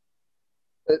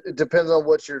 It depends on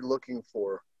what you're looking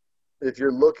for. If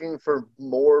you're looking for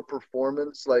more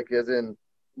performance, like as in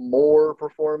more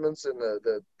performance in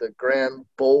the grand,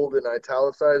 bold, and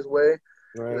italicized way,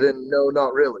 right, then no,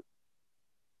 not really.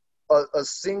 A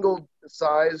single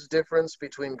size difference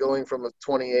between going from a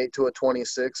 28 to a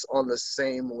 26 on the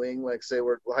same wing, like say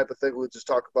we're hypothetically just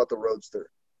talk about the Roadster.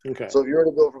 Okay. So if you were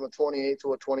to go from a 28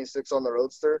 to a 26 on the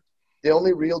Roadster, the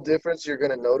only real difference you're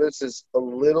going to notice is a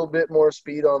little bit more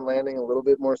speed on landing, a little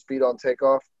bit more speed on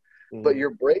takeoff, but your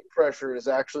brake pressure is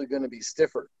actually going to be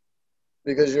stiffer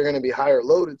because you're going to be higher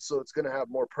loaded, so it's going to have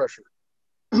more pressure.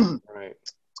 Right.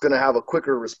 It's going to have a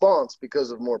quicker response because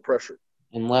of more pressure.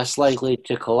 And less likely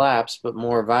to collapse, but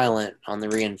more violent on the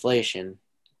reinflation.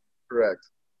 Correct.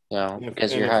 So,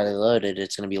 because you're highly loaded,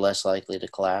 it's going to be less likely to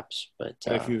collapse. But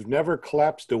if you've never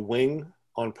collapsed a wing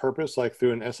on purpose, like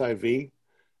through an SIV,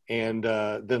 and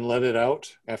then let it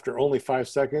out after only 5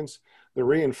 seconds, the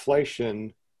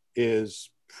reinflation is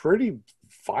pretty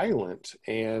violent.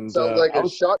 And sounds like a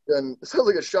shotgun. It sounds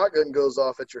like a shotgun goes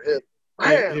off at your hip.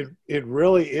 It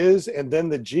really is. And then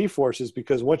the G-forces,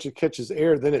 because once it catches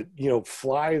air, then it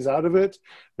flies out of it.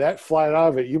 That flight out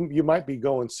of it, you might be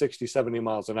going 60, 70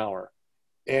 miles an hour.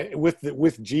 And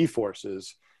with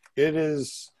G-forces, it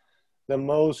is the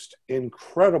most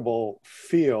incredible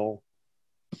feel.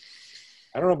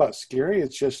 I don't know about scary.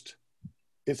 It's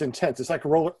intense. It's like a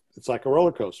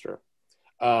roller coaster.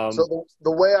 So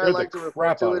the way I like to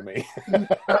refer to it,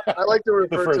 I like to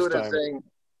refer to it as saying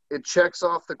it checks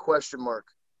off the question mark.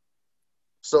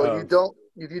 So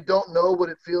if you don't know what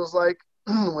it feels like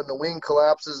when the wing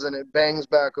collapses and it bangs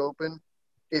back open,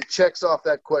 it checks off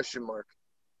that question mark.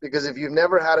 Because if you've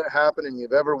never had it happen and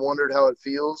you've ever wondered how it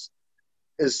feels,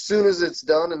 as soon as it's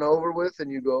done and over with and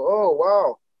you go, oh,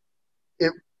 wow,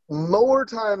 it more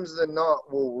times than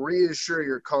not will reassure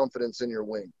your confidence in your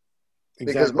wing. Exactly.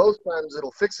 Because most times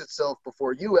it'll fix itself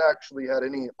before you actually had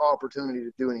any opportunity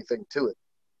to do anything to it.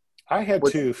 I had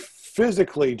to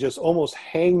physically just almost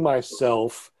hang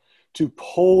myself to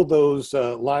pull those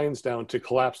lines down to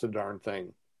collapse the darn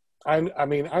thing. I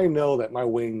mean, I know that my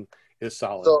wing is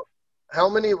solid. So how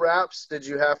many wraps did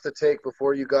you have to take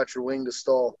before you got your wing to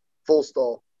stall, full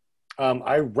stall?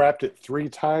 I wrapped it 3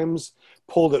 times,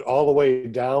 pulled it all the way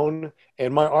down,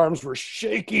 and my arms were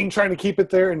shaking trying to keep it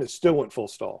there, and it still went full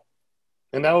stall.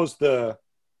 And that was the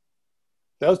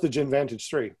Gin Vantage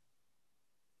 3.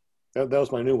 That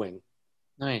was my new wing.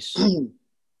 Nice.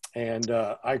 And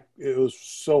it was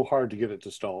so hard to get it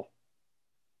to stall.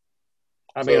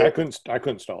 I mean, I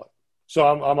couldn't stall it. So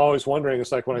I'm always wondering.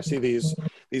 It's like when I see these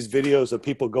videos of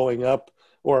people going up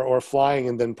or flying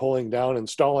and then pulling down and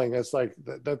stalling. It's like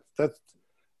that's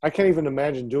I can't even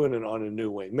imagine doing it on a new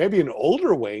wing. Maybe an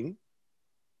older wing.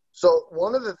 So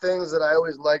one of the things that I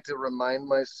always like to remind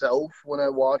myself when I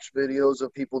watch videos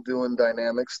of people doing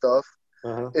dynamic stuff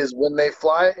is when they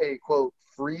fly a, quote,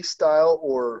 freestyle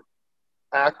or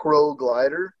acro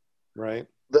glider. Right.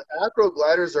 The acro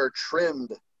gliders are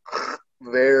trimmed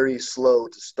very slow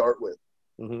to start with.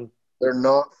 Mm-hmm. They're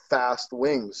not fast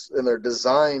wings, and they're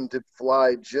designed to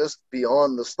fly just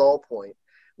beyond the stall point,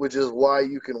 which is why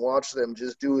you can watch them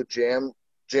just do a jam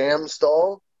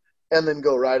stall and then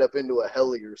go right up into a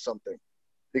heli or something,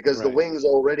 because the wing's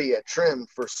already at trim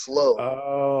for slow.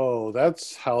 Oh,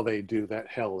 that's how they do that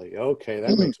heli. Okay,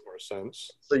 that makes more sense.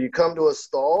 So you come to a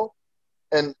stall,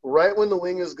 and right when the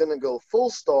wing is going to go full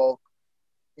stall,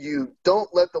 you don't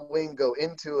let the wing go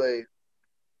into a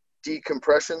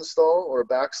decompression stall or a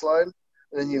backslide,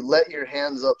 and then you let your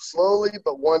hands up slowly,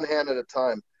 but one hand at a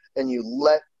time, and you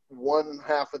let one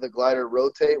half of the glider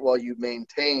rotate while you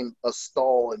maintain a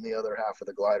stall in the other half of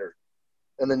the glider.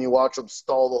 And then you watch them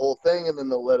stall the whole thing, and then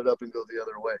they'll let it up and go the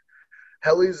other way.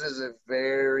 Helis is a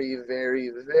very,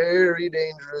 very, very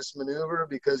dangerous maneuver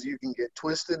because you can get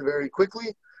twisted very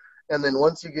quickly, and then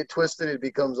once you get twisted, it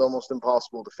becomes almost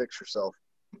impossible to fix yourself.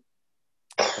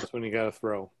 That's when you got to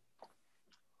throw.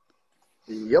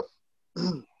 Yep.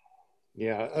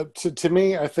 Yeah. To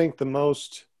me, I think the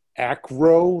most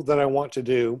acro that I want to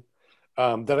do,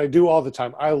 that I do all the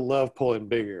time. I love pulling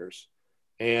big ears.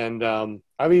 And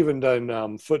I've even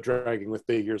done foot dragging with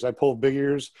big ears. I pull big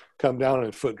ears, come down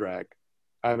and foot drag.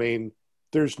 I mean,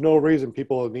 there's no reason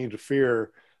people need to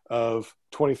fear of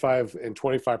 25 and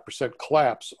 25%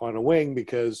 collapse on a wing,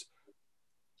 because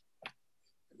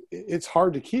it's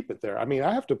hard to keep it there. I mean,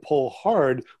 I have to pull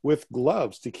hard with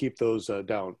gloves to keep those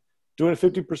down. Doing a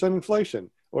 50% inflation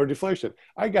or deflation,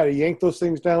 I got to yank those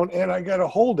things down, and I got to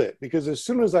hold it, because as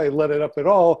soon as I let it up at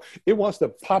all, it wants to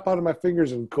pop out of my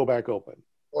fingers and go back open.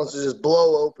 It wants to just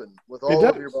blow open with all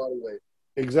of your body weight.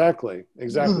 Exactly.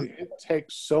 It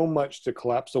takes so much to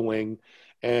collapse a wing.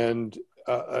 And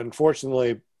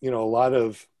unfortunately, a lot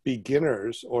of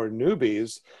beginners or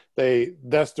newbies,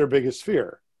 that's their biggest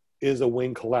fear, is a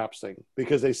wing collapsing,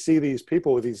 because they see these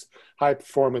people with these high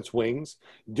performance wings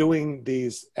doing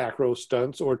these acro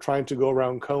stunts or trying to go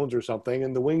around cones or something,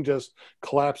 and the wing just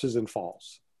collapses and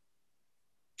falls.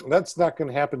 That's not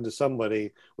going to happen to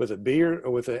somebody with a B or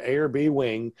with an A or B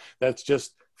wing that's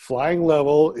just flying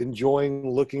level,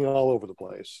 enjoying looking all over the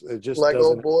place. It just like doesn't.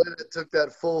 Old boy that took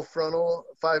that full frontal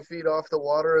 5 feet off the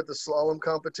water at the slalom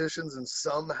competitions and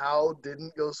somehow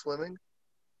didn't go swimming.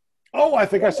 Oh, I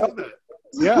think I saw that.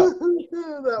 Yeah.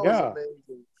 That was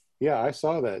amazing. Yeah, I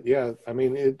saw that. Yeah, I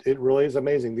mean, it really is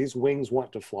amazing. These wings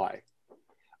want to fly.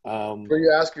 Where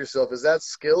you ask yourself, is that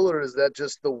skill or is that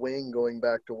just the wing going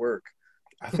back to work?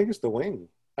 I think it's the wing.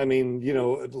 I mean,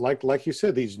 like you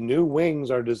said, these new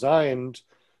wings are designed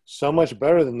so much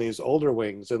better than these older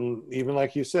wings. And even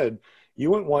like you said, you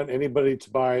wouldn't want anybody to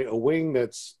buy a wing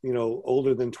that's,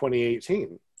 older than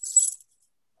 2018.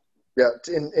 Yeah,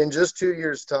 in just 2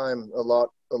 years' time,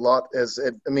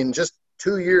 just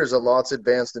 2 years, a lot's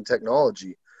advanced in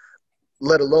technology,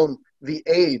 let alone the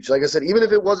age. Like I said, even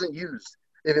if it wasn't used,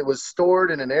 if it was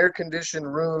stored in an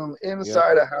air-conditioned room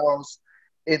inside a house,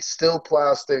 it's still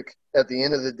plastic at the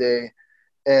end of the day,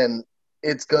 and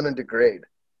it's going to degrade.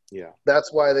 Yeah.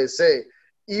 That's why they say,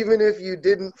 even if you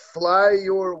didn't fly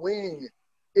your wing,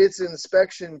 its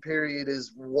inspection period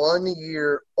is 1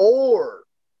 year or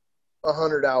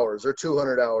 100 hours or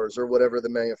 200 hours or whatever the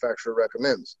manufacturer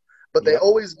recommends. But they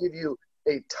always give you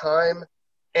a time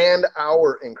and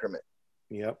hour increment.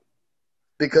 Yep.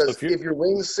 Because if your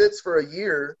wing sits for a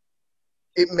year,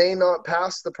 it may not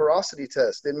pass the porosity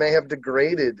test. It may have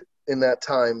degraded in that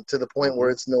time to the point where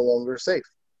it's no longer safe.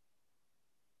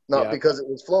 Not because it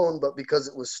was flown, but because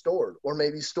it was stored, or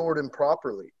maybe stored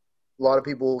improperly. A lot of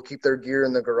people will keep their gear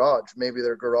in the garage. Maybe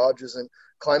their garage isn't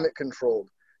climate controlled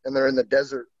and they're in the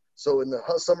desert. So in the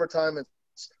summertime,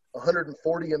 it's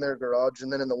 140 in their garage,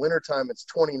 and then in the wintertime, it's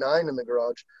 29 in the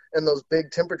garage. And those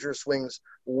big temperature swings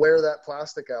wear that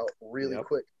plastic out really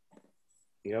quick.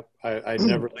 Yep. I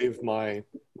never leave my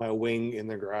wing in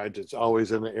the garage. It's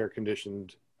always in an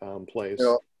air-conditioned place.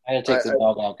 I gotta take the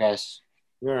dog out, guys.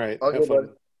 All right. Have fun.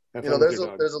 There's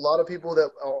a lot of people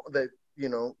that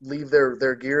leave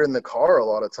their gear in the car a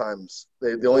lot of times.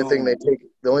 The only thing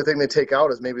they take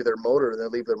out is maybe their motor, and they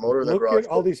leave their motor in the garage. Look at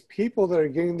all these people that are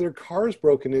getting their cars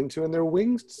broken into and their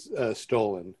wings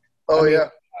stolen. Oh, yeah.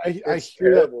 I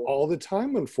hear that all the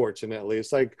time, unfortunately.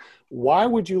 It's like, why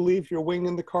would you leave your wing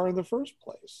in the car in the first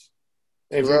place?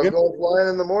 If I was going flying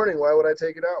in the morning, why would I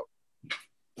take it out?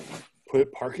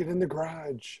 Park it in the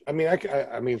garage. I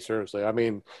mean, seriously. I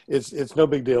mean, it's no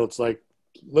big deal. It's like,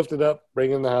 lift it up,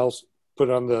 bring it in the house, put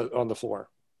it on the floor.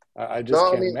 I just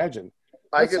can't imagine.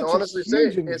 I can honestly say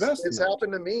it's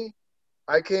happened to me.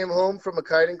 I came home from a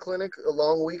kiting clinic, a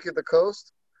long week at the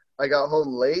coast. I got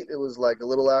home late. It was like a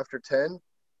little after 10.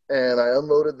 And I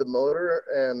unloaded the motor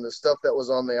and the stuff that was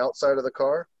on the outside of the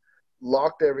car,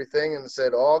 locked everything, and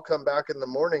said, I'll come back in the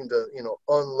morning to,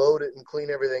 unload it and clean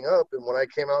everything up. And when I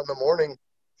came out in the morning,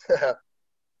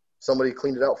 somebody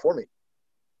cleaned it out for me.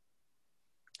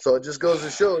 So it just goes to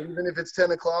show, even if it's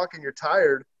 10 o'clock and you're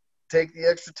tired, take the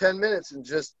extra 10 minutes and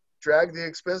just drag the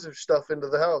expensive stuff into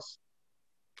the house.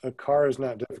 A car is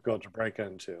not difficult to break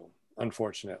into,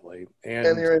 unfortunately.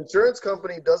 And your insurance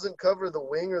company doesn't cover the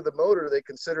wing or the motor. They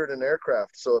consider it an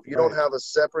aircraft. So if you don't have a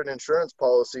separate insurance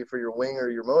policy for your wing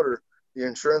or your motor, the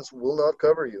insurance will not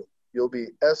cover you. You'll be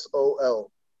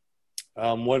SOL.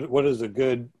 What is a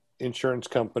good insurance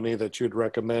company that you'd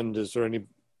recommend? Is there any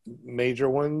major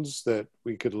ones that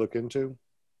we could look into?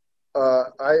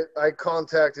 I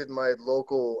contacted my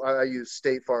local, I use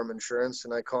State Farm Insurance,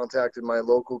 and I contacted my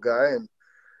local guy, and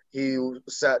he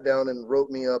sat down and wrote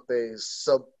me up a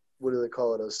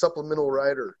supplemental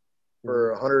rider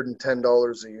for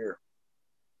 $110 a year.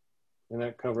 And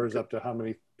that covers up to how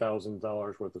many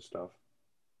 $1,000s worth of stuff?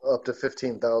 Up to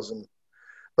 $15,000.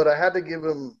 But I had to give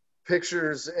him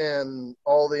pictures and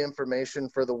all the information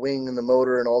for the wing and the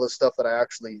motor and all the stuff that I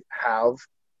actually have.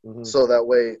 Mm-hmm. So that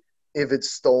way, if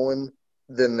it's stolen,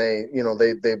 then they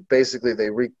basically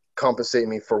recompensate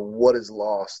me for what is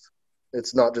lost.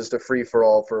 It's not just a free for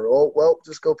all for, oh, well,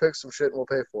 just go pick some shit and we'll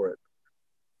pay for it.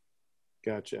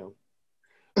 Gotcha.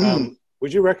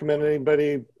 Would you recommend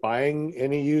anybody buying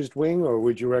any used wing, or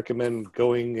would you recommend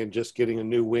going and just getting a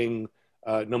new wing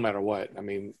no matter what? I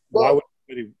mean, why would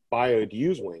anybody buy a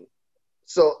used wing?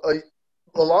 So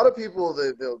a lot of people,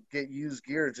 they'll get used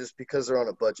gear just because they're on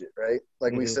a budget, right?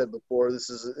 Like we said before, this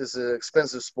is an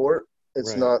expensive sport.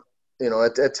 It's not,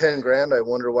 at 10 grand, I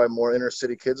wonder why more inner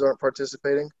city kids aren't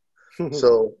participating.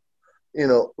 So,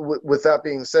 with that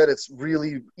being said, it's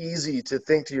really easy to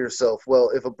think to yourself, well,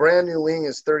 if a brand new wing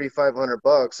is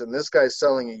 $3,500 and this guy's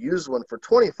selling a used one for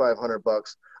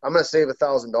 $2,500, I'm going to save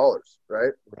 $1,000,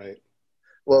 right? Right.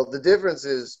 Well, the difference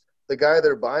is the guy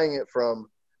they're buying it from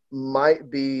might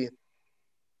be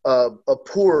a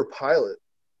poor pilot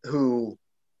who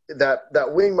that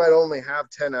wing might only have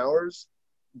 10 hours,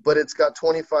 but it's got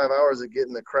 25 hours of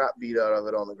getting the crap beat out of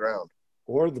it on the ground.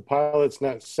 Or the pilot's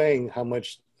not saying how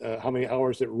many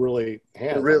hours it really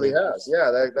has. It really has.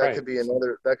 Yeah, that could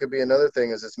be another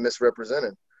thing, is it's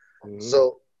misrepresented. Mm-hmm.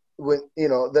 So when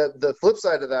the flip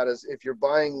side of that is if you're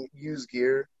buying used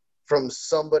gear from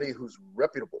somebody who's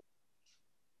reputable.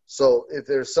 So if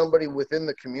there's somebody within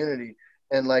the community,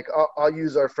 and like I'll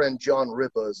use our friend John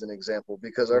Ripa as an example,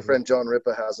 because our friend John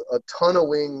Ripa has a ton of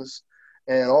wings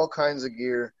and all kinds of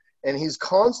gear, and he's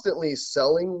constantly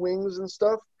selling wings and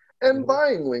stuff and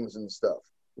buying wings and stuff.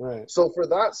 Right. So for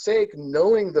that sake,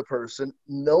 knowing the person,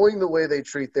 knowing the way they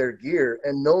treat their gear,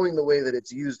 and knowing the way that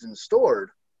it's used and stored,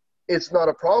 it's not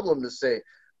a problem to say,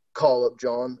 call up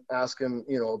John, ask him,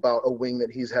 about a wing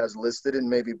that he has listed, and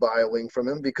maybe buy a wing from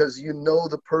him, because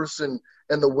the person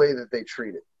and the way that they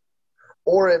treat it.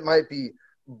 Or it might be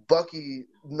Bucky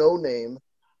No Name.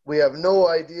 We have no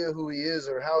idea who he is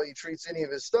or how he treats any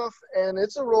of his stuff, and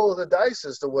it's a roll of the dice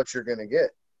as to what you're going to get.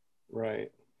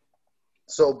 Right.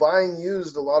 So buying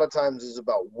used a lot of times is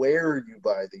about where you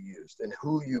buy the used and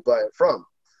who you buy it from.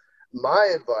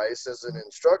 My advice as an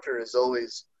instructor is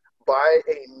always buy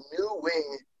a new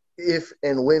wing if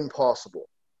and when possible.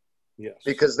 Yes.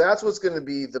 Because that's what's going to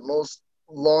be the most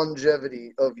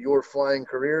longevity of your flying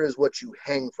career, is what you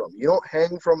hang from. You don't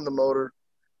hang from the motor.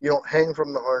 You don't hang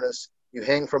from the harness. You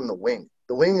hang from the wing.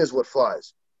 The wing is what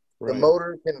flies. Right. The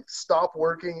motor can stop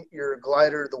working. Your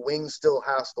glider, the wing still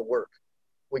has to work.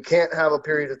 We can't have a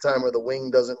period of time where the wing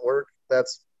doesn't work.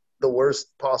 That's the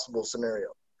worst possible scenario.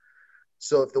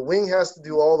 So if the wing has to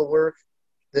do all the work,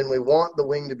 then we want the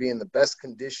wing to be in the best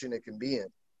condition it can be in.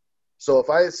 So if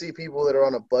I see people that are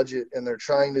on a budget and they're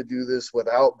trying to do this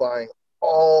without buying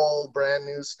all brand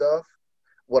new stuff,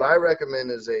 what I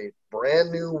recommend is a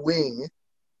brand new wing,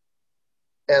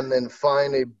 and then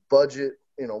find a budget,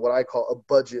 what I call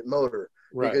a budget motor.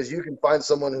 Right. Because you can find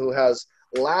someone who has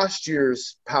last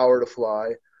year's Power to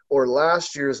Fly, or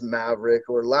last year's Maverick,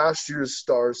 or last year's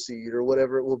Starseed, or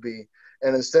whatever it will be,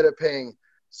 and instead of paying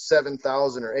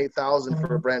 $7,000 or $8,000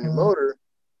 for a brand new motor,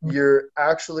 you're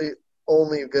actually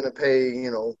only going to pay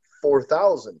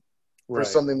 $4,000 for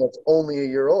something that's only a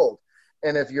year old.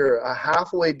 And if you're a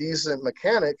halfway decent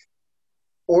mechanic,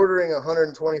 ordering a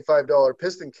 $125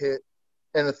 piston kit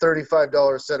and a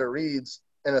 $35 set of reeds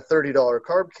and a $30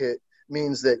 carb kit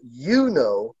means that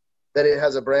that it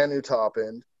has a brand new top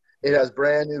end, it has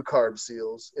brand new carb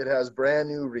seals, it has brand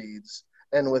new reeds,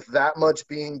 and with that much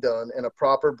being done and a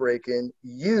proper break-in,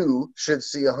 you should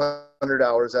see 100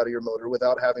 hours out of your motor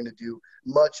without having to do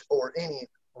much or any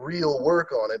real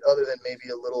work on it, other than maybe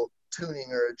a little tuning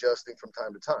or adjusting from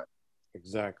time to time.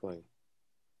 Exactly.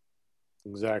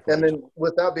 And then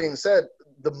with that being said,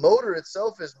 the motor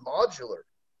itself is modular.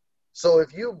 So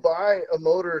if you buy a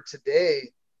motor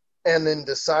today and then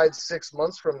decide 6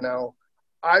 months from now,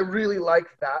 I really like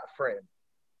that frame,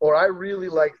 or I really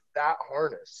like that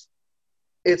harness,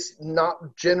 it's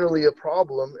not generally a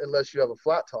problem, unless you have a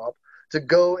flat top, to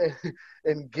go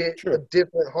and get a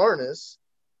different harness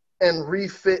and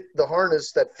refit the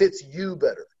harness that fits you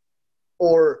better,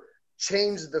 or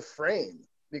change the frame.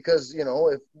 Because,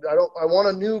 if I want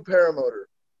a new paramotor,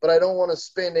 but I don't want to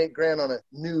spend $8,000 on a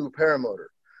new paramotor.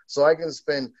 So I can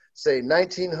spend, say,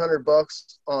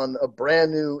 $1,900 on a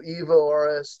brand new Evo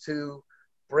RS2,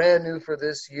 brand new for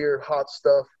this year, hot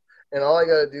stuff. And all I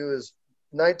got to do is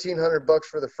 $1,900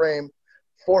 for the frame,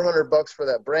 $400 for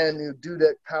that brand new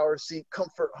Dudek power seat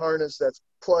comfort harness that's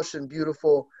plush and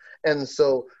beautiful. And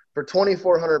so for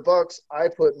 $2,400, I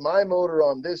put my motor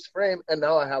on this frame, and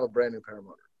now I have a brand new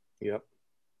paramotor. Yep.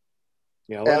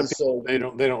 Yeah, a lot of people,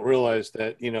 they don't realize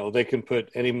that, they can put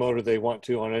any motor they want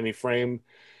to on any frame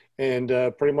and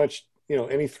pretty much,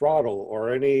 any throttle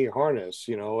or any harness,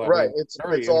 Right. It's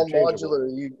all modular.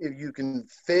 You can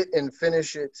fit and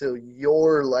finish it to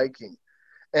your liking.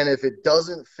 And if it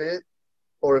doesn't fit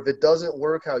or if it doesn't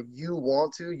work how you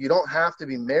want to, you don't have to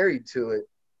be married to it,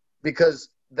 because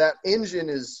that engine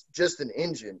is just an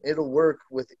engine. It'll work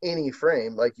with any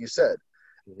frame, like you said.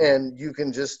 Mm-hmm. And you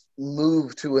can just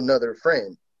move to another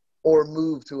frame or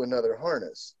move to another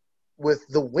harness. With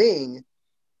the wing,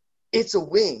 it's a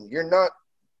wing. You're not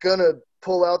going to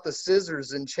pull out the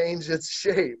scissors and change its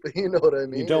shape. You know what I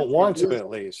mean? You don't want to,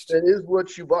 at least. It is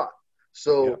what you bought.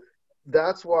 So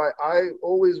that's why I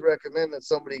always recommend that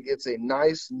somebody gets a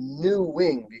nice new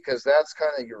wing, because that's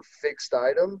kind of your fixed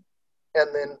item.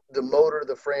 And then the motor,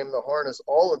 the frame, the harness,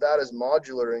 all of that is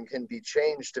modular and can be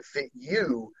changed to fit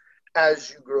you as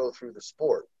you grow through the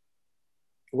sport.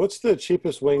 What's the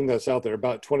cheapest wing that's out there?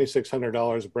 About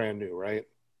 $2,600 brand new, right?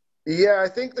 Yeah, I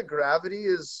think the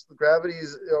gravities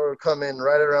are come in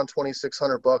right around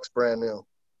 $2,600 brand new.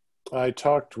 I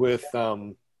talked with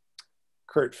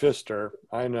Kurt Pfister.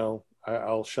 I know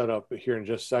I'll shut up here in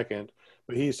just a second,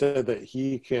 but he said that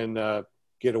he can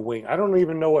get a wing. I don't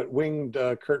even know what wing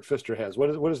Kurt Pfister has.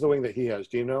 What is the wing that he has?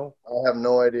 Do you know? I have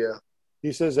no idea.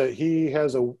 He says that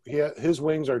his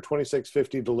wings are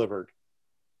 $2,650 delivered.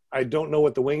 I don't know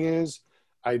what the wing is.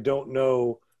 I don't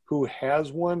know who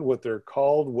has one, what they're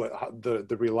called, what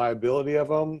the reliability of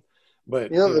them.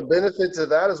 But the benefit to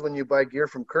that is when you buy gear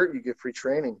from Kurt, you get free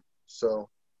training. So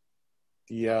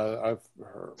yeah, I've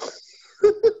heard.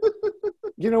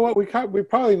 You know what? We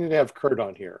probably need to have Kurt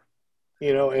on here,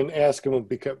 and ask him,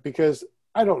 because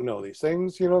I don't know these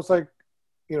things. It's like,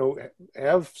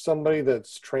 have somebody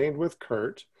that's trained with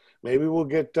Kurt. Maybe we'll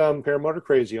get Paramotor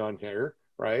Crazy on here,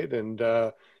 right? And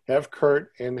have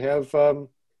Kurt and have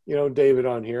David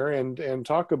on here and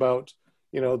talk about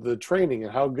the training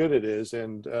and how good it is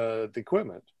and the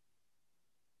equipment.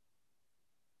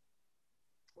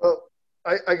 Well,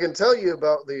 I can tell you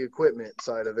about the equipment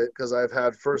side of it because I've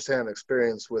had firsthand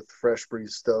experience with Fresh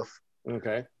Breeze stuff.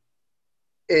 Okay.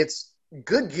 It's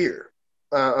good gear.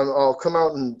 I'll come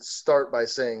out and start by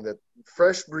saying that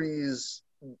Fresh Breeze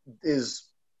is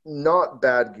not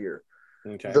bad gear.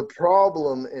 Okay. The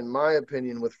problem, in my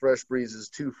opinion, with Fresh Breeze is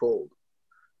twofold.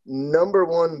 Number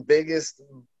one, biggest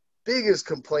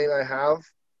complaint I have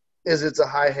is it's a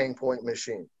high hang point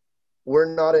machine.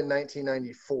 We're not in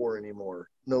 1994 anymore.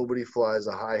 Nobody flies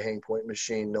a high hang point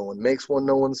machine. No one makes one.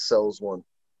 No one sells one.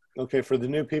 Okay, for the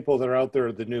new people that are out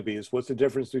there, the newbies, what's the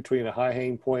difference between a high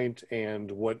hang point and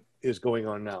what is going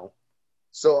on now?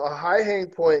 So a high hang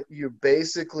point, you're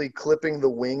basically clipping the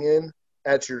wing in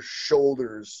at your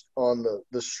shoulders on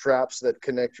the straps that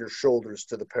connect your shoulders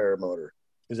to the paramotor.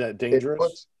 Is that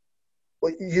dangerous?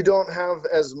 Well, you don't have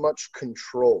as much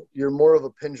control. You're more of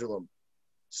a pendulum.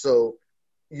 So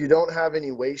you don't have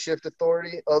any weight shift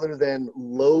authority other than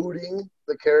loading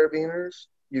the carabiners.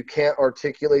 You can't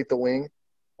articulate the wing.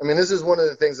 I mean, this is one of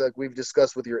the things like we've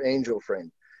discussed with your Angel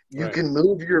frame. You Right. can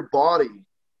move your body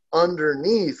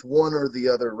underneath one or the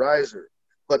other riser,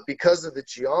 but because of the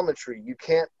geometry, you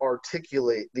can't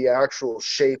articulate the actual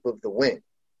shape of the wing.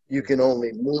 You can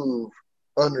only move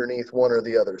underneath one or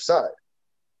the other side.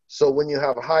 So when you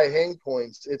have high hang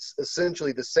points, it's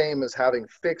essentially the same as having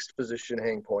fixed position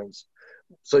hang points.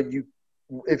 So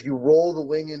if you roll the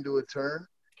wing into a turn,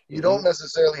 you don't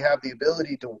necessarily have the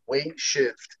ability to weight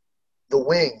shift the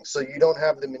wing. So you don't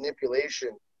have the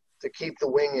manipulation to keep the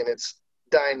wing in its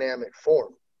dynamic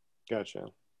form. Gotcha.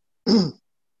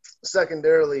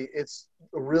 Secondarily, it's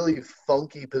a really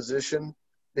funky position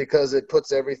because it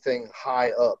puts everything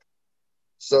high up.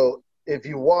 So if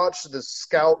you watch the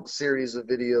Scout series of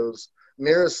videos,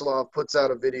 Miroslav puts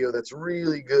out a video that's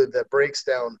really good that breaks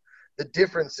down the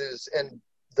differences and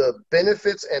the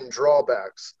benefits and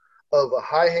drawbacks of a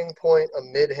high hang point, a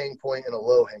mid hang point, and a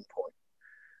low hang point.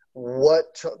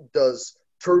 What does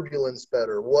turbulence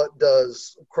better? What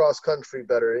does cross country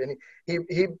better? And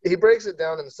he breaks it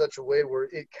down in such a way where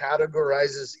it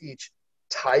categorizes each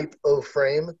type of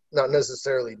frame, not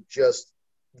necessarily just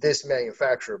this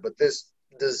manufacturer, but this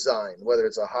design, whether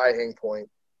it's a high hang point,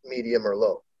 medium, or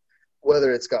low,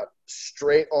 whether it's got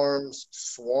straight arms,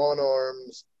 swan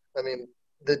arms. I mean,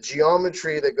 the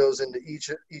geometry that goes into each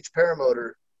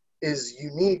paramotor is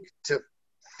unique to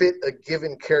fit a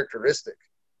given characteristic.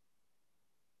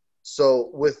 So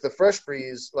with the Fresh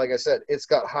Breeze, like I said, it's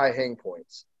got high hang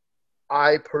points.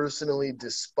 I personally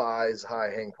despise high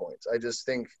hang points. I just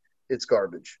think it's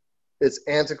garbage. It's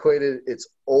antiquated. It's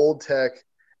old tech.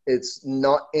 It's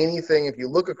not anything. If you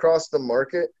look across the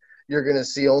market, you're going to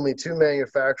see only 2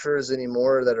 manufacturers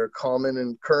anymore that are common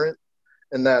and current,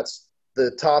 and that's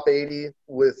the top 80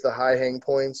 with the high hang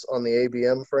points on the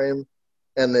ABM frame,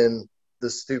 and then the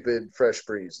stupid Fresh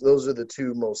Breeze. Those are the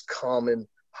 2 most common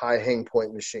high hang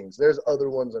point machines. There's other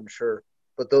ones, I'm sure,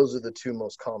 but those are the 2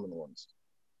 most common ones.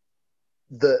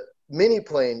 The mini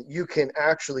plane, you can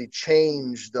actually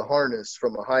change the harness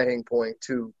from a high hang point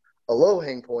to a low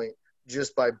hang point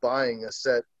just by buying a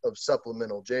set of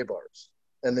supplemental J-bars.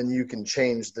 And then you can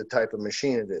change the type of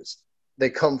machine it is. They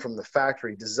come from the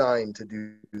factory designed to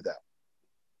do that.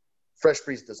 Fresh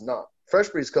Breeze does not. Fresh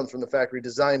Breeze comes from the factory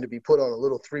designed to be put on a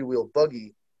little 3-wheel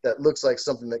buggy that looks like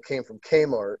something that came from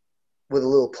Kmart with a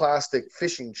little plastic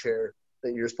fishing chair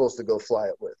that you're supposed to go fly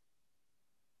it with.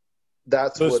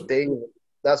 That's what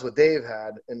Dave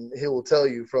had, and he will tell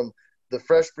you from the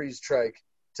Fresh Breeze trike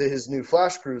to his new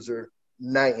Flash Cruiser,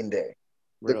 night and day.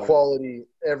 The quality,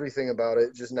 everything about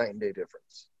it, just night and day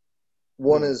difference.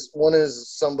 One is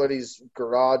somebody's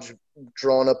garage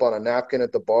drawn up on a napkin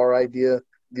at the bar idea.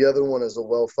 The other one is a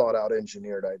well thought out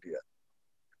engineered idea.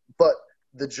 But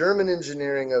the German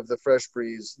engineering of the Fresh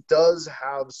Breeze does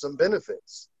have some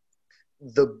benefits.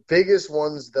 The biggest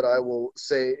ones that I will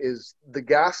say is the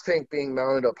gas tank being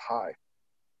mounted up high.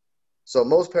 So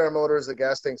most paramotors, the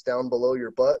gas tank's down below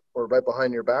your butt or right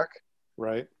behind your back.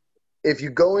 Right. If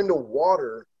you go into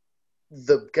water,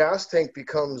 the gas tank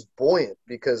becomes buoyant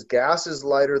because gas is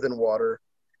lighter than water,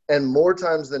 and more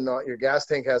times than not, your gas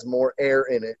tank has more air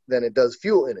in it than it does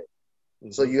fuel in it.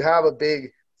 Mm-hmm. So you have a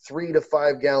big 3 to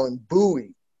 5 gallon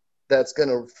buoy that's going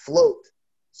to float.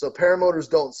 So paramotors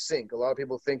don't sink. A lot of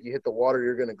people think you hit the water,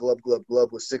 you're going to glub, glub,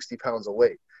 glub with 60 pounds of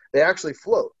weight. They actually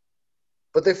float,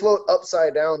 but they float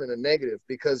upside down in a negative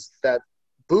because that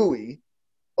buoy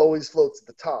always floats at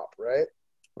the top, right?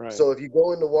 Right. So if you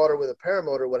go into water with a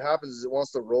paramotor, what happens is it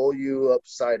wants to roll you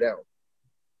upside down.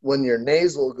 When your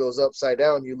nasal goes upside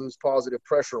down, you lose positive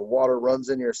pressure. Water runs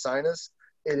in your sinus.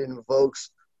 It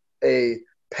invokes a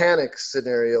panic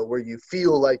scenario where you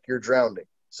feel like you're drowning.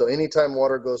 So anytime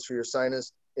water goes through your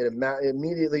sinus, it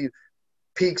immediately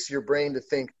piques your brain to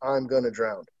think, I'm going to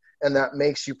drown. And that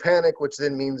makes you panic, which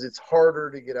then means it's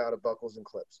harder to get out of buckles and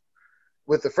clips.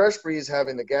 With the Fresh Breeze,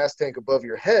 having the gas tank above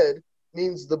your head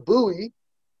means the buoy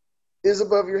is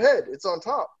above your head. It's on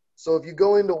top. So if you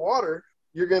go into water,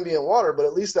 you're going to be in water, but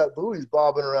at least that buoy's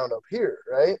bobbing around up here,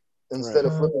 right? Instead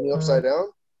of flipping you upside down.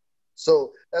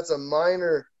 So that's a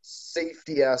minor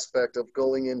safety aspect of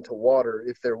going into water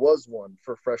if there was one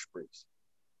for Fresh Breeze.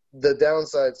 The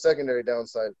downside, secondary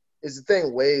downside, is the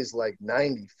thing weighs like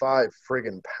 95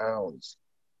 friggin' pounds.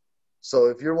 So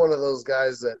if you're one of those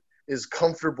guys that is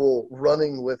comfortable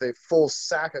running with a full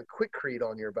sack of Quikrete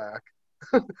on your back,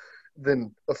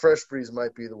 then a Fresh Breeze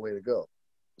might be the way to go.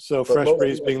 So Fresh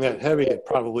Breeze being that heavy, it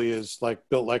probably is like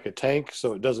built like a tank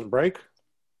so it doesn't break?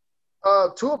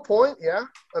 To a point, yeah.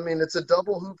 I mean, it's a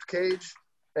double hooped cage,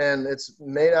 and it's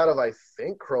made out of, I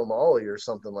think, chromoly or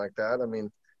something like that. I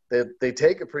mean, they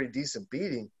take a pretty decent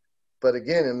beating. But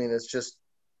again, I mean,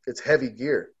 it's heavy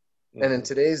gear. Mm-hmm. And in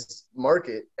today's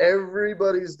market,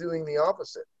 everybody's doing the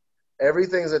opposite.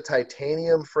 Everything's a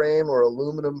titanium frame or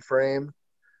aluminum frame,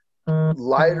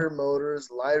 lighter motors,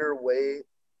 lighter weight.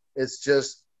 It's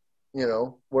just, you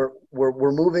know,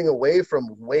 we're moving away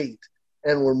from weight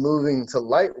and we're moving to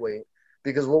lightweight,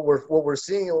 because what we're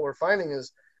seeing and what we're finding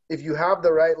is if you have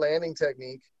the right landing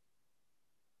technique,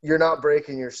 you're not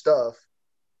breaking your stuff.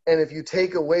 And if you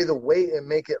take away the weight and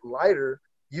make it lighter,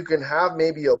 you can have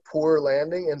maybe a poor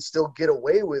landing and still get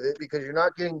away with it because you're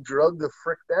not getting drugged the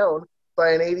frick down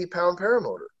by an 80-pound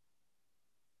paramotor.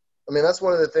 I mean, that's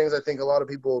one of the things I think a lot of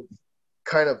people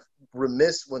kind of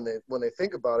remiss when they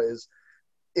think about it is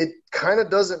it kind of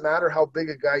doesn't matter how big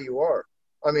a guy you are.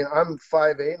 I mean, I'm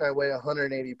 5'8" and I weigh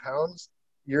 180 pounds.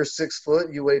 You're 6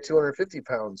 foot, you weigh 250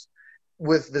 pounds.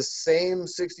 With the same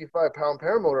 65-pound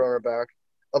paramotor on our back,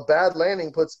 a bad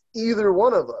landing puts either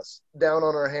one of us down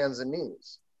on our hands and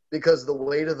knees because the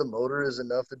weight of the motor is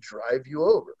enough to drive you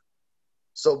over.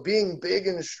 So being big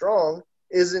and strong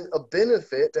isn't a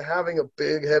benefit to having a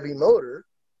big, heavy motor.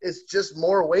 It's just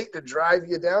more weight to drive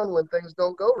you down when things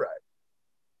don't go right.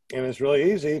 And it's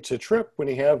really easy to trip when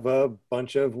you have a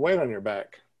bunch of weight on your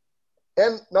back.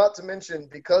 And not to mention,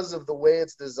 because of the way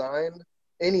it's designed,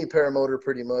 any paramotor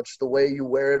pretty much, the way you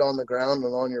wear it on the ground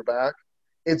and on your back,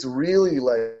 it's really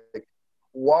like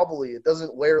wobbly. It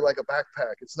doesn't wear like a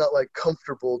backpack. It's not like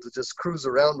comfortable to just cruise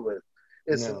around with.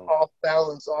 It's an off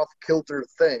balance, off kilter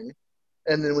thing.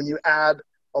 And then when you add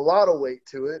a lot of weight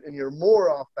to it and you're more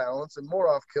off balance and more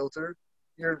off kilter,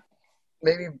 you're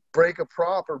maybe break a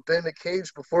prop or bend a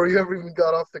cage before you ever even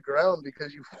got off the ground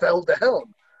because you fell down.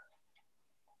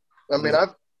 I mean,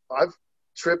 I've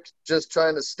tripped just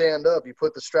trying to stand up. You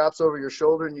put the straps over your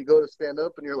shoulder and you go to stand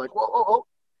up and you're like, whoa, whoa, whoa.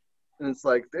 And it's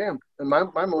like, damn. And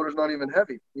my motor's not even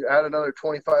heavy. You add another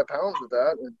 25 pounds with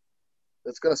that, and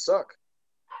it's going to suck.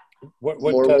 What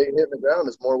more weight hitting the ground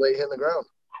is more weight hitting the ground.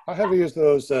 How heavy is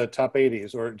those top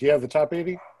 80s? Or do you have the top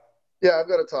 80? Yeah, I've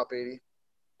got a top 80.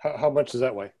 How much does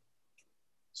that weigh?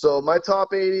 So my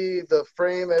top 80, the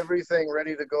frame, everything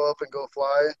ready to go up and go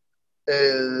fly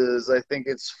is, I think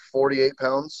it's 48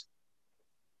 pounds.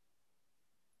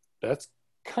 That's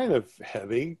kind of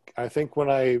heavy. I think when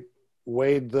I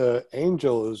weighed the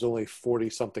Angel, it was only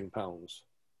 40-something pounds.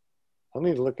 I'll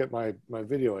need to look at my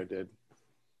video I did.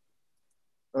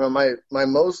 My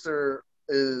Moster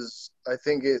is, I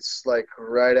think it's like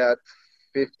right at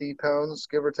 50 pounds,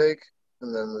 give or take.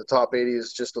 And then the top 80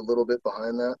 is just a little bit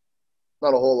behind that.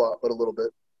 Not a whole lot, but a little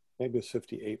bit. Maybe it's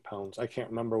 58 pounds. I can't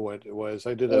remember what it was.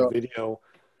 I did a video.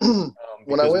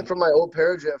 When I went from my old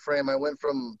Parajet frame, I went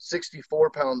from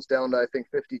 64 pounds down to, I think,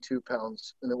 52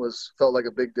 pounds. And it felt like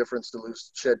a big difference to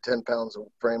shed 10 pounds of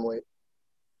frame weight.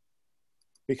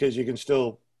 Because you can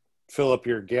still fill up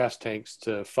your gas tanks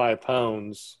to 5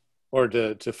 pounds or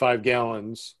to 5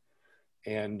 gallons,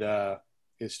 and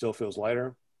it still feels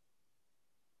lighter.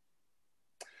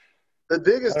 The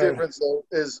biggest difference, though,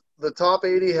 is the top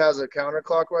 80 has a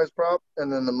counterclockwise prop, and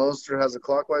then the Moster has a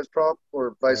clockwise prop,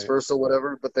 or vice versa,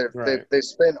 whatever. But they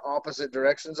spin opposite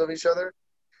directions of each other.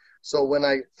 So when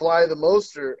I fly the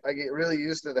Moster, I get really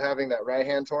used to having that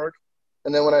right-hand torque.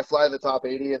 And then when I fly the top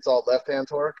 80, it's all left-hand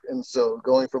torque. And so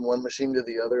going from one machine to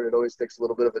the other, it always takes a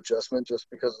little bit of adjustment just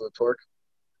because of the torque.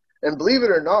 And believe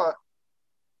it or not,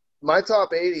 my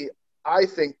top 80, I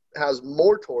think, has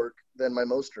more torque than my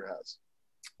Moster has.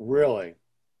 Really?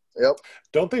 Yep.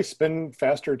 Don't they spin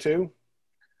faster too?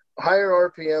 Higher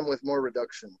RPM with more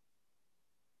reduction.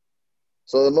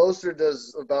 So the Moster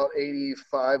does about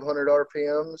 8,500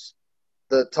 RPMs.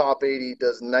 The top 80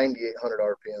 does 9,800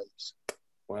 RPMs.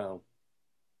 Wow.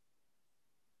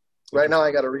 Right now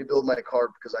I got to rebuild my carb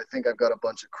because I think I've got a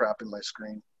bunch of crap in my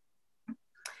screen.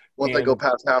 Once I go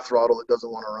past half throttle, it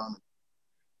doesn't want to run.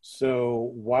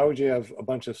 So why would you have a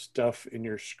bunch of stuff in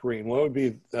your screen? What would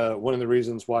be one of the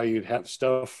reasons why you'd have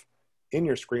stuff in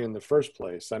your screen in the first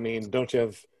place? I mean, don't you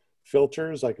have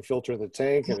filters, like a filter in the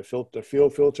tank and a fuel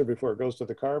filter before it goes to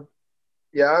the carb?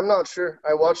 Yeah, I'm not sure.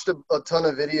 I watched a ton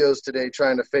of videos today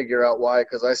trying to figure out why,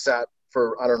 because I sat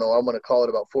for, I don't know, I'm going to call it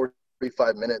about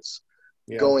 45 minutes,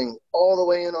 going all the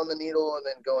way in on the needle and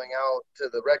then going out to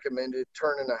the recommended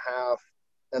turn and a half,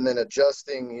 and then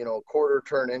adjusting, quarter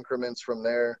turn increments from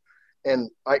there. And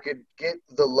I could get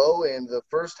the low end, the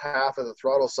first half of the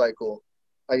throttle cycle,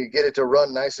 I could get it to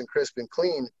run nice and crisp and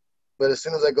clean. But as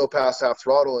soon as I go past half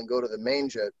throttle and go to the main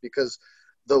jet, because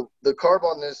the carb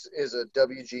on this is a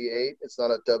WG8, it's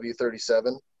not a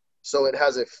W37. So it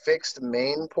has a fixed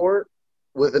main port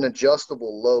with an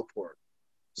adjustable low port.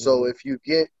 So if you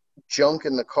get junk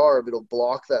in the carb, it'll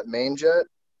block that main jet,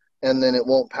 and then it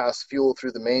won't pass fuel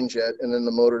through the main jet, and then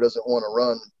the motor doesn't want to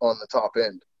run on the top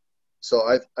end. So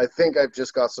I think I've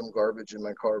just got some garbage in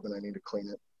my carb and I need to clean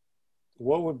it.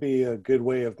 What would be a good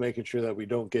way of making sure that we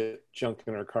don't get junk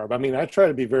in our carb? I mean, I try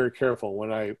to be very careful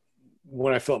when I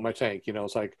fill up my tank.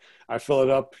 It's like I fill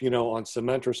it up, on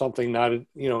cement or something, not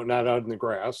out in the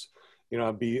grass.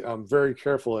 I'm very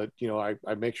careful at,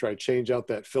 I make sure I change out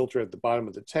that filter at the bottom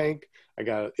of the tank. I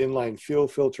got an inline fuel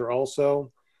filter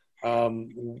also.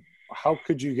 How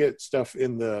could you get stuff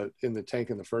in the tank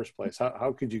in the first place?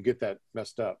 How could you get that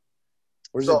messed up?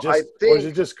 Or is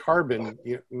it just carbon?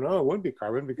 No, it wouldn't be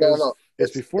carbon because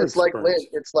it's before it's like lint.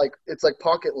 It's like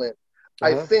pocket lint.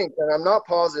 I think, and I'm not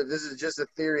positive, this is just a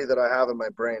theory that I have in my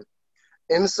brain.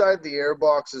 Inside the air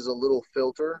box is a little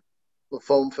filter, the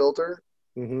foam filter.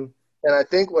 Mm-hmm. And I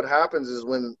think what happens is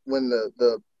when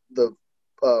the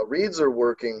reeds are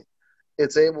working,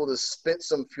 it's able to spit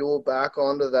some fuel back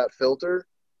onto that filter.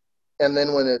 And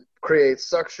then when it creates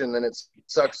suction, then it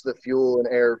sucks the fuel and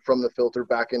air from the filter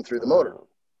back in through the motor.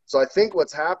 So I think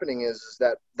what's happening is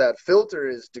that filter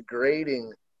is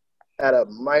degrading at a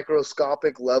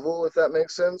microscopic level, if that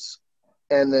makes sense.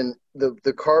 And then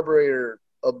the carburetor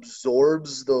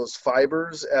absorbs those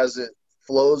fibers as it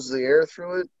flows the air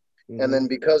through it. Mm-hmm. And then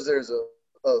because there's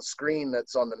a screen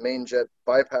that's on the main jet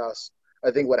bypass,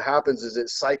 I think what happens is it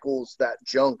cycles that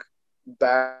junk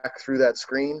back through that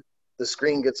screen. The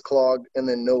screen gets clogged, and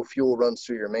then no fuel runs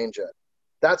through your main jet.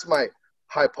 That's my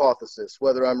hypothesis.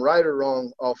 Whether I'm right or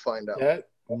wrong, I'll find out. That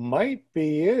might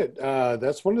be it.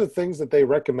 That's one of the things that they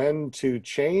recommend to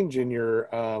change in your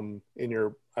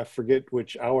I forget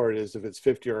which hour it is, if it's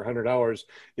 50 or 100 hours,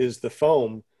 is the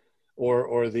foam.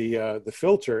 or the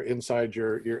filter inside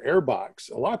your air box.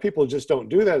 A lot of people just don't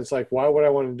do that. It's like, why would I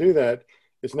want to do that?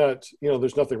 It's not,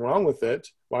 there's nothing wrong with it.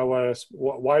 Why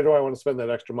do I want to spend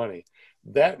that extra money?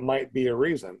 That might be a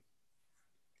reason.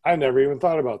 I never even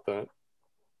thought about that.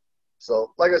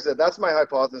 So, like I said, that's my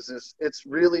hypothesis. It's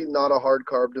really not a hard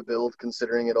carb to build,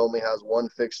 considering it only has one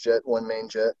fixed jet, one main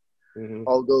jet. Mm-hmm.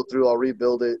 I'll go through, I'll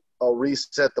rebuild it, I'll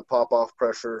reset the pop-off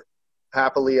pressure.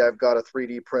 Happily, I've got a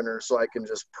 3D printer, so I can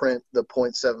just print the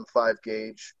 0.75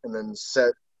 gauge and then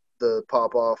set the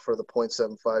pop-off for the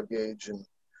 0.75 gauge, and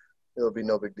it'll be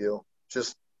no big deal.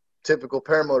 Just typical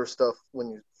paramotor stuff when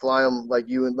you fly them like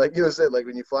you said, like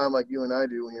when you fly them like you and I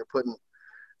do, when you're putting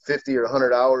 50 or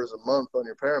 100 hours a month on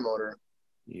your paramotor,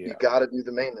 you got to do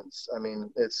the maintenance. I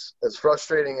mean, it's as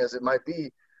frustrating as it might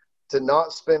be to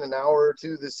not spend an hour or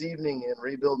two this evening and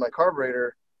rebuild my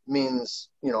carburetor means,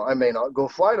 I may not go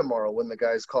fly tomorrow when the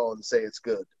guys call and say it's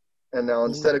good. And now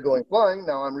instead of going flying,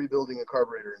 now I'm rebuilding a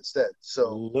carburetor instead.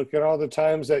 So look at all the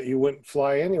times that you wouldn't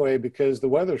fly anyway because the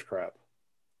weather's crap.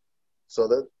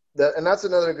 So and that's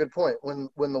another good point.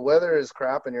 When the weather is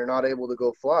crap and you're not able to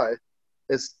go fly,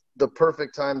 it's the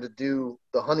perfect time to do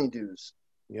the honeydews.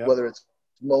 Yep. Whether it's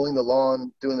mowing the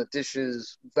lawn, doing the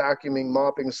dishes, vacuuming,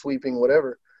 mopping, sweeping,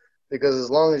 whatever. Because as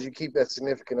long as you keep that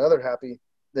significant other happy,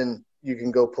 then you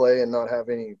can go play and not have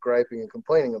any griping and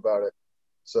complaining about it.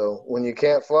 So when you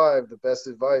can't fly, the best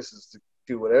advice is to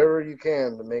do whatever you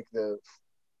can to make the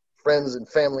friends and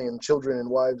family and children and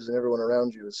wives and everyone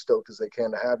around you as stoked as they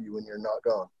can to have you when you're not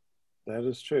gone. That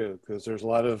is true, because there's a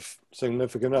lot of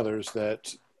significant others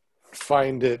that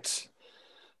find it,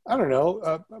 I don't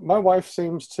know, my wife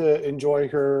seems to enjoy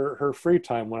her free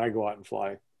time when I go out and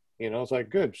fly. It's like,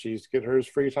 good, she's get hers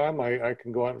free time, I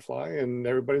can go out and fly and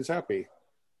everybody's happy.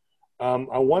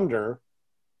 I wonder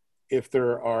if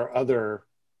there are other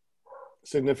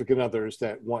significant others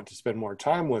that want to spend more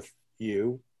time with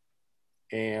you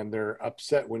and they're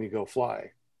upset when you go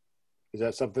fly. Is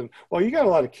that something? Well, you got a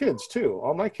lot of kids too.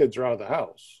 All my kids are out of the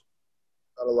house.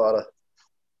 Not a lot of.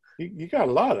 You got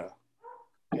a lot of.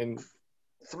 And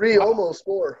 3, almost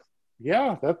 4.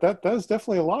 Yeah, that's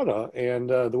definitely a lot of. And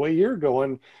the way you're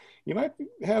going, you might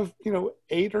have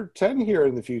 8 or 10 here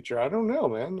in the future. I don't know,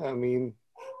 man. I mean,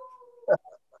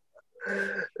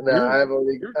 no, I've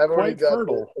already got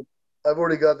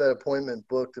that appointment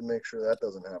booked to make sure that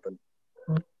doesn't happen.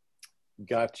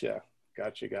 Gotcha.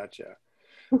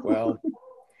 Well,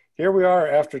 here we are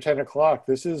after 10 o'clock.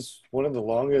 This is one of the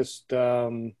longest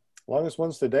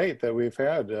ones to date that we've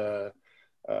had,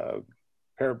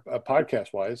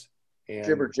 podcast wise. And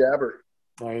jibber jabber.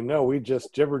 I know, we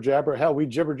just jibber jabber. Hell, we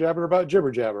jibber jabber about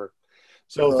jibber jabber.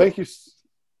 So thank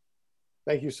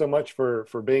you so much for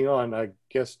being on. I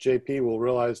guess JP will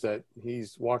realize that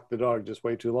he's walked the dog just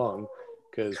way too long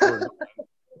because we're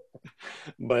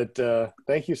but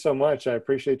thank you so much. I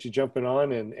appreciate you jumping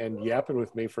on and yapping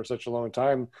with me for such a long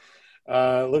time.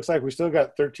 Looks like we still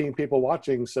got 13 people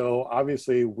watching, so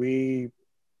obviously we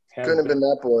couldn't have been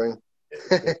that boring.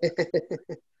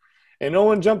 And no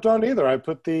one jumped on either. I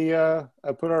put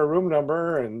our room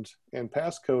number and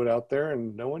passcode out there,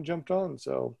 and no one jumped on.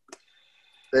 So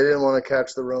they didn't want to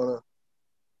catch the Rona.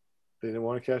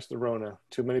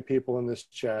 Too many people in this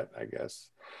chat, I guess.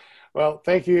 Well,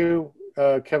 thank you,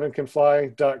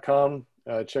 KevinCanFly.com.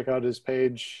 Check out his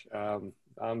page.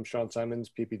 I'm Sean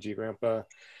Simons, PPG Grandpa.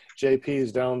 JP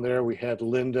is down there. We had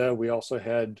Linda. We also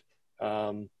had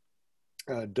Don't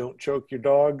Choke Your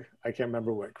Dog. I can't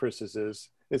remember what Chris's is.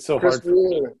 It's so Chris hard for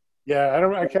me. Yeah,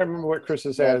 I can't remember what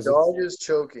Chris's has. My dog is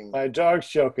choking. My dog's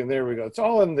choking. There we go. It's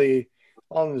all in the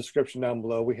description down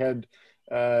below. We had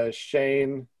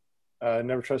Shane,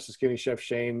 Never Trust the Skinny Chef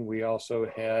Shane. We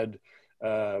also had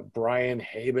Brian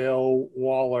Haybell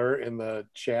Waller in the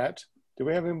chat. Do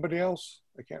we have anybody else?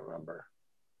 I can't remember.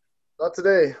 Not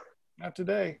today. Not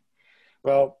today.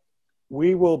 Well,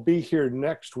 we will be here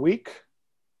next week.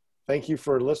 Thank you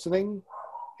for listening,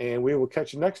 and we will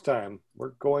catch you next time.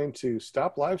 We're going to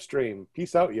stop live stream.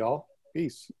 Peace out, y'all.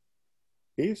 Peace.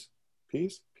 Peace.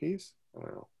 Peace. Peace. I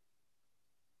don't know.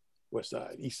 West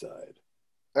side, east side.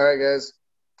 All right, guys.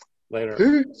 Later.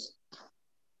 Peace.